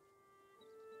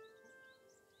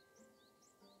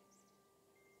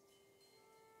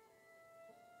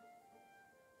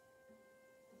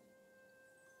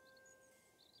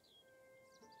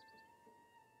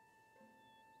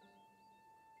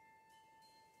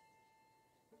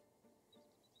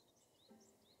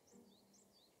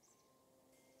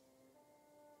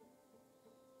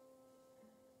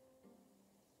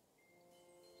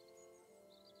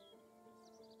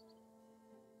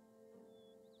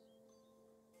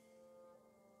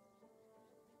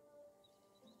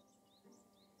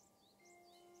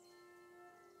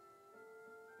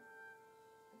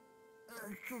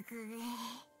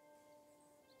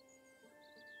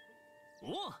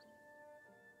おう。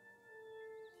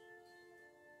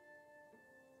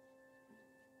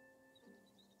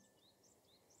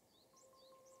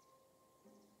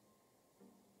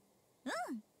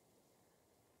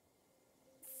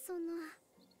その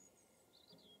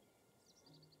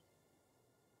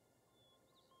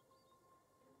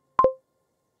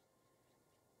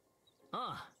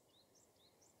ああ。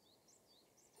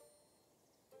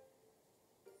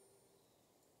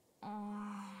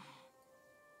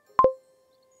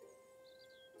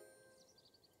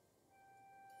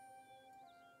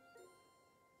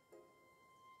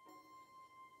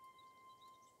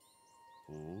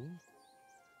おう。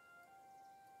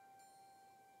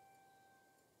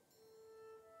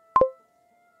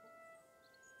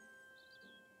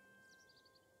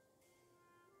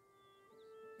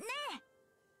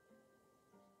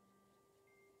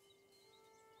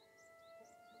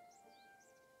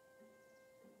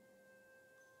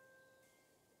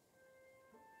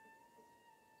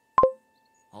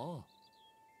ああ。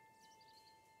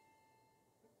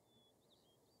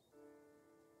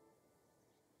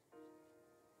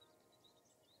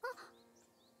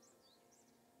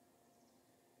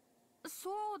そ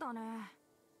うだね。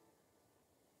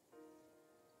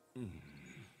うん。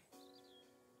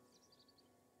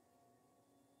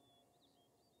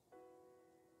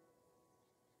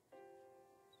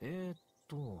えーっ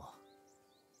と。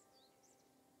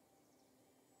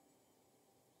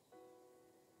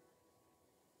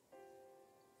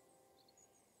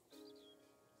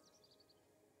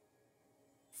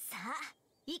さあ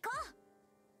行こう。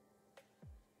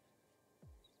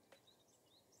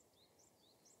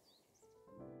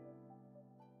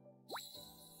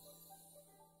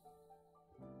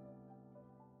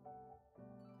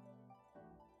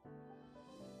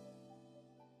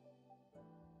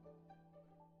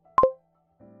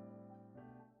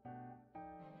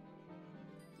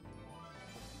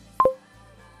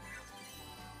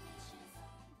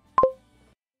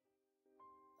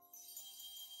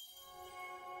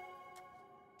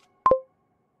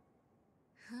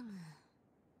ふむ。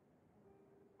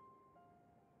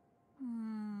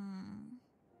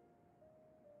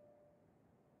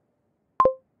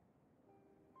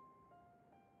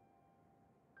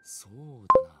そう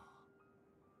だな。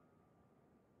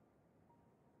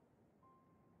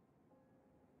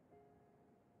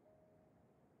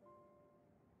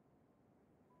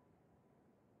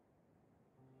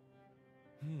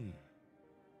うん。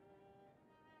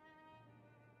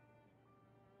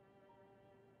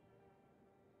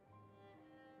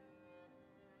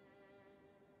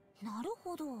なる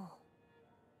ほど。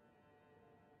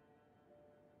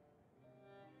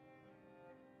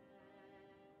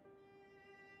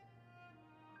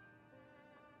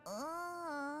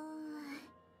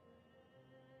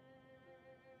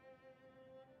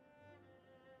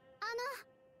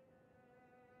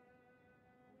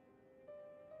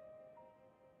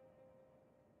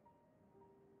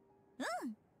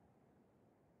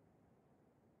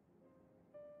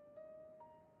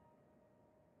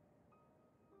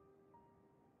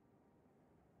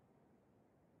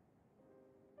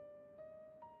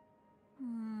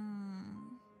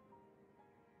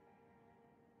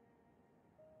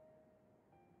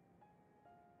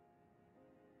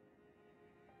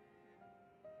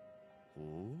お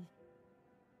う。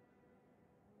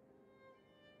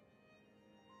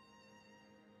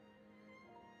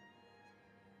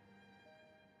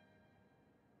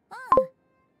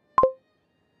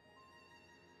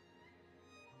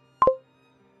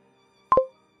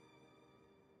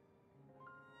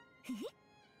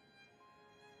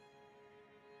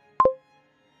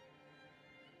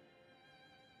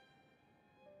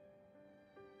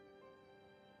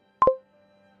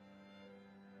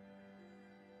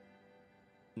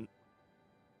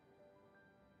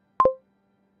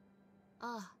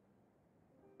ああ。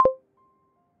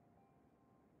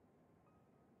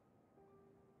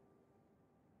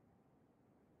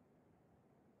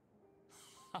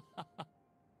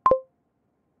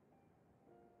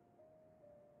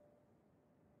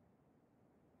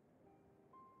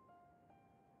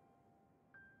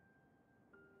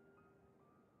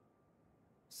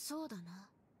そうだな。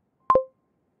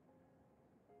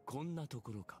こんなと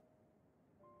ころか。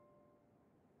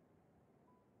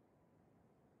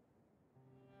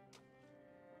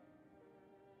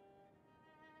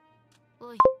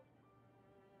おい。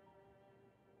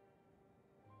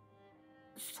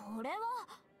それは。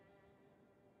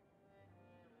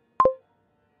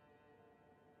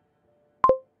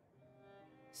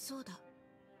そうだ。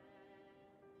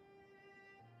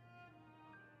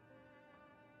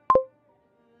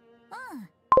うん。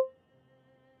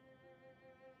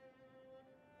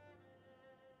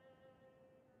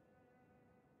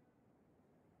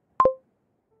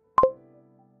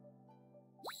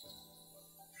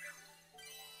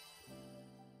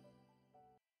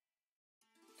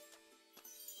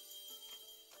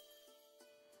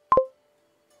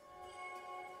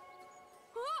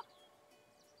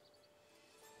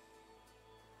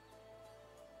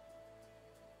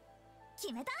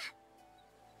決めた。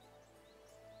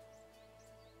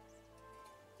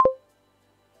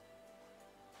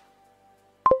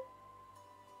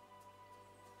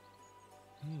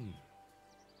うん。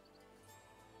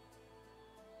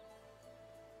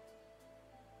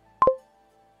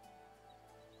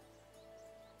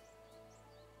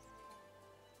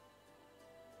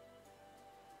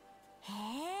へえ。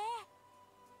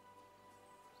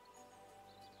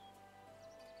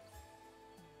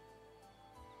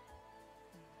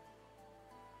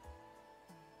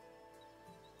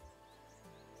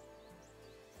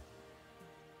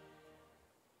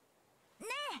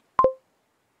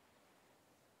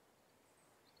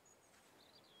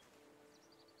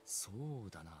そう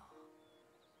だな。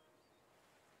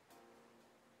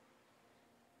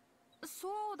そ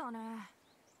うだね。う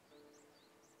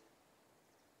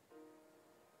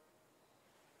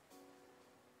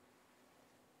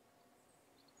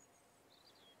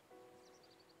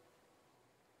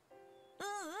ん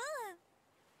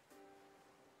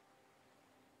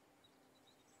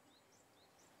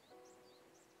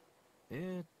うん。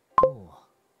えーっと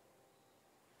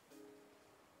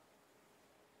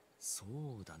そ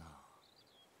うだな。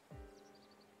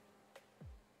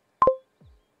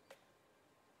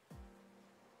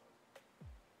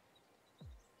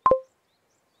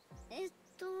えっ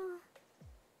と。う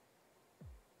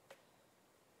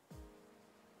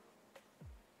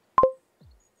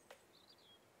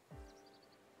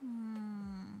ー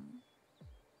ん。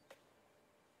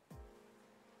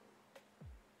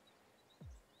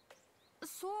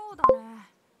そうだね。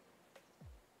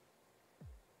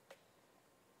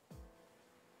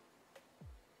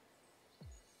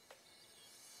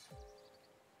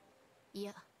い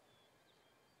や。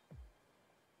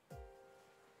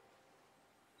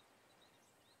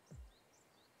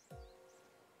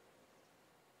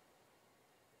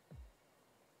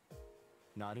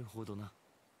なるほどな。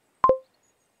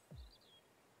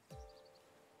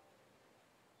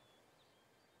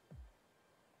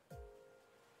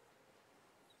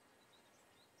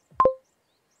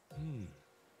うん。うん。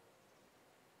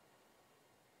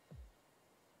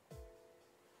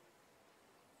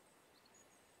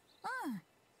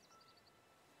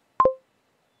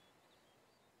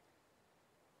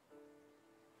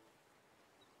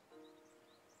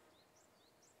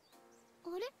あ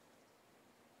れ。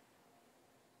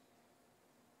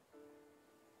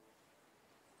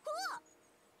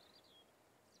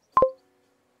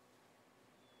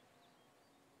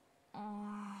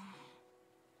あ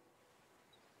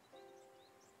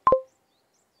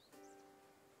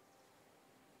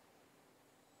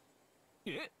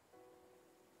え、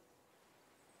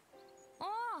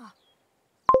あ。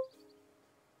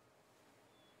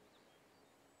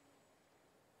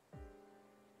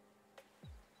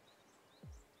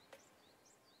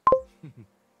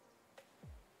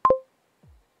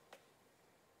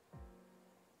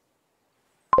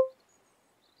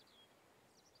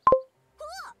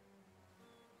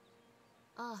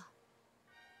ああ。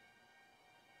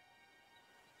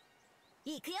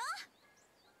行くよ。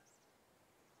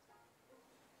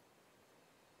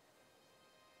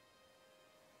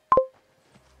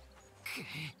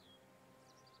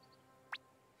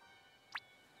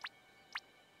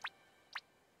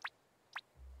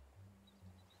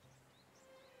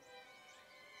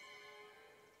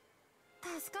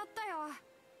助かったよ。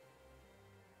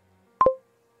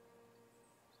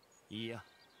いや、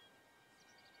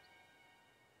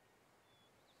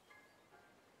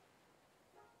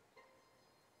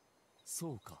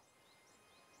そうか。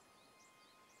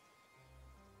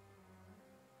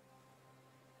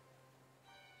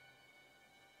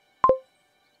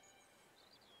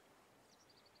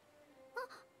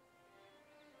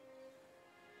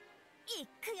行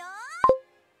くよ。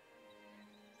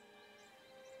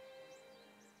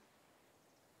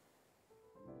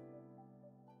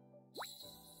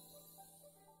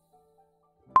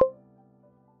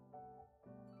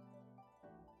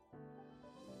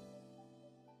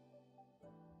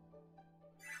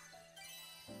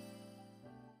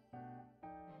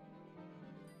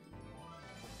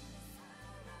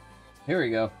Here we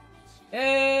go.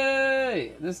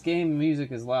 Hey! This game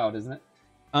music is loud, isn't it?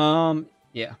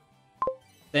 Yeah.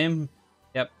 Same.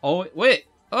 Yep. Oh, wait.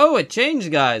 Oh, it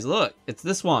changed, guys. Look, it's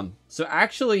this one. So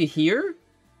actually here,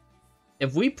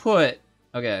 if we put...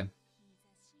 Okay.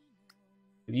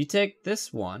 If you take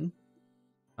this one...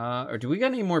 or do we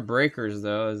got any more breakers,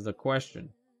 though, is the question.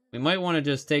 We might want to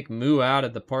just take Moo out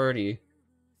of the party.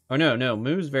 Oh, no.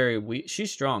 Moo's very weak.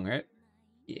 She's strong, right?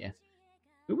 Yeah.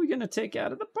 Who are we going to take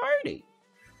out of the party?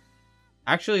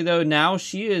 Actually, though, now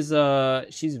she is,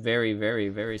 she's very, very,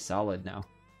 very solid now.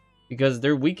 Because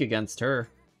they're weak against her.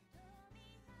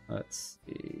 Let's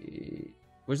see.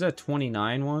 Where's that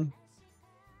 29 one?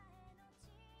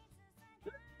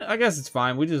 I guess it's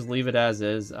fine. We just leave it as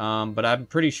is. But I'm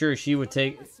pretty sure she would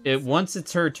take it once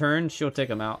it's her turn. She'll take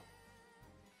them out.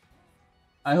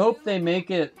 I hope they make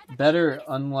it better,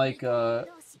 unlike the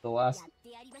last.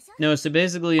 No, so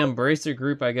basically, Embracer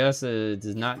Group, I guess,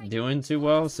 is not doing too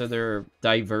well, so they're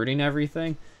diverting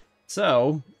everything.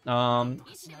 So,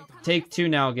 Take Two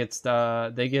now gets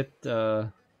they get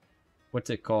what's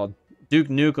it called? Duke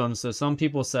Nukem. So some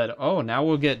people said, oh, now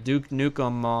we'll get Duke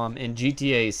Nukem in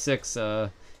GTA 6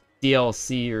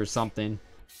 DLC or something.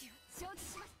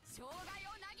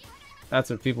 That's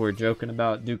what people were joking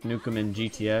about, Duke Nukem in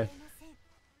GTA.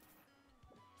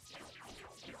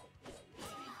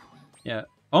 Yeah.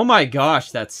 Oh my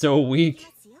gosh, that's so weak.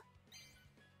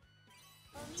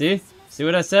 See? See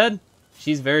what I said?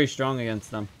 She's very strong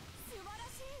against them.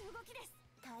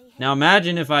 Now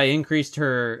imagine if I increased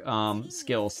her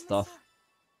skill stuff.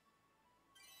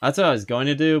 That's what I was going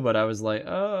to do, but I was like,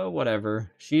 oh,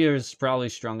 whatever. She is probably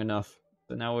strong enough.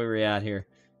 So now where are we at here?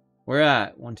 We're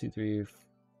at 1, 2, 3,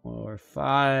 4,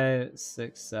 5,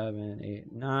 6, 7,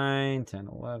 8, 9, 10,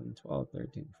 11, 12,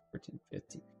 13, 14,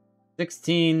 15,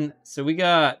 16. So we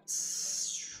got...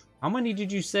 How many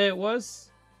did you say it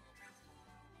was?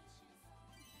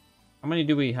 How many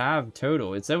do we have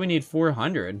total? It said we need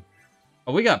 400.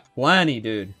 Oh, we got plenty,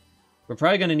 dude. We're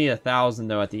probably going to need 1,000,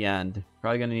 though, at the end.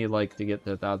 Probably going to need, like, to get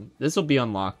to 1,000. This will be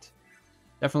unlocked.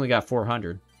 Definitely got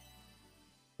 400.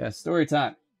 Yeah, story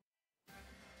time.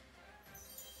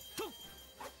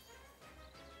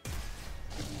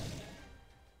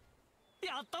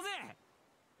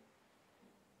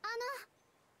 Anna.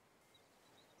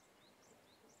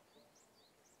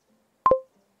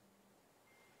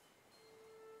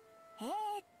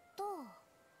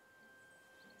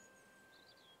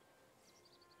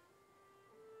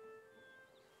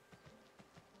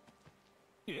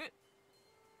 え、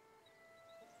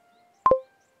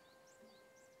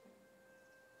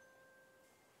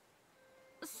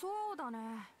そうだね。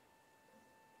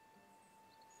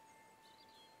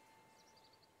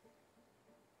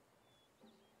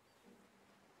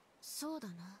そうだ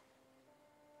な。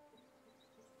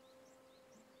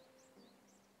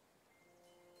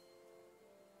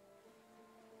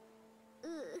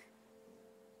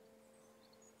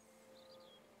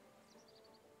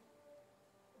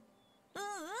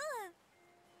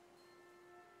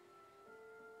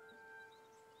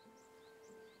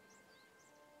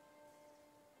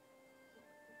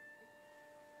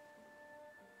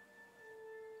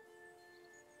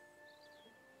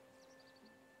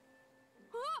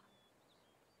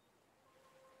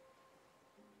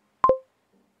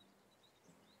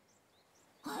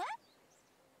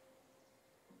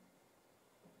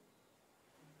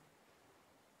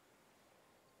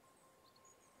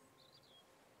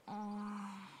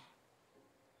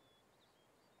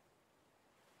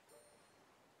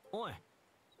おい、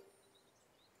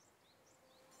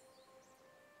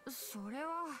それ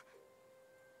は。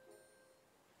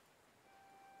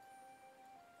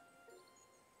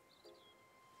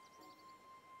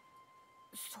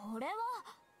それは。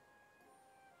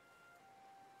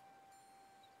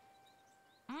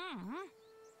うんうん。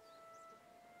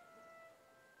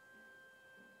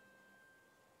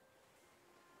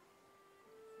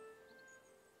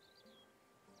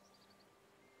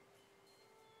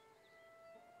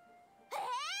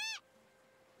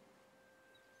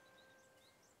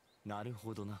なる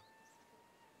ほどな。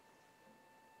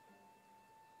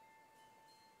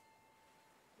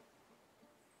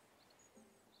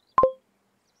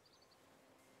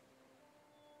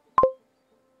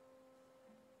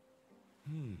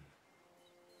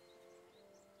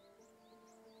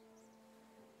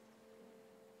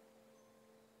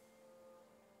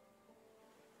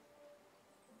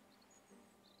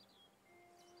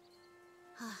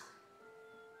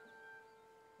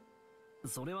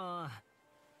それは。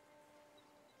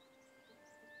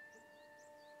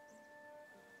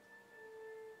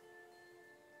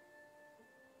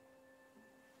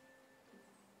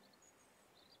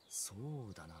そ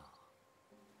うだな。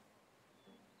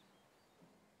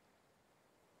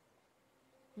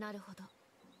なるほど。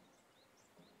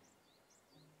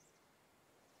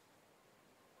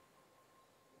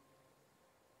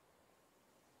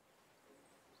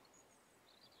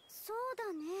そう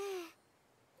だね。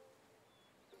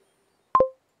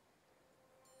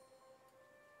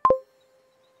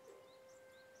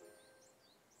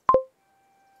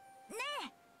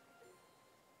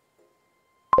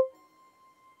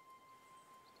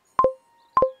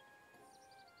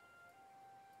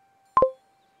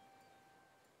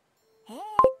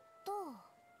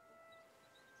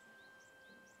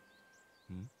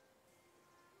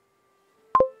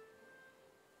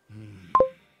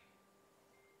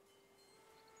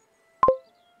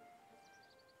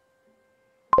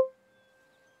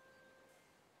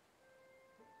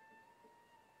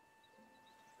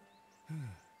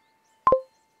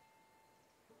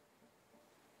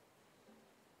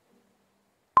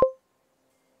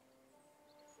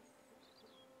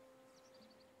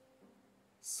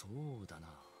そうだな。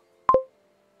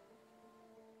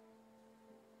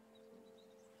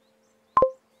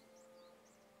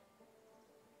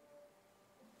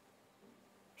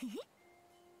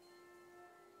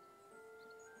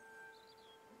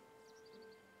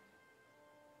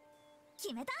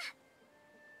決めた。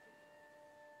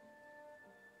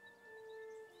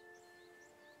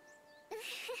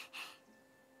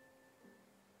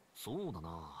そうだ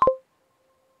な。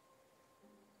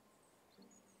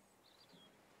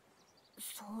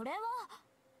それは。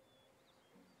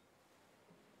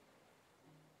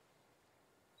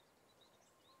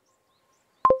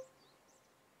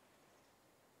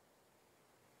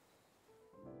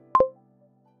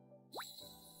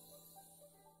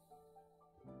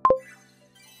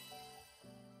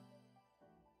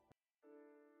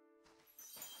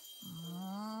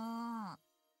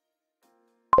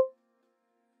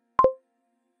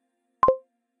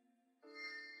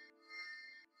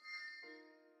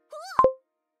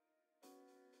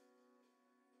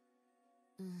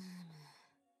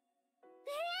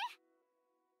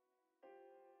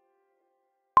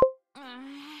あ、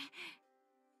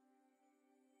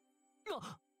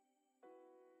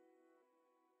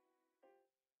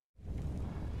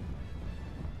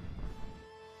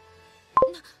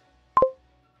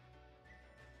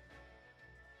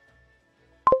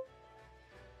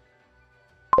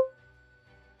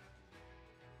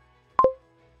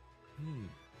うん。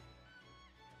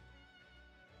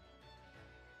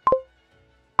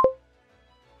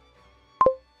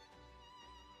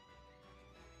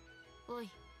おい。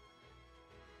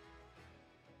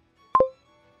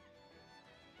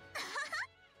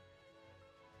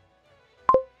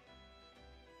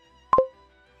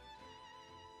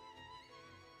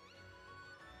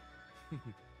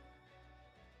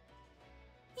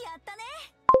やったね。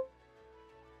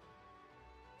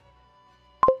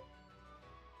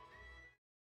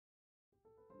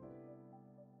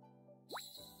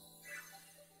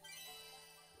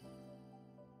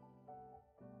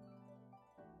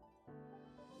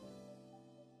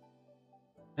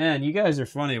Man, you guys are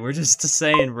funny. We're just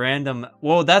saying random.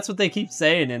 Well, that's what they keep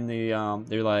saying in the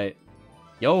they're like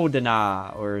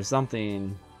Yodana or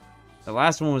something. The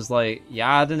last one was like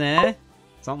Yadane,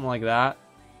 something like that.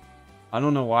 I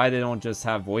don't know why they don't just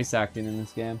have voice acting in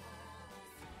this game.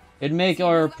 It'd make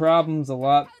our problems a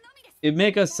lot. It'd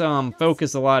make us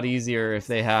focus a lot easier if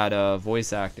they had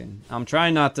voice acting. I'm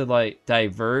trying not to like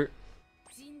divert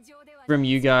from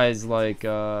you guys like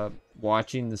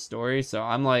watching the story, so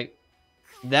I'm like.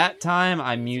 That time,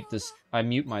 I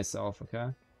mute myself, okay?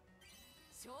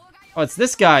 Oh, it's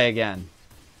this guy again.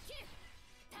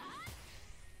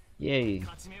 Yay.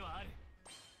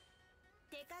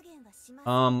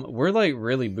 We're like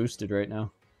really boosted right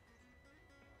now.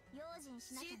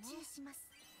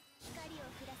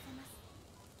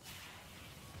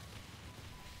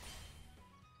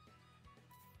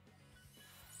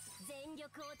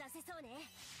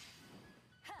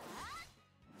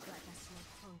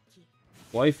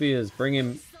 Wifey is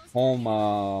bringing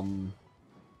home,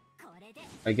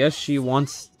 I guess she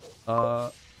wants,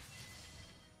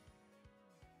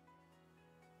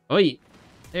 Oi!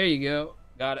 There you go.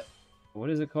 Got it. What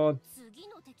is it called?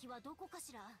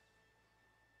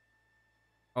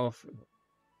 Oh,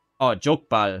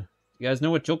 Jokbal. You guys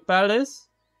know what Jokbal is?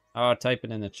 I'll type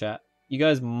it in the chat. You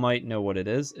guys might know what it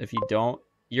is. If you don't,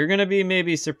 you're gonna be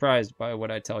maybe surprised by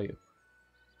what I tell you.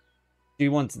 She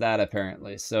wants that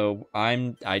apparently, so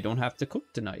I don't have to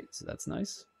cook tonight, so that's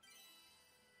nice.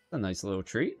 A nice little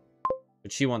treat.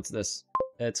 But she wants this.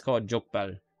 It's called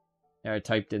jokbal. Yeah, I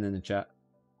typed it in the chat.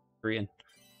 Korean.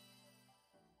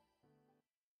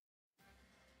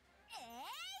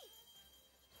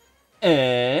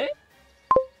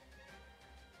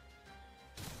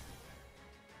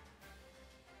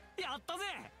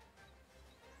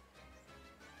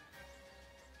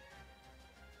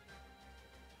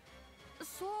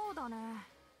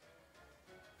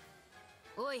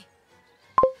 おい。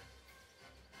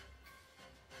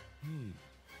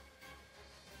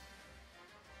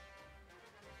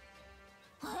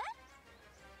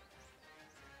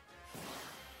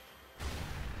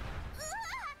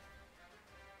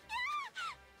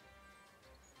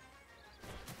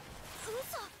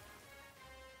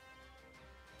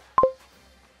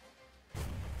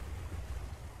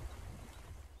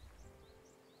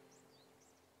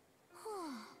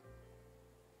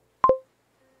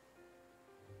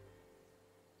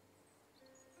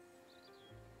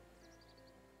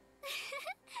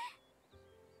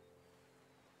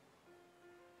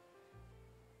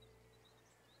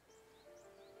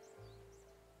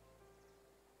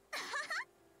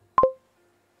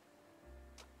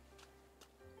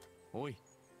おい。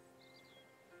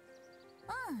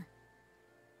うん。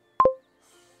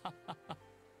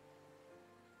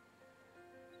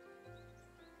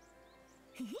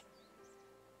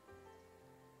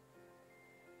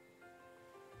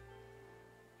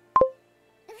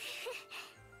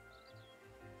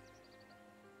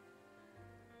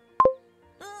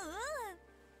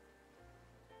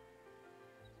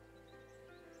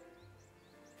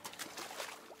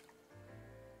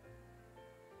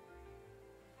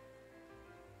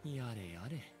やれや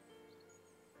れ。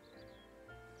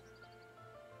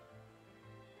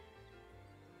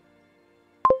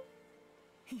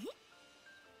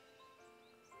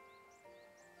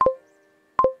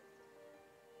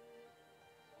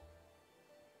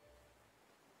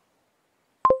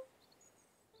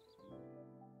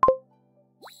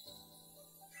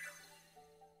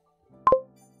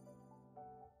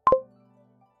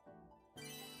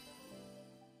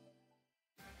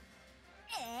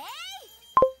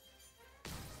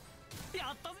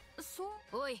やったぜ。そう。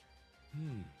おい。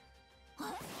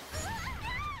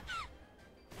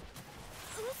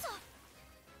嘘。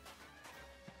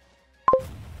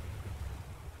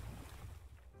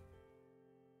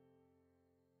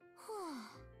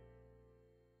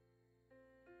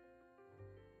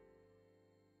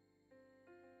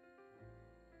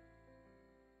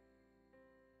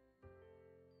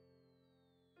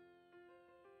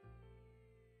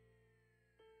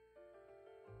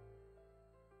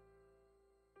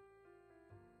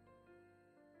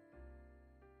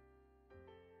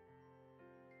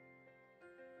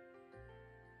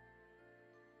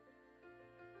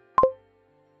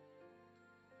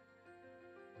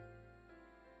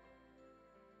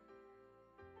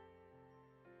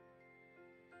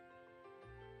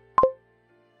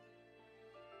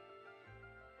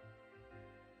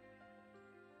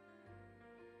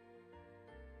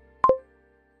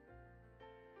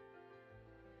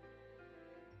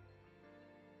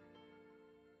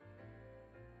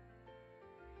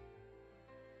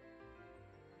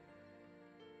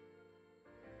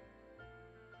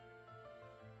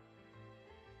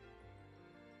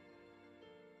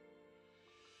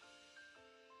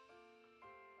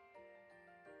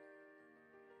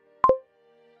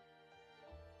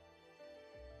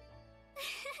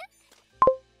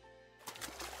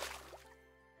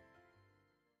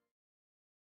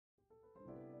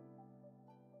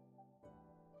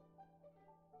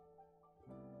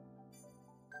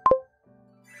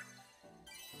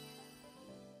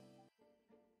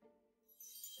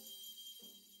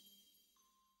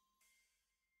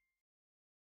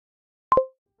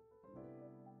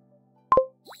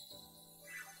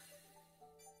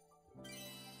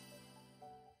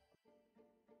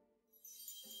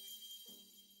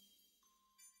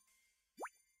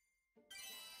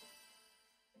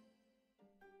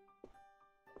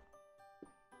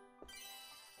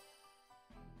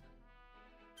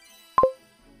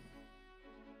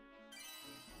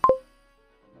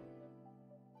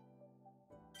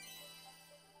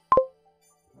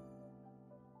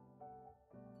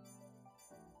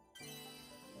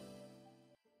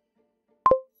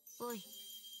おい。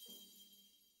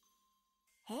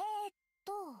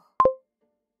と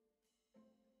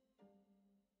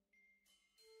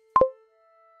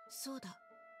そうだ。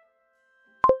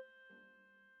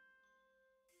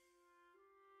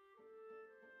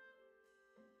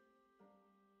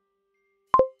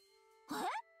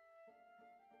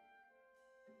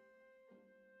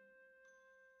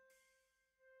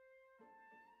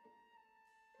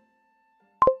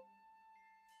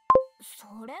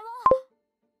それは。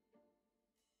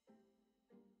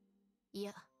い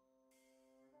や。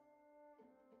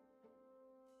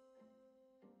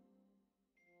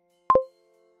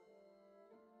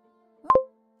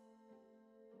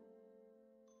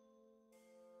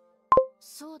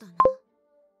そうだな。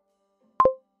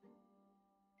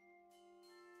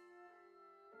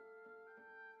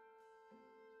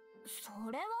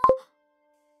それは。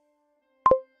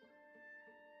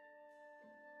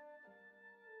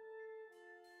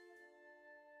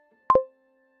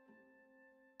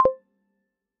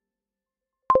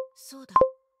そうだ。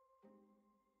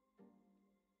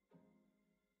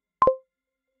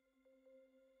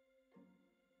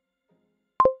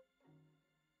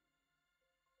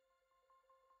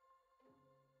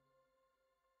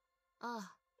あ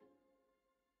あ。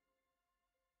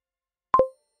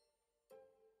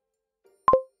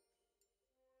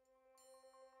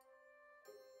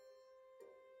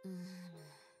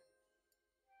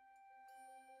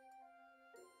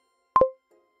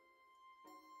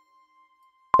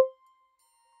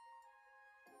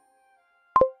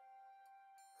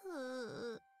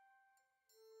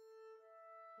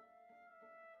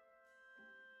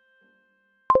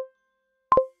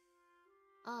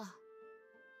ああ。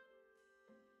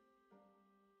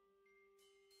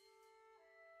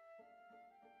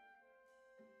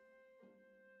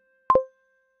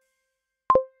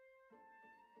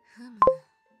ふむ。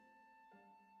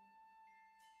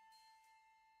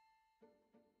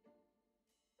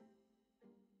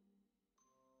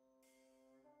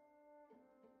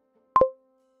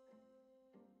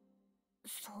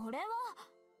それは。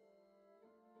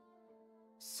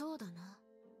そうだな。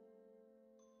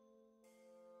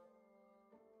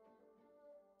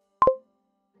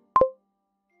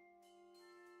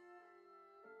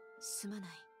すまない。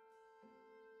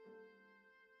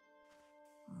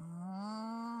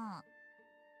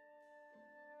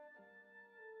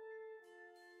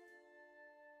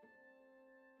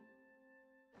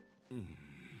うん。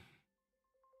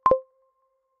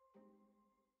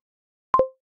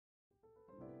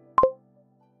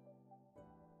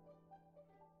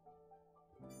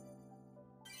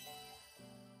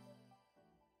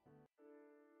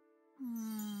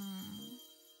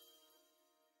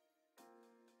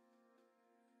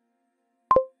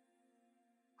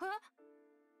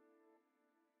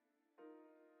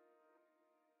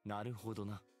なるほど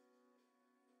な。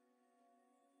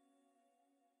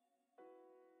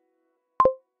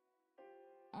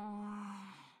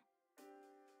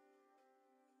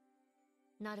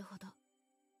なるほど。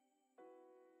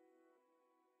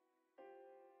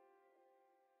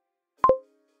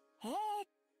えーっ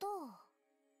と。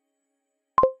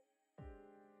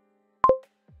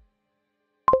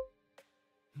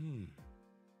うん。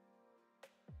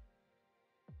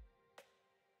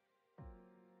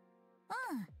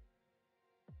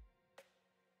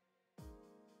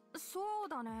そう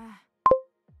だね。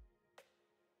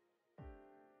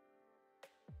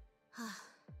は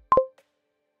あ。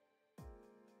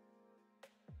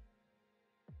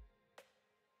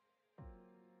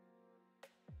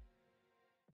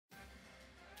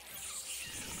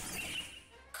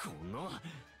この。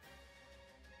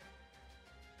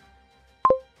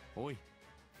おい。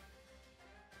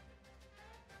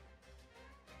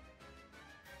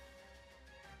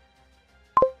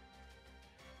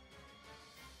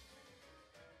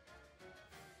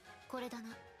これだな。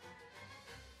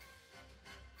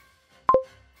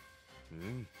う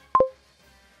ん。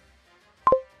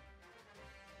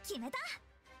決めた。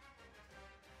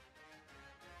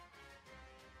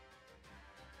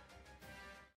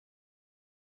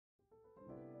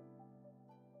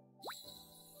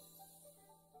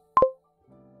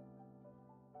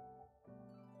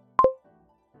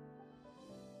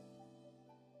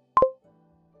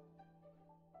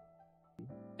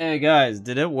Hey guys,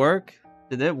 did it work?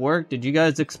 Did it work? Did you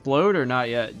guys explode or not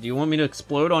yet? Do you want me to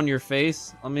explode on your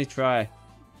face? Let me try.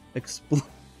 Explode.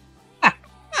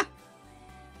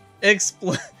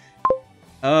 Explode.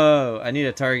 Oh, I need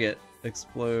a target.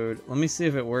 Explode. Let me see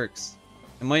if it works.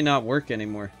 It might not work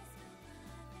anymore.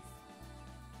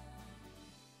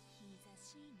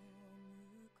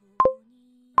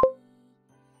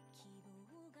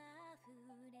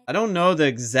 I don't know the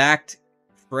exact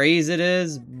phrase it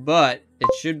is, but it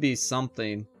should be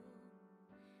something.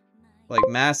 Like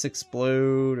mass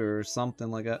explode or something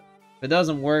like that. If it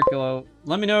doesn't work,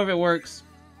 let me know if it works.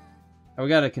 Oh, we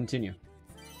gotta continue.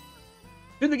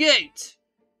 To the gate!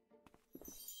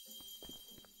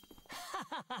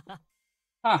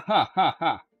 Ha ha ha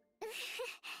ha.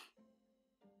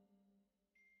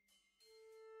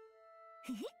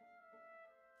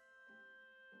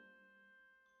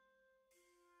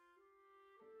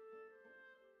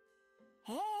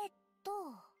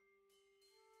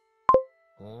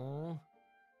 Oh.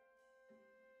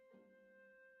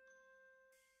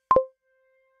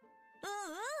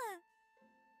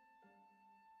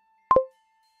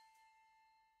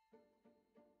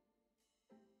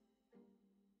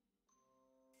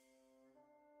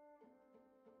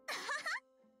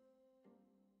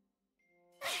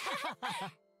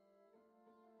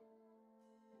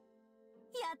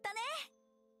 やったね。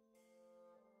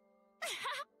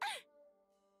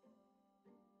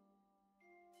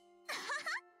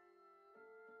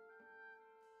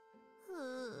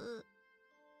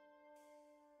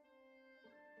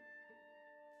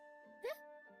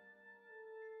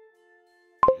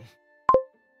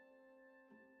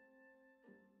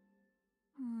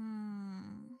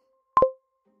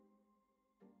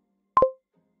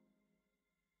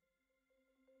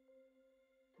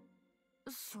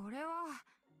それは。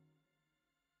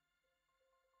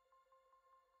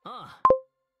ああ。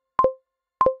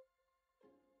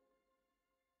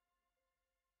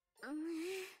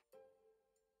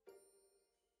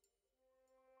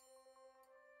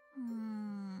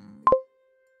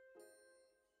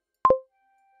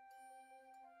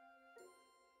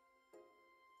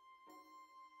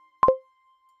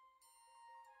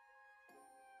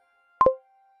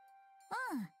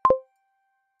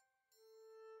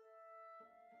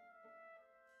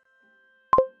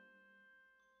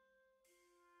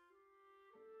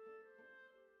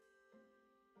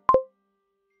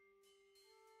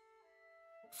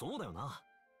そうだよな。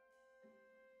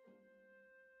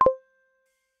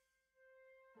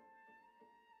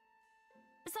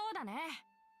そうだね。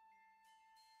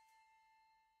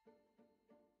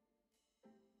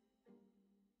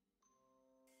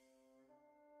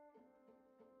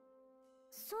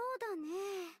そうだね。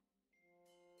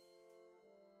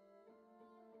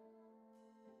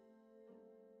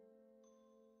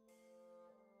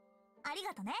あり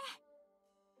がとね。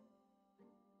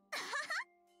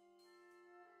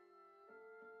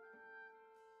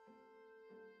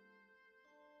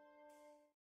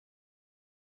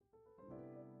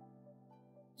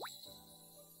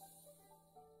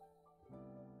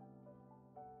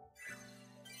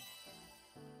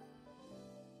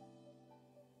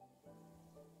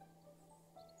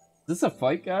Is this a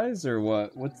fight, guys, or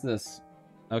what? What's this?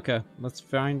 Okay, let's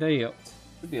find out.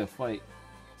 Could be a fight.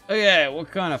 Okay,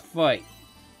 what kind of fight?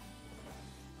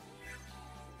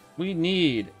 We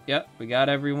need... Yep, we got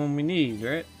everyone we need,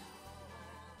 right?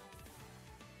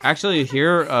 Actually,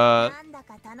 here,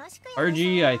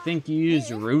 RG, I think you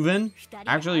used Reuven.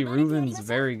 Actually, Reuven's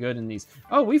very good in these.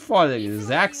 Oh, we fought the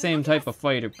exact same type of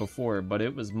fighter before, but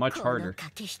it was much harder.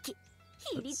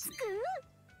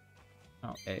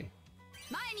 Okay.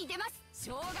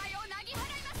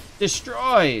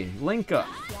 Destroy! Linka!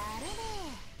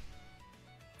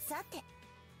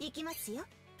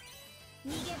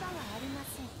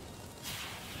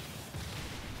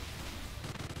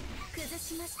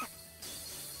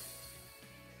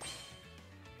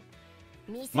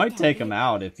 Might take him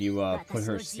out if you put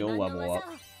her skill level up.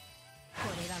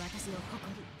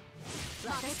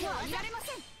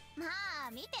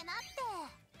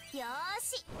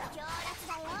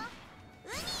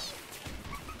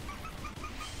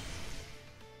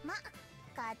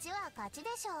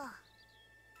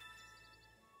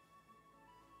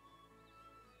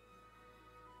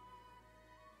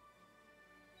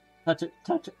 Touch it,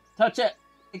 touch it, touch it!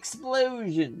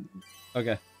 Explosion!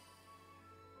 Okay.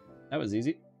 That was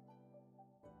easy.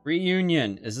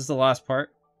 Reunion. Is this the last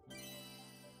part?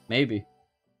 Maybe.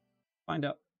 Find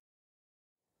out.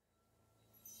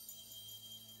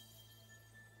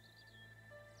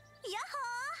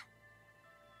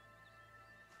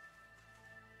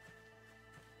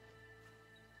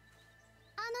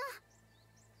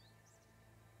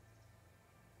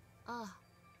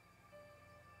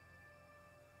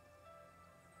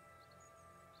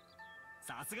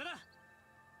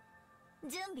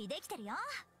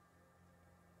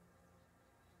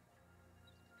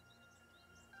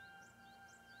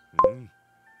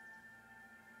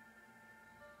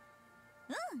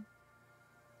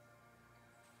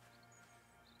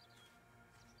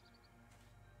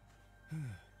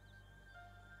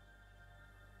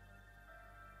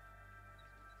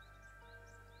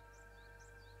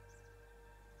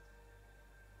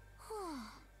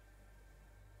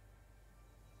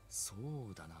そ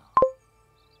うだな。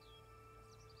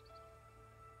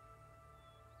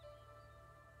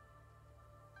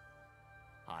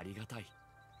ありがたい。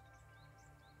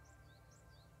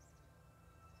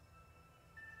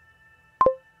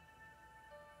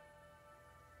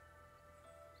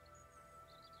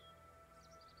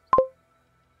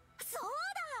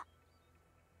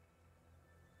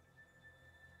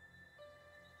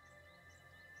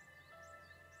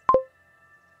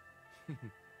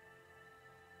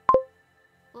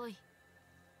おい。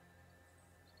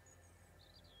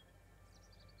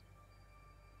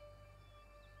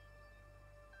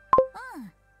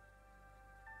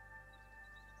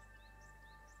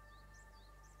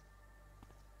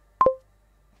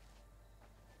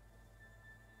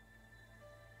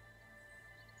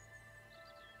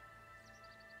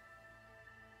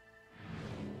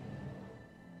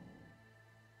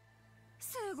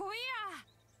すごいや。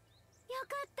よ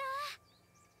かった。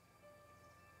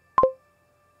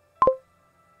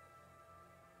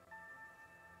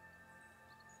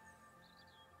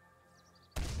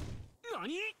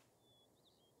何？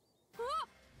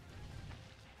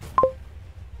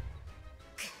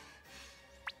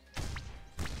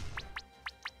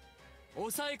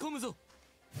抑え込むぞ。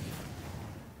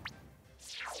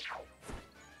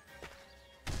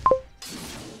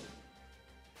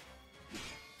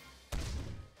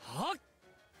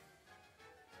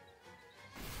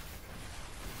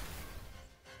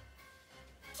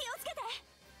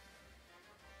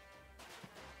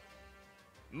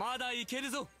まだいける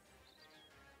ぞ。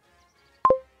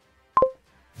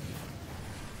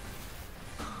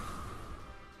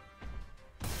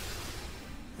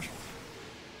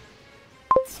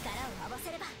力を合わ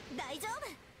せれば大丈夫。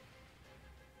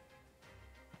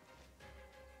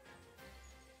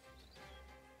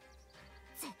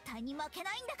絶対に負け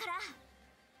ないんだから。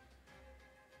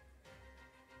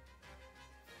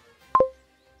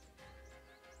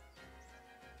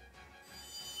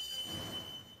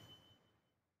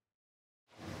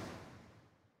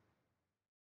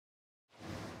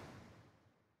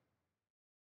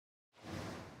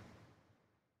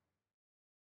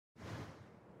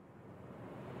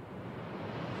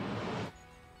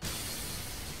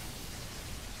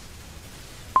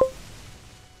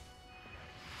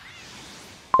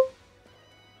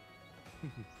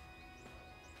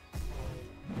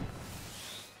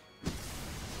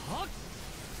はっ。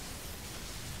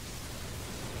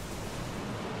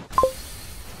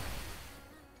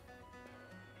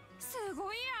す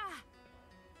ごいや。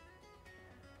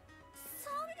そ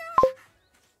んな。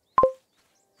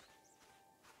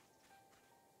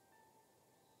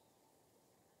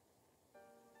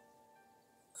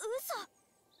嘘。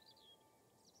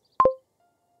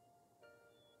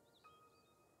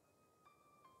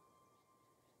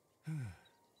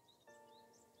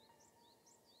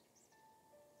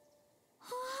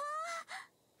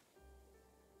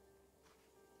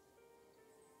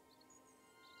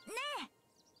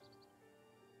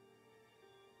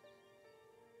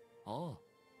ああ。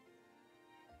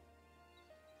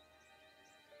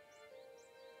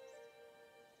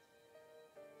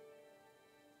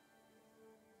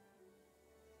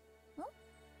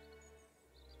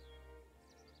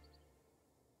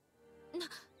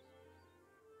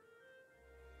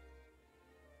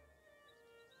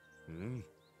うん。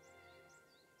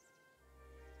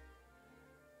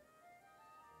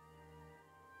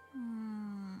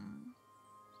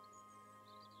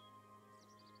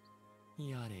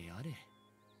やれやれ。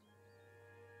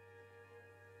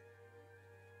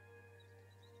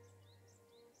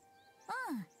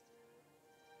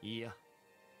いや。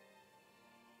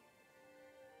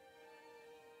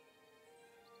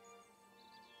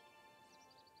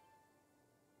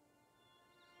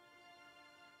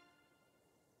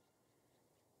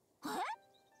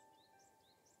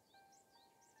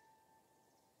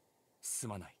す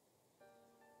まない。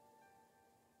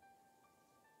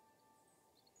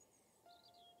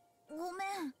ごめ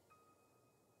ん。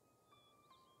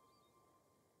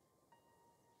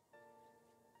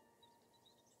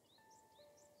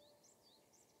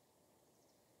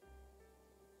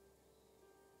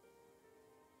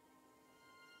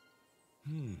う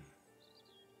ん。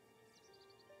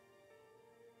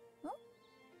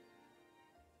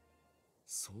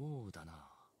そうだな。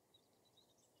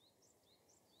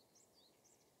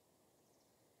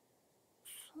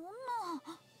そんな。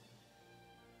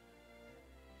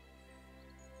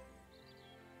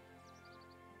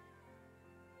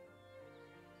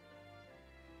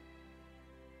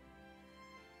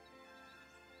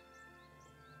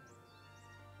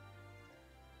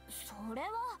それは。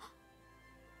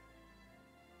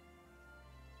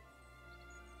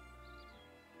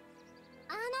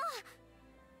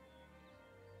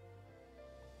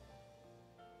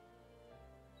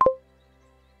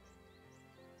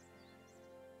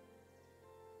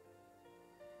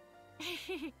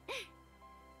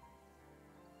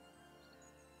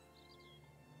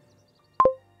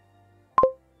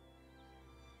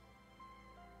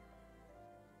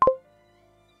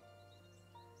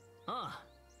あ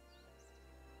あ。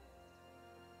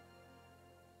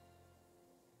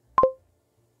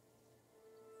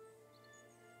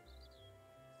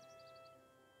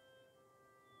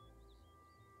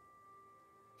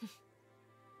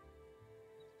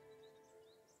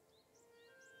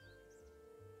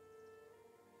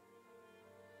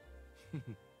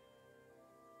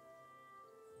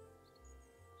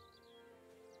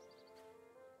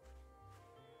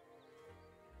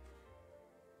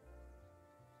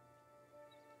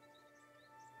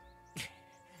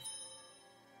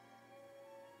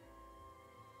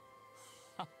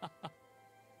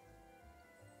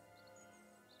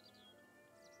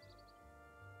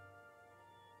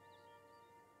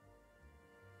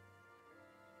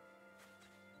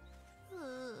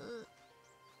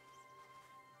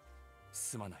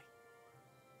すまない。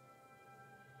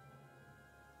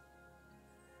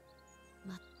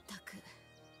まったく。よ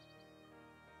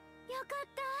かっ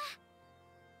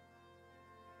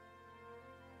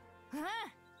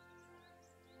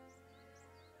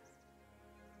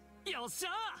た。よっしゃ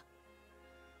ー。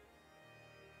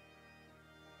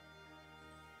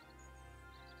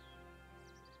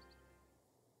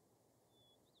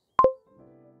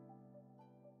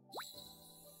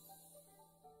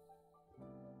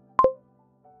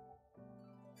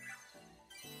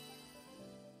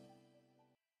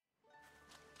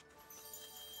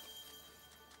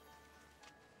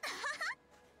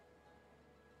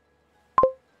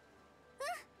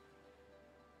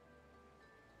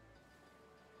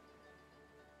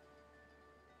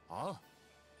あ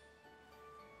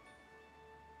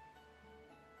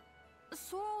あ、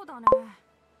そうだね。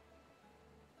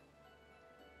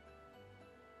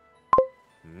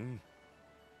うん。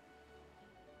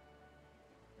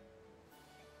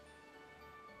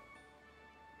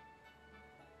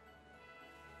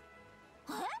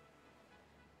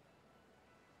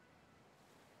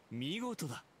見事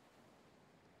だ。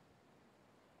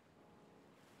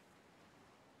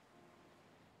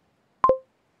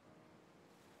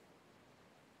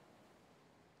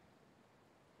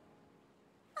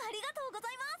ありがとうござ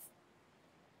います。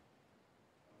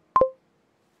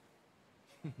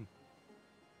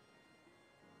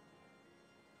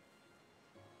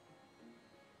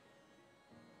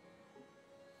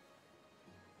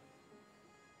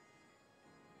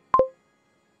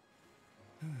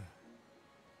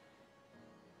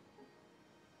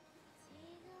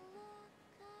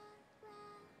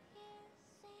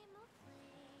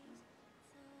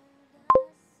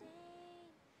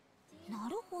な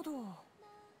るほど。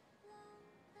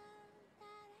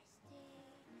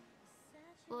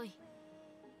おい。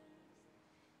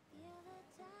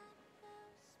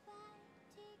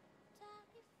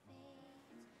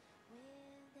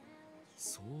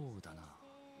そうだな。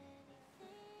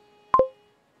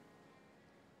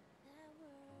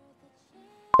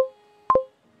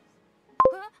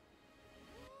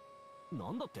え？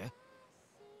なんだって？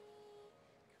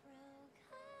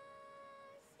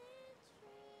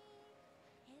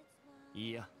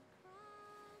いや。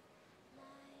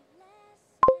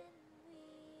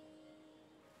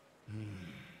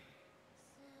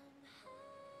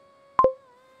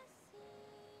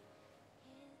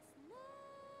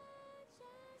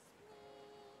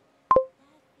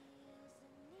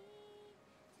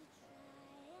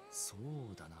そ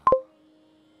うだな。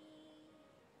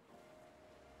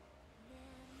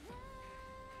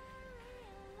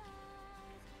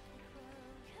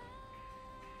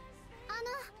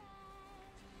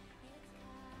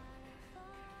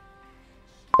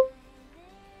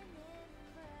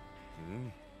う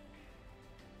ん。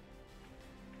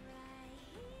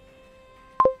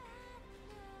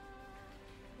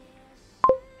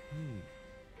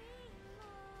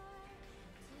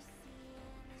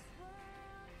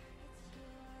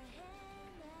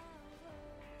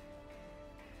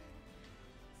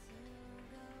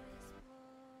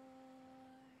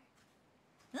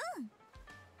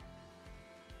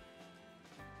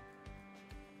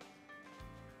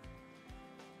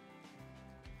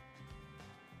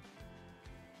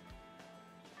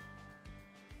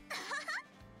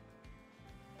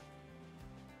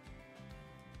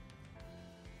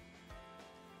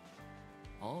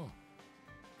ああ。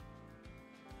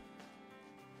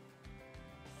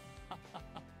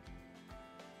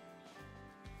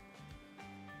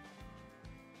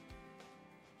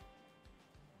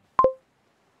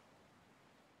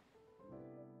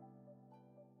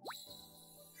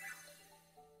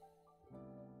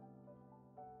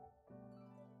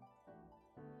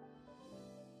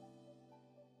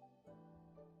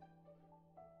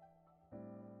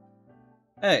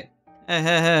Hey.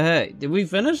 Hey. Did we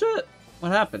finish it?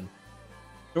 What happened?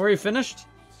 Story finished?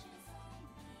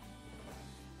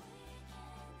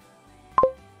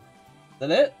 Is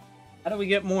that it? How do we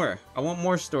get more? I want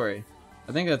more story.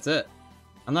 I think that's it.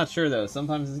 I'm not sure though.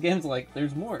 Sometimes this game's like,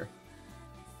 there's more.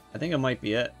 I think it might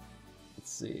be it.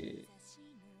 Let's see.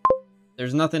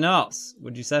 There's nothing else.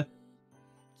 What'd you say?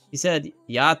 He said,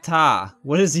 Yata.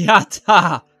 What is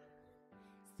Yata?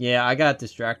 Yeah, I got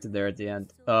distracted there at the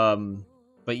end.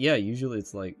 But yeah, usually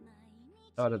it's like,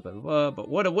 but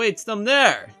what awaits them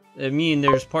there? I mean,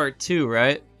 there's part 2,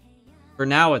 right? For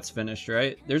now, it's finished,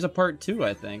 right? There's a part 2,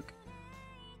 I think.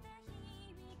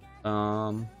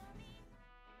 So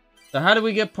how do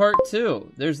we get part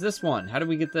 2? There's this one. How do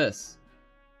we get this?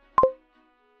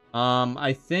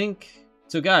 I think...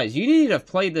 So guys, you need to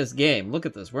play this game. Look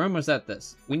at this. We're almost at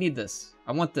this. We need this.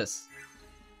 I want this.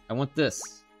 I want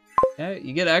this. Okay,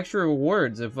 you get extra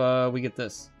rewards if we get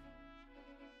this.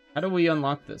 How do we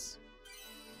unlock this?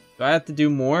 Do I have to do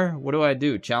more? What do I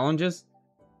do? Challenges?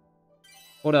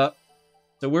 Hold up.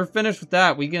 So we're finished with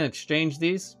that. We can exchange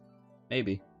these?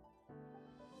 Maybe.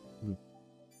 You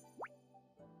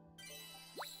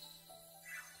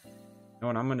know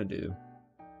what I'm gonna do?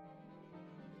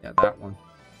 Yeah, that one.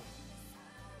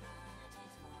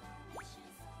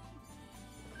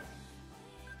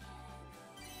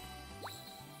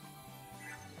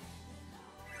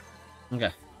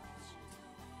 Okay.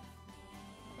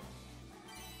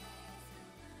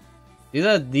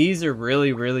 These are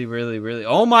really...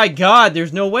 Oh my god,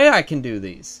 there's no way I can do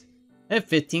these. I have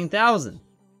 15,000.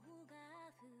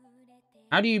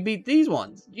 How do you beat these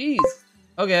ones? Jeez.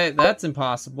 Okay, that's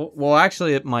impossible. Well,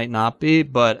 actually, it might not be,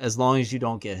 but as long as you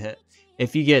don't get hit.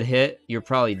 If you get hit, you're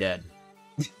probably dead.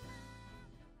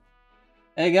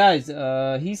 Hey guys,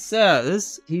 he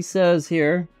says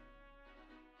here,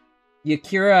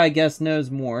 Yakira, I guess,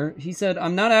 knows more. He said,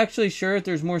 I'm not actually sure if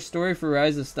there's more story for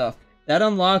Ryza stuff. That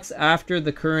unlocks after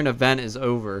the current event is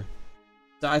over.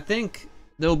 So I think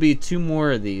there'll be 2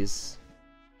 more of these.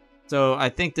 So I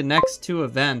think the next 2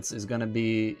 events is going to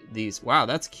be these. Wow,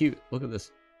 that's cute. Look at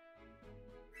this.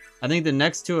 I think the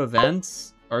next 2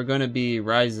 events are going to be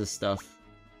Ryza stuff.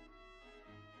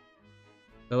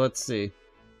 So let's see.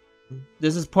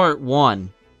 This is part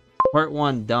 1. Part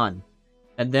 1 done.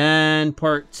 And then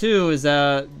part 2 is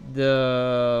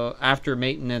the after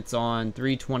maintenance on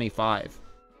 325.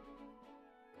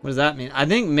 What does that mean? I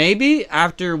think maybe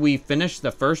after we finish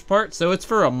the first part. So it's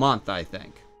for a month, I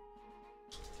think.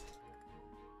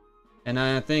 And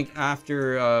I think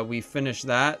after we finish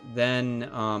that, then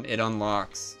it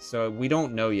unlocks. So we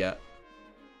don't know yet.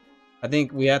 I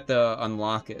think we have to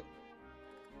unlock it.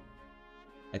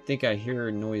 I think I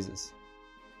hear noises.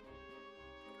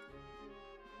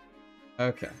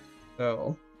 Okay,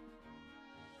 so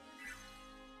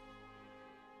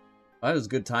that was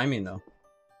good timing though.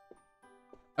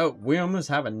 Oh, we almost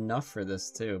have enough for this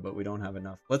too, but we don't have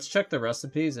enough. Let's check the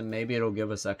recipes and maybe it'll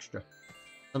give us extra.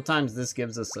 Sometimes this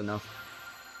gives us enough.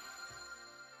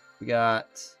 We got...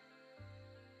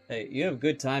 Hey, you have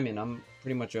good timing. I'm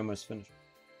pretty much almost finished.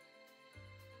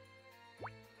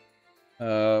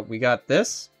 We got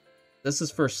this. This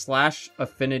is for slash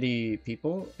affinity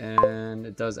people, and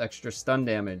it does extra stun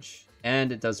damage,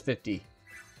 and it does 50.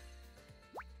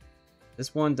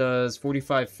 This one does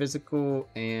 45 physical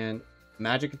and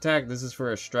magic attack. This is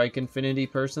for a strike infinity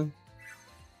person.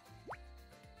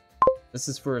 This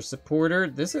is for a supporter.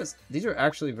 These are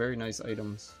actually very nice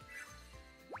items.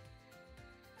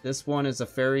 This one is a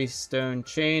fairy stone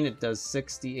chain. It does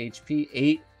 60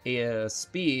 HP, 8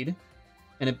 speed.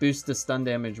 And it boosts the stun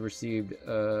damage received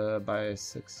by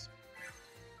 6.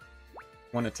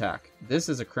 1 attack. This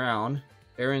is a crown.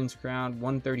 Aaron's crown,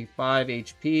 135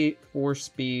 HP, 4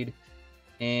 speed,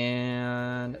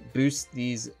 and boosts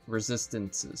these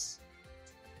resistances.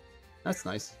 That's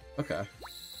nice. Okay.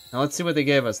 Now let's see what they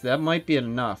gave us. That might be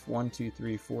enough. 1, 2,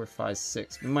 3, 4, 5,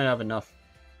 6. We might have enough.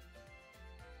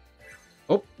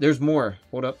 Oh, there's more.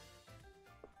 Hold up.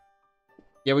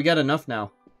 Yeah, we got enough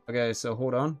now. Okay, so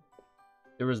hold on.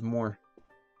 There was more.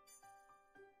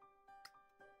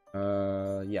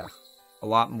 Yeah. A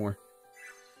lot more.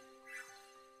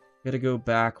 Gotta go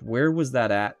back. Where was that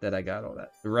at that I got all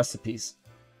that? The recipes.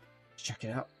 Let's check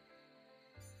it out.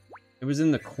 It was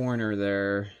in the corner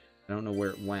there. I don't know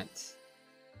where it went.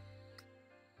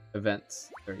 Events.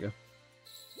 There you go.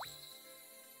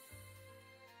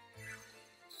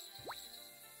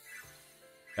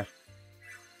 Yeah.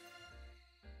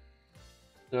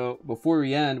 So, before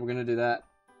we end, we're gonna do that.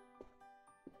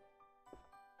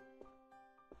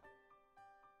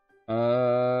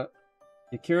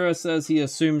 Akira says he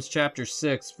assumes chapter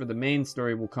 6 for the main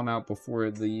story will come out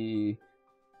before the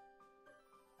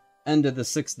end of the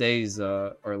 6 days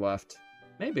are left.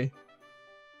 Maybe.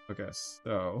 Okay,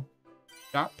 so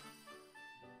shop.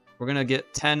 We're gonna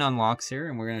get 10 unlocks here,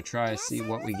 and we're gonna try to see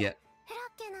what we get.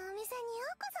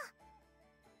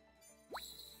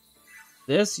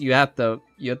 This you have to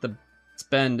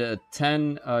spend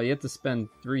 10. You have to spend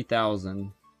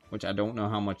 3,000, which I don't know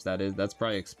how much that is. That's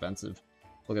probably expensive.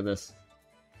 Look at this.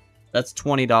 That's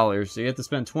 $20. So you have to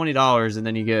spend $20, and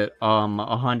then you get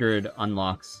 100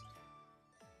 unlocks.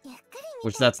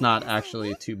 Which that's not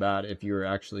actually too bad if you're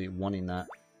actually wanting that.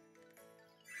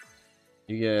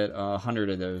 You get 100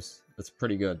 of those. That's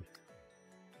pretty good.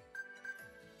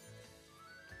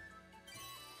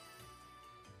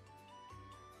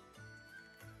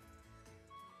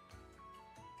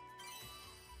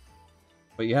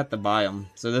 But you have to buy them.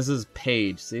 So this is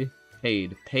paid, see?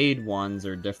 Paid. Paid ones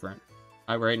are different.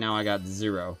 Right now I got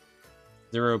 0.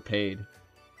 0 paid.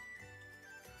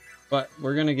 But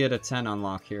we're gonna get a 10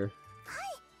 unlock here.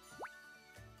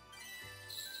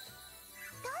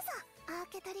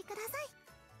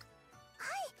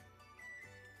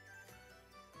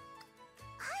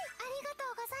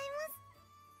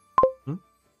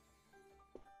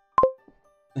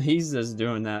 He's just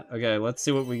doing that. Okay, let's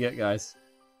see what we get, guys.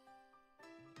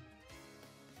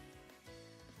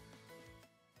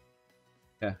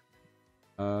 Yeah.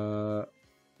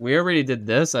 We already did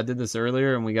this. I did this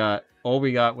earlier, and all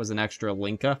we got was an extra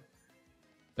Linka.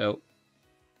 So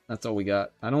that's all we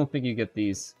got. I don't think you get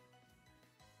these.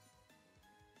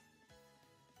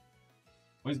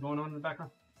 What is going on in the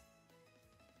background?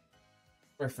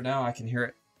 Or for now, I can hear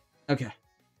it. Okay.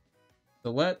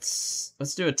 So let's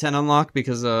do a 10 unlock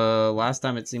because last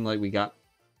time it seemed like we got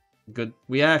good.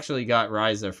 We actually got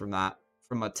Ryza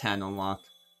from a 10 unlock.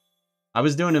 I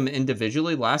was doing them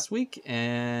individually last week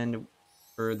and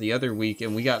for the other week,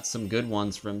 and we got some good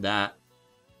ones from that.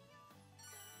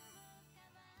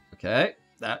 Okay,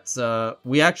 that's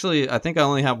we actually, I think I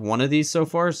only have one of these so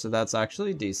far, so that's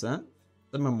actually decent.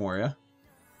 The Memoria.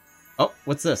 Oh,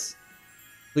 what's this?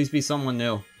 Please be someone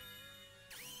new.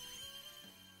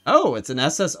 Oh, it's an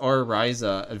SSR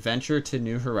Ryza, Adventure to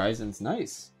New Horizons.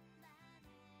 Nice.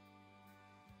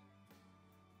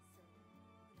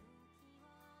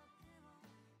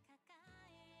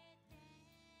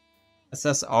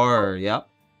 SSR, yep.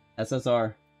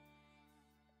 SSR.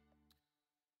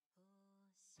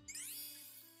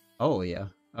 Oh, yeah.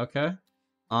 Okay.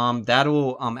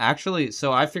 That'll, actually,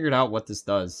 so I figured out what this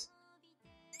does.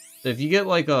 So if you get,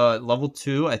 like, a level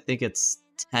 2, I think it's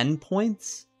 10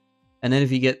 points. And then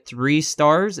if you get 3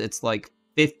 stars, it's like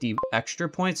 50 extra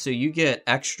points. So you get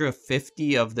extra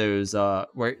 50 of those,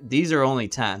 where these are only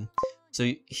 10.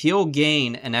 So he'll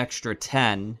gain an extra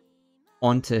 10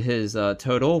 onto his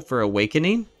total for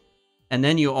Awakening. And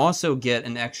then you also get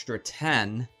an extra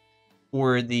 10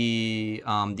 for the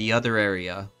other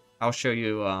area. I'll show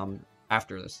you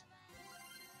after this.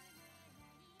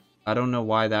 I don't know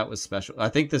why that was special. I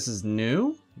think this is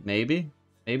new. Maybe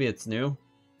it's new.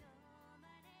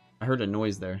 I heard a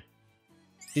noise there.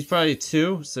 She's probably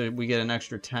 2, so we get an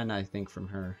extra 10, I think, from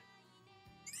her.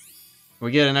 We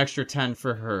get an extra 10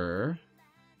 for her.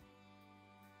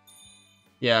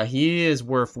 Yeah, he is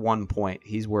worth 1 point.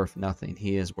 He's worth nothing.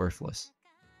 He is worthless.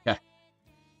 Okay.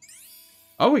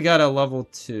 Oh, we got a level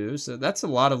 2, so that's a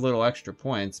lot of little extra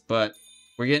points, but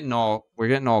we're getting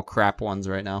all crap ones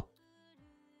right now.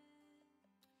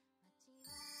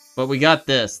 But we got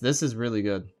this. This is really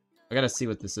good. I gotta see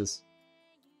what this is.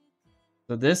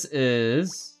 So this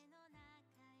is...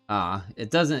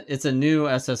 it's a new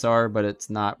SSR, but it's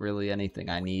not really anything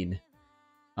I need.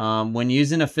 When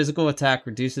using a physical attack,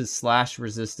 reduces slash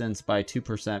resistance by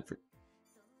 2%.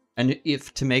 And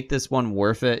if to make this one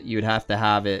worth it, you'd have to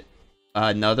have it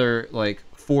another, like,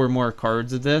 4 more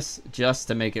cards of this just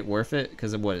to make it worth it.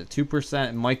 Because of what, 2%?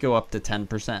 It might go up to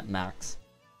 10% max.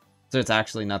 So it's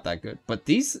actually not that good. But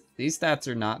these stats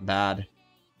are not bad.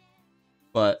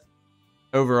 But...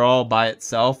 overall, by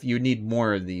itself, you need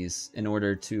more of these in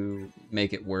order to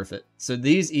make it worth it. So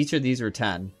each of these are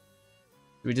 10.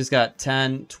 We just got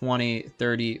 10, 20,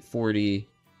 30, 40,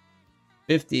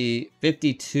 50,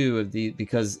 52 of these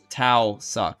because Tau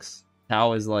sucks.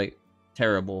 Tau is, like,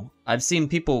 terrible. I've seen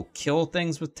people kill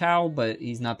things with Tau, but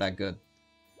he's not that good.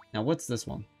 Now, what's this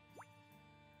one?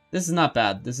 This is not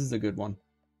bad. This is a good one.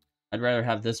 I'd rather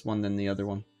have this one than the other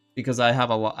one because I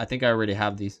have a lot. I think I already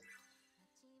have these.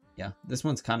 Yeah, this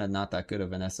one's kind of not that good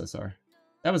of an SSR.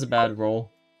 That was a bad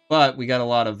roll, but we got a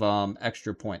lot of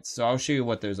extra points. So I'll show you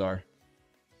what those are.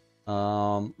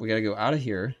 We got to go out of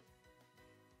here.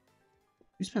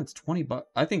 Who spends 20 bucks?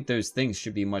 I think those things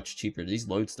should be much cheaper. These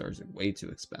lodestars are way too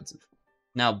expensive.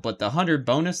 Now, but the 100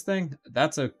 bonus thing,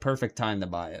 that's a perfect time to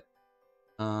buy it.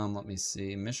 Let me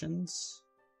see. Missions.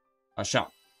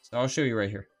 Shop. So I'll show you right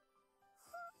here.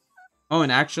 Oh,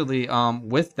 and actually,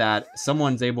 with that,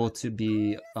 someone's able to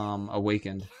be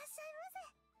awakened.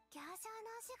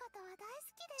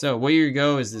 So where you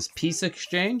go is this peace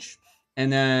exchange, and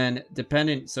then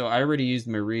dependent. So I already used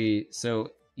Marie,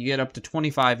 so you get up to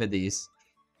 25 of these,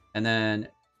 and then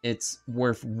it's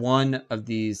worth 1 of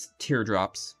these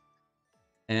teardrops,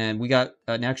 and we got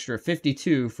an extra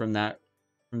 52 from that,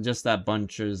 from just that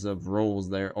bunches of rolls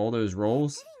there, all those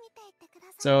rolls.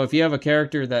 So if you have a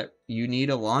character that you need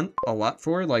a lot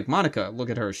for, like Monica, look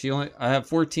at her. I have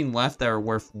 14 left that are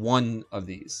worth 1 of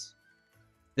these.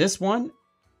 This one,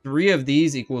 3 of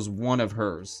these equals 1 of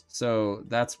hers. So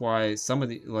that's why some of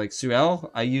the, like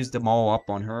Suel, I used them all up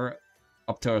on her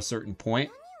up to a certain point.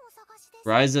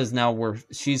 Ryza is now worth,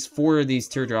 she's 4 of these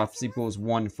teardrops equals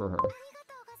 1 for her.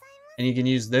 And you can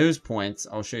use those points.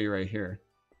 I'll show you right here.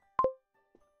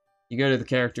 You go to the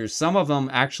characters. Some of them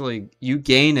actually, you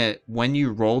gain it when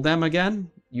you roll them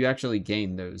again. You actually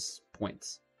gain those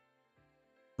points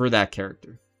for that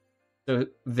character. So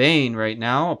Vayne right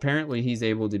now, apparently he's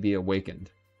able to be awakened.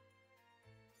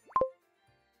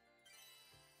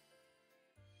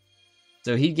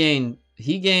 So he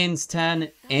gains 10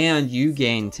 and you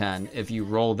gain 10 if you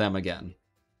roll them again.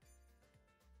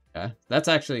 Okay, that's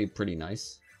actually pretty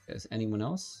nice. Is anyone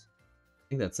else? I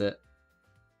think that's it.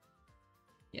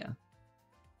 Yeah.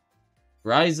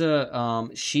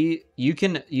 Ryza,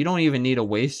 you don't even need to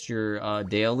waste your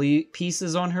daily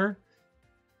pieces on her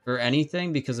or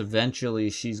anything because eventually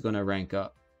she's gonna rank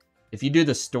up. If you do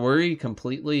the story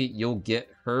completely, you'll get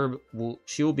her.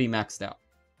 She'll be maxed out.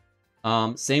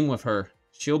 Same with her.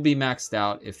 She'll be maxed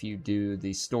out if you do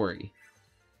the story.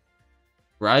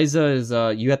 Ryza is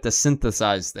you have to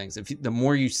synthesize things. The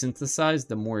more you synthesize,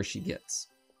 the more she gets.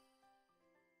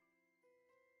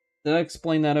 Did I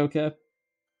explain that okay?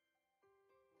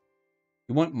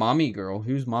 You want mommy girl?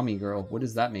 Who's mommy girl? What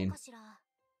does that mean?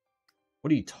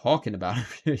 What are you talking about?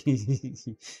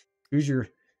 Who's your...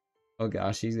 Oh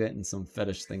gosh, he's getting some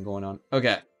fetish thing going on.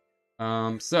 Okay.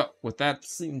 So, with that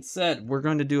being said, we're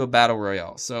going to do a battle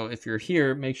royale. So, if you're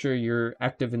here, make sure you're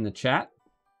active in the chat.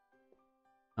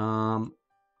 I'm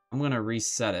going to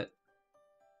reset it.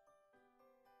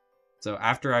 So,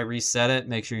 after I reset it,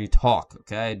 make sure you talk,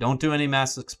 okay? Don't do any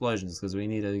mass explosions, because we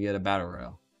need to get a battle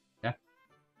royale. Okay?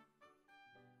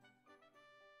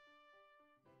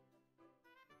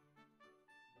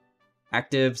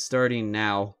 Active starting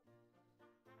now.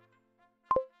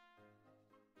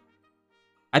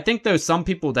 I think though some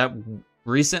people that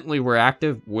recently were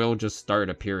active will just start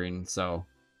appearing, so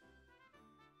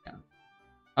yeah.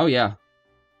 Oh yeah.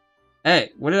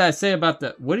 Hey, what did I say about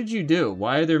the... What did you do?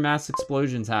 Why are there mass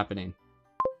explosions happening?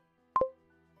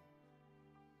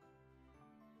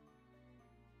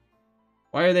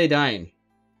 Why are they dying?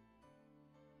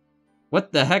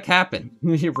 What the heck happened?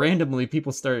 Randomly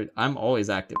people started... I'm always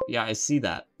active. Yeah, I see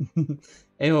that.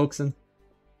 Hey, Hoaxen.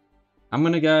 I'm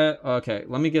gonna get... Okay,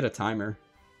 let me get a timer.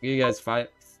 You guys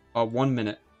 1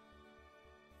 minute.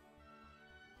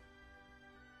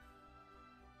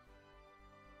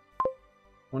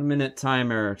 One minute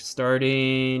timer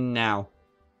starting now.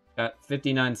 Got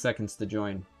 59 seconds to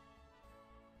join.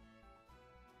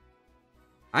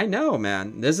 I know,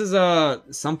 man. This is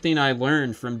something I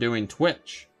learned from doing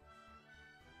Twitch.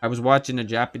 I was watching a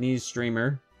Japanese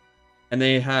streamer and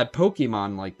they had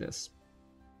Pokemon like this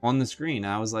on the screen.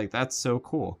 I was like, that's so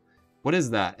cool. What is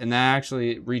that? And they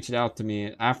actually reached out to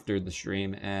me after the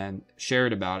stream and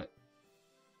shared about it.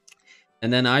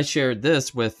 And then I shared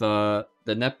this with the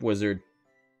Nep Wizard.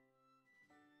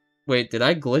 Wait, did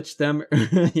I glitch them?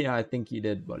 Yeah, I think you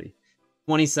did, buddy.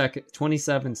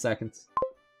 27 seconds.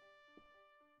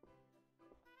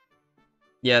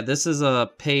 Yeah, this is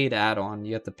a paid add-on.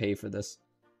 You have to pay for this.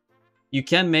 You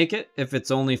can make it if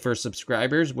it's only for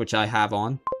subscribers, which I have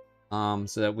on.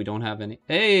 So that we don't have any...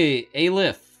 Hey,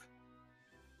 Alif!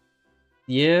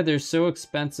 Yeah, they're so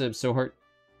expensive, so hard.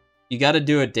 You gotta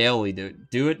do it daily, dude.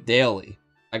 Do it daily.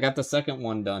 I got the second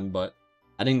one done, but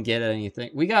I didn't get anything.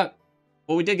 We got...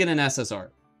 Well, we did get an SSR.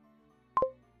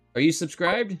 Are you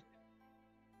subscribed?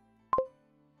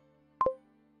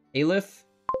 Alif?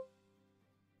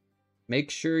 Make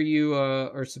sure you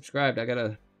are subscribed. I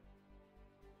gotta...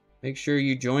 Make sure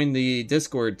you join the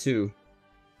Discord, too.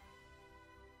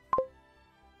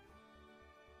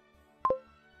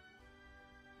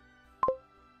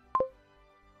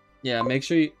 Yeah, make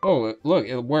sure you... Oh, look,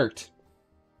 it worked.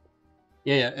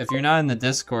 Yeah, if you're not in the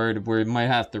Discord, we might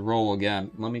have to roll again.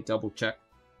 Let me double check.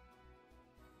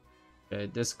 Okay,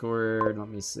 Discord, let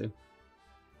me see.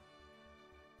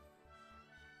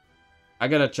 I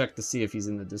gotta check to see if he's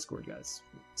in the Discord, guys.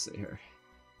 Let's see here.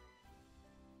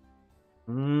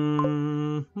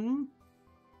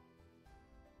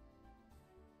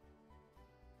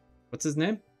 What's his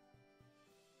name?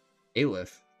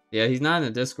 Alif. Yeah, he's not in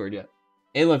the Discord yet.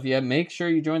 Alif, yeah, make sure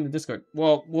you join the Discord.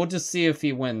 Well, we'll just see if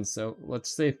he wins, so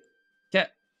let's see. Okay.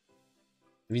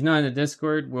 If he's not in the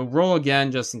Discord, we'll roll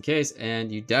again just in case, and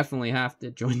you definitely have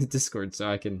to join the Discord so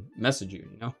I can message you,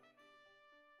 you know?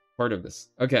 Part of this.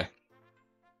 Okay.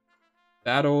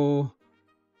 Battle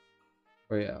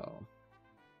Royale.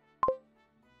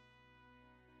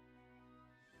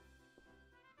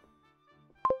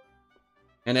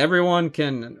 And everyone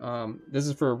can, this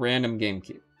is for a random game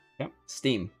queue. Yep,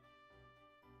 Steam.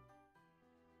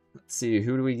 Let's see,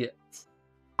 who do we get?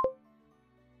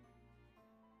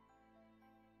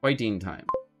 Fighting time.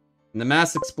 And the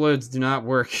mass explodes do not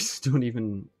work, so don't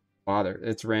even bother.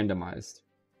 It's randomized.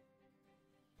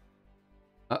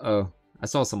 Uh-oh. I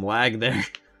saw some lag there.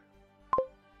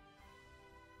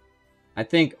 I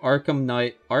think Ark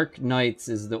Knights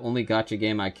is the only gacha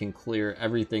game I can clear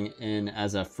everything in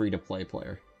as a free-to-play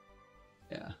player.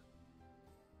 Yeah.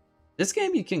 This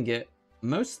game you can get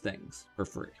most things for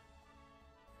free.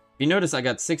 If you notice, I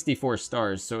got 64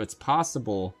 stars, so it's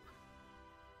possible...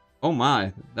 Oh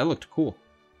my, that looked cool.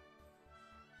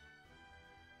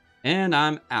 And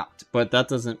I'm out, but that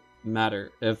doesn't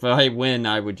matter. If I win,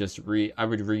 I would just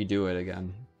redo it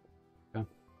again. Okay.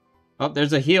 Oh,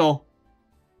 there's a heal.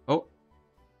 Oh.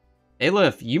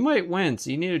 Alif, you might win,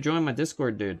 so you need to join my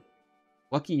Discord, dude.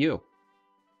 Lucky you.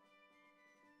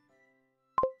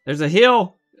 There's a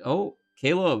heal! Oh,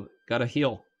 Caleb got a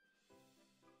heal.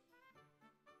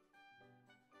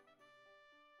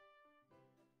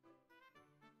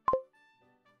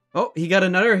 Oh, he got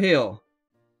another heal.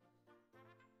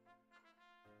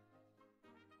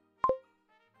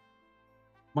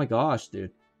 My gosh,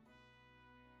 dude.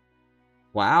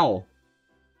 Wow.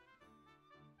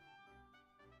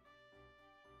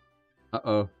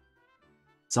 Uh-oh.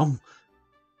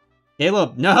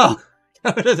 Caleb, no!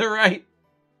 Go to the right.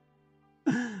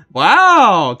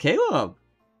 Wow, Caleb.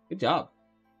 Good job.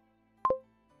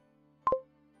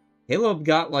 Caleb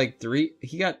got like 3.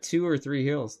 He got 2 or 3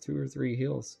 heals. 2 or 3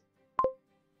 heals.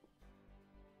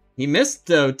 He missed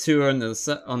though 2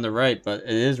 on the right, but it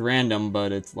is random.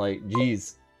 But it's like,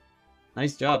 geez,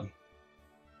 nice job.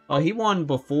 Oh, he won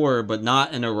before, but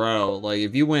not in a row. Like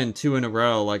if you win 2 in a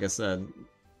row, like I said,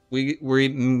 we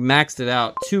maxed it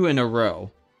out 2 in a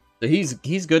row. So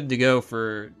he's good to go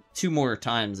for 2 more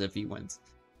times if he wins.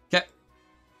 Okay,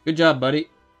 good job, buddy.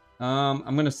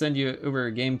 I'm gonna send you over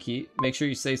a game key. Make sure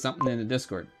you say something in the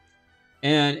Discord.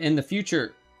 And in the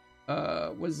future,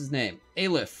 what's his name?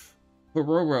 Aleph,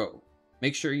 Pororo.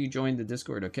 Make sure you join the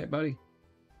Discord, okay, buddy?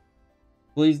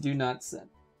 Please do not send.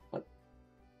 What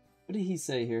did he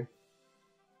say here?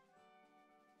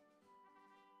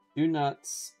 Do not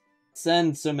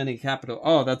send so many capital.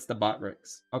 Oh, that's the bot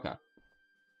rigs. Okay.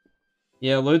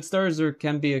 Yeah, lodestars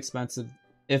can be expensive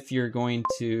if you're going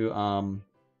to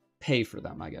pay for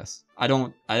them, I guess. I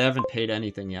haven't paid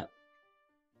anything yet.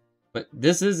 But it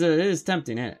is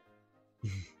tempting, isn't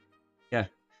it? Yeah.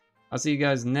 I'll see you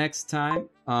guys next time.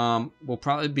 We'll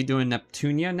probably be doing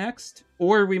Neptunia next.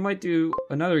 Or we might do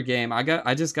another game.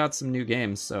 I just got some new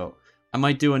games, so I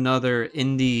might do another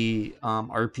indie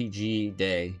RPG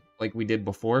day like we did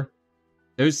before.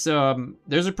 Those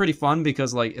are pretty fun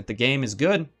because like if the game is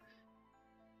good,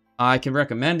 I can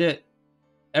recommend it.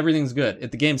 Everything's good. If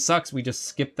the game sucks, we just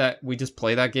skip that. We just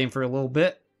play that game for a little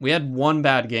bit. We had 1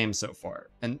 bad game so far,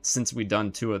 and since we've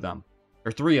done 2 of them,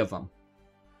 or 3 of them.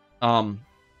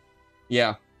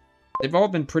 Yeah, they've all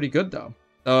been pretty good though.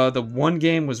 The one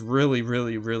game was really,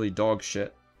 really, really dog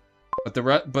shit.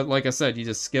 But like I said, you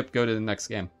just skip, go to the next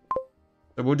game.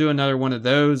 So we'll do another one of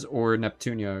those or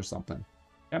Neptunia or something.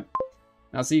 Yep.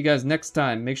 I'll see you guys next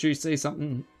time. Make sure you say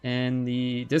something in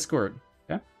the Discord.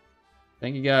 Okay.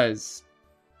 Thank you guys.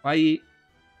 Bye.